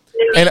you. y'all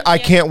too. And I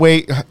can't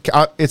wait.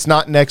 It's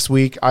not next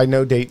week. I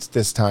know dates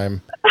this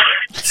time.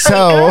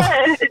 So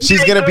Good.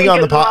 she's going to be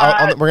on the Good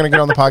luck. we're going to get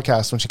on the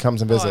podcast when she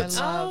comes and visits.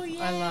 Oh, I yay.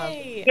 love.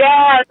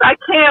 Yes, I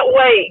can't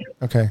wait.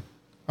 Okay.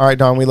 All right,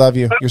 Dawn, we love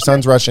you. Your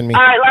son's rushing me.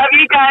 All right, love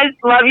you guys.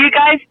 Love you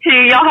guys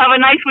too. Y'all have a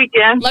nice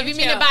weekend. Love you,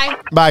 Mina. Bye.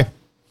 Bye.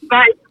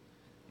 Bye.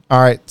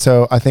 All right,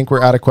 so I think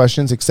we're out of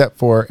questions except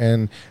for,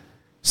 and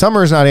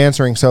Summer's not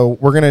answering, so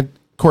we're going to,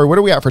 Corey, what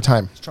are we at for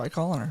time? Let's try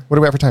calling her. What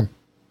are we at for time?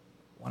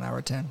 1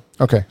 hour 10.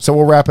 Okay, so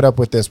we'll wrap it up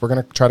with this. We're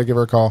going to try to give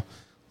her a call,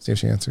 see if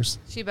she answers.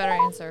 She better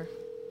answer.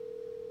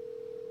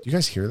 Do you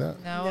guys hear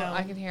that? No, No.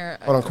 I can hear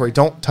it. Hold on, Corey,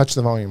 don't touch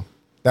the volume.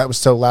 That was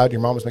so loud,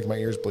 your mom was making my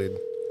ears bleed.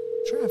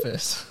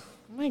 Travis.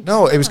 Oh my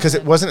No, it was because it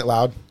God. wasn't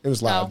loud. It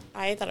was loud. No,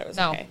 I thought it was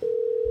no. okay.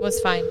 It was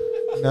fine.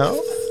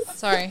 No?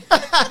 Sorry.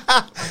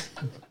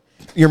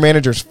 Your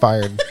manager's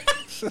fired.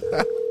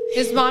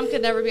 His mom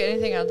could never be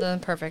anything other than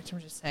perfect. I'm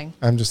just saying.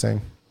 I'm just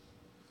saying.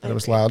 That it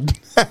was loud.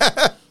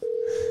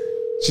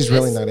 She's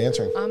really not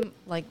answering. I'm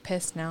like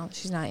pissed now.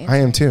 She's not answering. I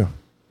am too.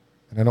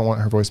 And I don't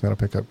want her voicemail to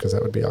pick up because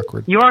that would be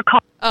awkward. Your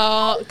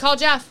call. Call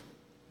Jeff.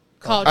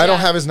 Call Jeff. I don't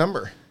have his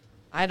number.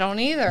 I don't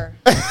either.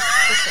 Corey?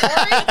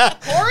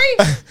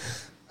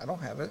 I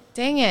don't have it.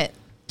 Dang it.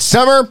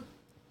 Summer,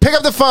 pick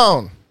up the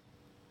phone.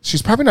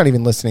 She's probably not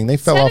even listening. They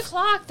fell 10 off.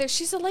 o'clock.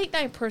 She's a late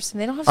night person.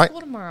 They don't have I- school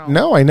tomorrow.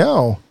 No, I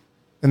know.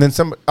 And then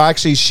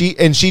actually, she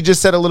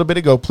just said a little bit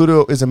ago,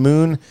 Pluto is a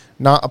moon,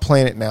 not a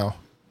planet now,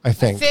 I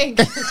think. Think.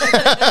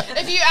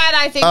 If you add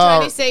I think to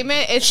any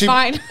statement, it's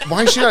fine.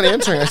 Why is she not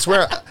answering? I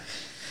swear.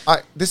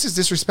 This is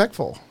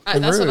disrespectful.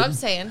 And That's rude. what I'm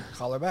saying.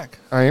 Call her back.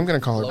 I am going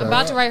to call her I'm back.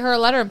 about to write her a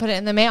letter and put it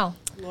in the mail.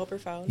 Blow up her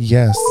phone.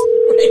 Yes.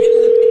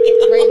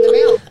 Right in the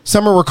mail.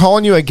 Summer, we're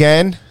calling you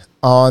again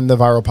on the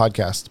Viral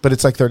Podcast, but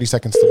it's like 30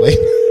 seconds delayed.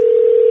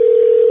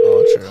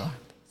 Oh, true.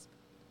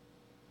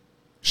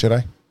 Should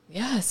I?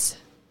 Yes.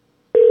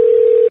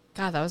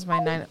 God, that was my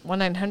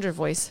 1-900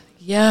 voice.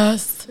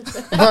 Yes.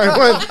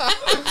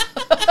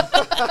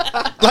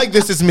 Like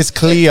this is Miss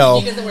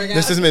Cleo.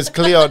 This is Miss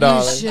Cleo, You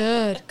darling.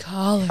 should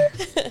call her.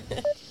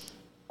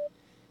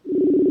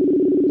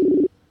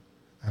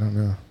 I don't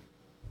know.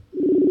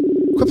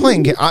 Quit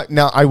playing.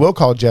 Now I will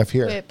call Jeff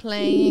here Quit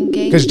playing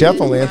games. because Jeff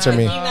will answer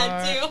me.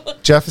 That too.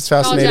 Jeff is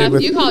Call fascinated Jeff.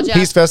 with. You call Jeff.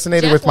 He's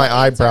fascinated Jeff with my won't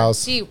answer.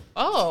 eyebrows. Your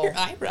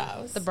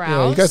Eyebrows. the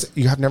Yeah, brows.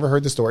 you have never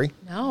heard the story.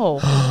 No.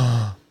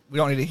 We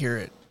don't need to hear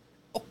it.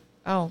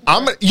 Oh.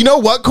 You know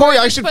what, Corey?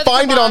 I should Put the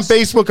find it on kibosh-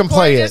 Facebook and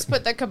Corey play it. just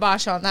put the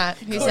kibosh on that.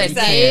 He Corey said,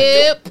 said,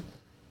 "Yep."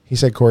 He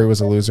said Corey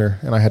was a loser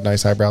and I had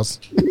nice eyebrows.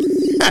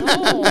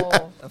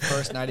 Oh. The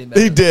first 90 He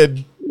minutes.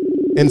 did.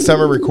 And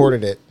Summer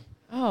recorded it.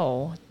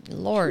 Oh,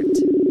 Lord.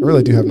 I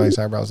really do have nice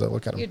eyebrows though.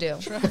 Look at You them.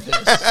 do. I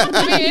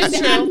mean, it's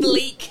Not true.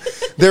 bleak.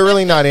 They're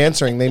really not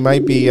answering. They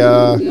might be.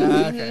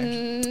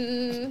 Okay.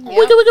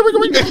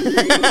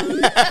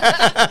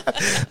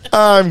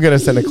 I'm gonna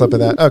send a clip of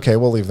that. Okay,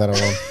 we'll leave that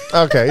alone.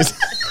 Okay.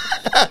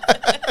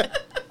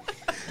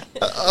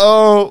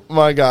 Oh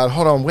my God!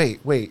 Hold on.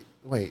 Wait.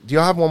 Do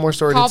y'all have one more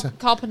story to tell?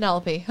 Call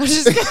Penelope. I'm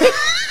just kidding.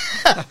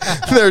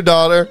 Their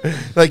daughter,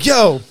 like,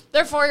 yo.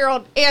 Their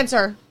 4-year-old.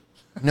 Answer.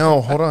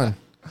 No, hold on.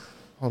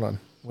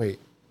 Wait.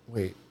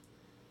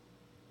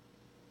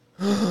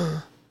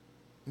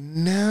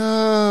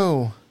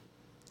 No.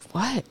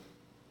 What?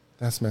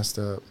 That's messed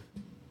up.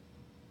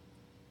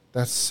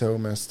 That's so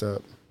messed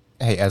up.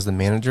 Hey, as the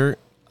manager,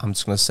 I'm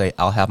just going to say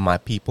I'll have my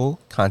people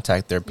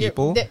contact their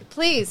people.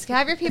 Please,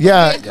 have your people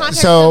Yeah, get in contact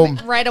so with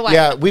them right away.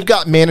 yeah, we've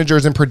got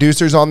managers and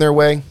producers on their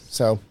way,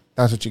 so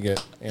that's what you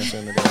get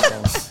answering the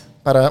damn phone.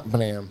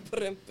 Ba-da-ba-dam.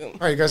 All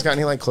right, you guys got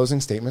any like closing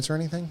statements or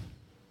anything?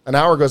 An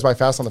hour goes by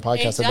fast on the It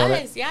podcast. About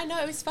it. does. Yeah, no,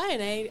 it was fun.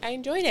 I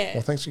enjoyed it.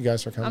 Well, thanks you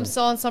guys for coming. I'm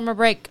still on summer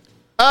break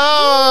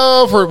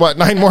Oh, for what?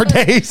 9 more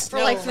days?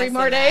 for like 3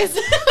 more days.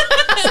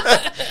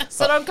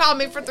 So don't call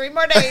me for 3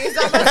 more days.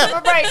 I'm on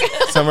summer break.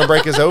 Summer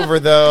break is over,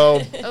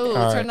 though. Oh,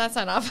 All turn right. that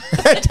sign off.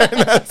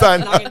 That's on.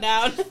 Knock it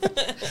down.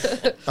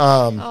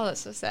 Oh,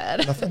 that's so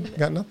sad. Nothing? You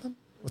got nothing?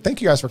 Well,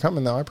 thank you guys for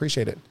coming, though. I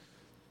appreciate it.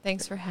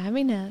 Thanks for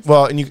having us.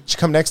 Well, and you should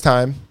come next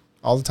time,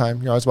 all the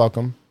time. You're always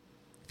welcome.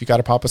 If you got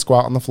to pop a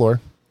squat on the floor,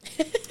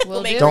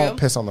 We'll make do. don't room.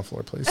 piss on the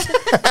floor, please.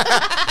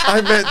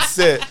 I meant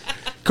sit.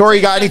 Corey,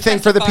 you got anything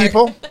for the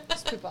people?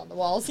 Just poop on the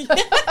walls.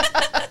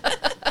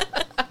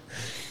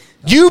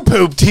 You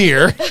pooped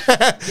here.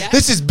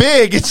 This is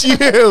big. It's you.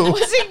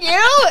 Was it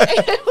you?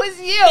 It was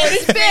you.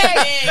 It's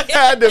big.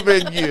 Had to have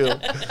been you.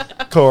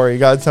 Corey, you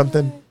got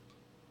something?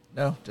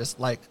 No, just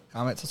like,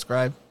 comment,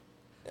 subscribe,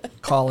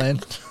 call in.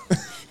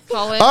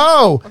 Call in.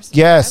 Oh, or subscribe.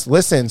 yes.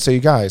 Listen, so you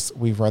guys,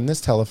 we've run this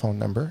telephone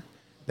number.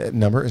 That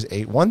number is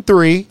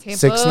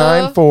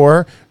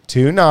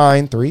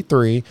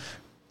 813-694-2933.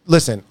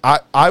 Listen,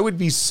 I would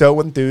be so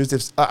enthused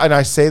if, and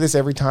I say this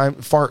every time,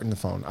 fart in the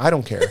phone. I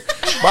don't care.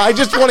 But I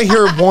just want to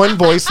hear one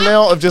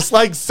voicemail of just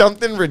like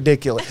something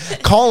ridiculous.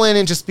 Call in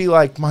and just be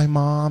like, my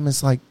mom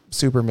is like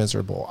super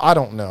miserable. I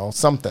don't know.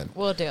 Something.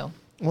 We'll do.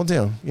 We'll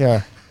do.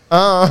 Yeah.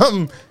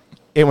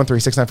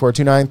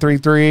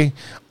 813-694-2933.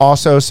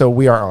 Also, so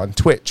we are on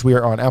Twitch. We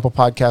are on Apple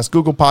Podcasts,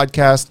 Google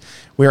Podcasts.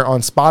 We are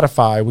on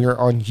Spotify. We are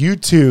on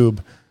YouTube.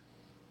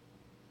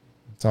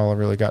 That's all I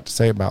really got to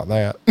say about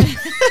that.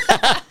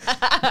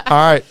 All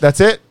right. That's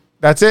it.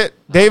 That's it.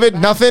 David,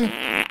 nothing?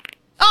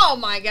 Oh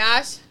my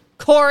gosh.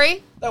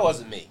 Corey. That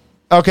wasn't me.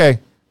 Okay.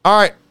 All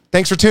right.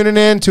 Thanks for tuning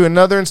in to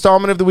another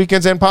installment of the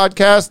Weekend's End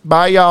podcast.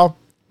 Bye, y'all.